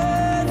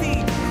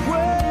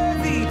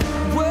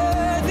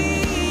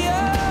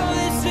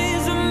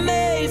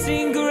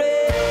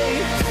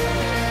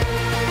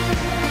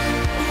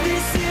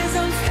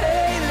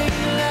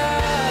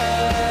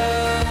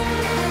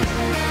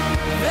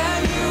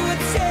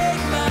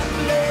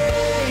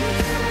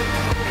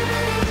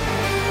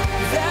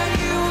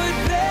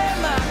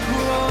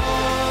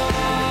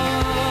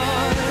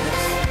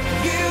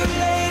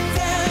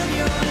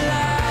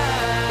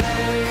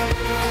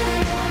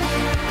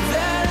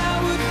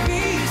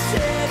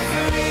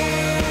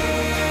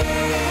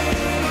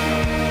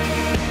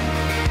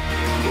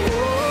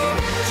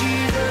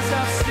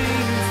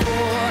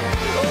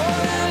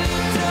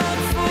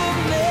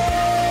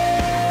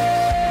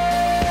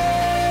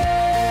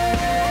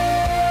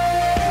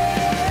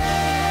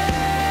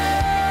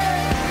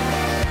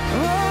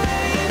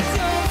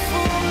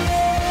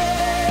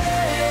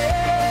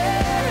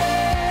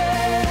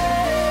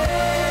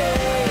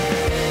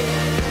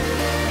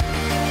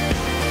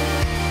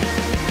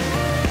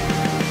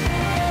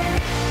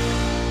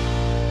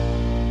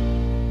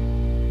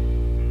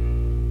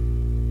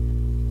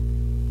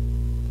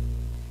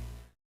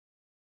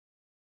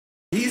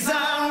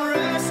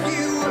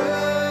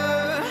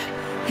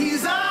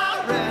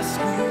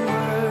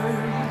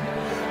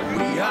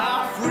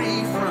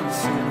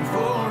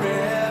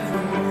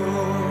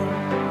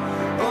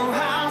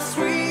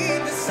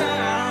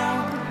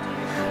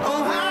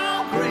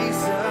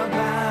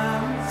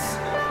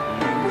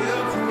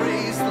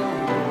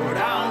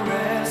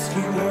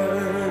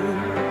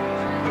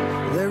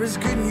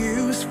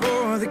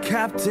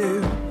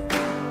 captive.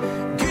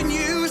 Good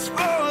news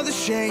for the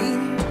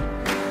shamed.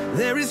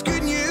 There is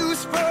good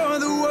news for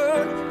the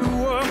one who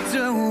walked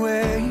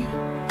away.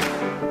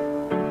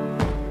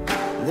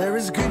 There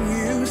is good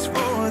news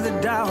for the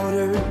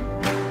doubter,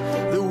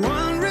 the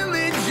one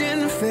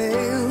religion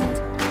failed.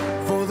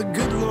 For the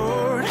good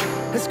Lord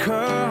has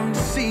come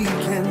to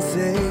seek and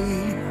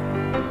save.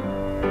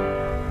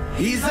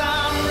 He's our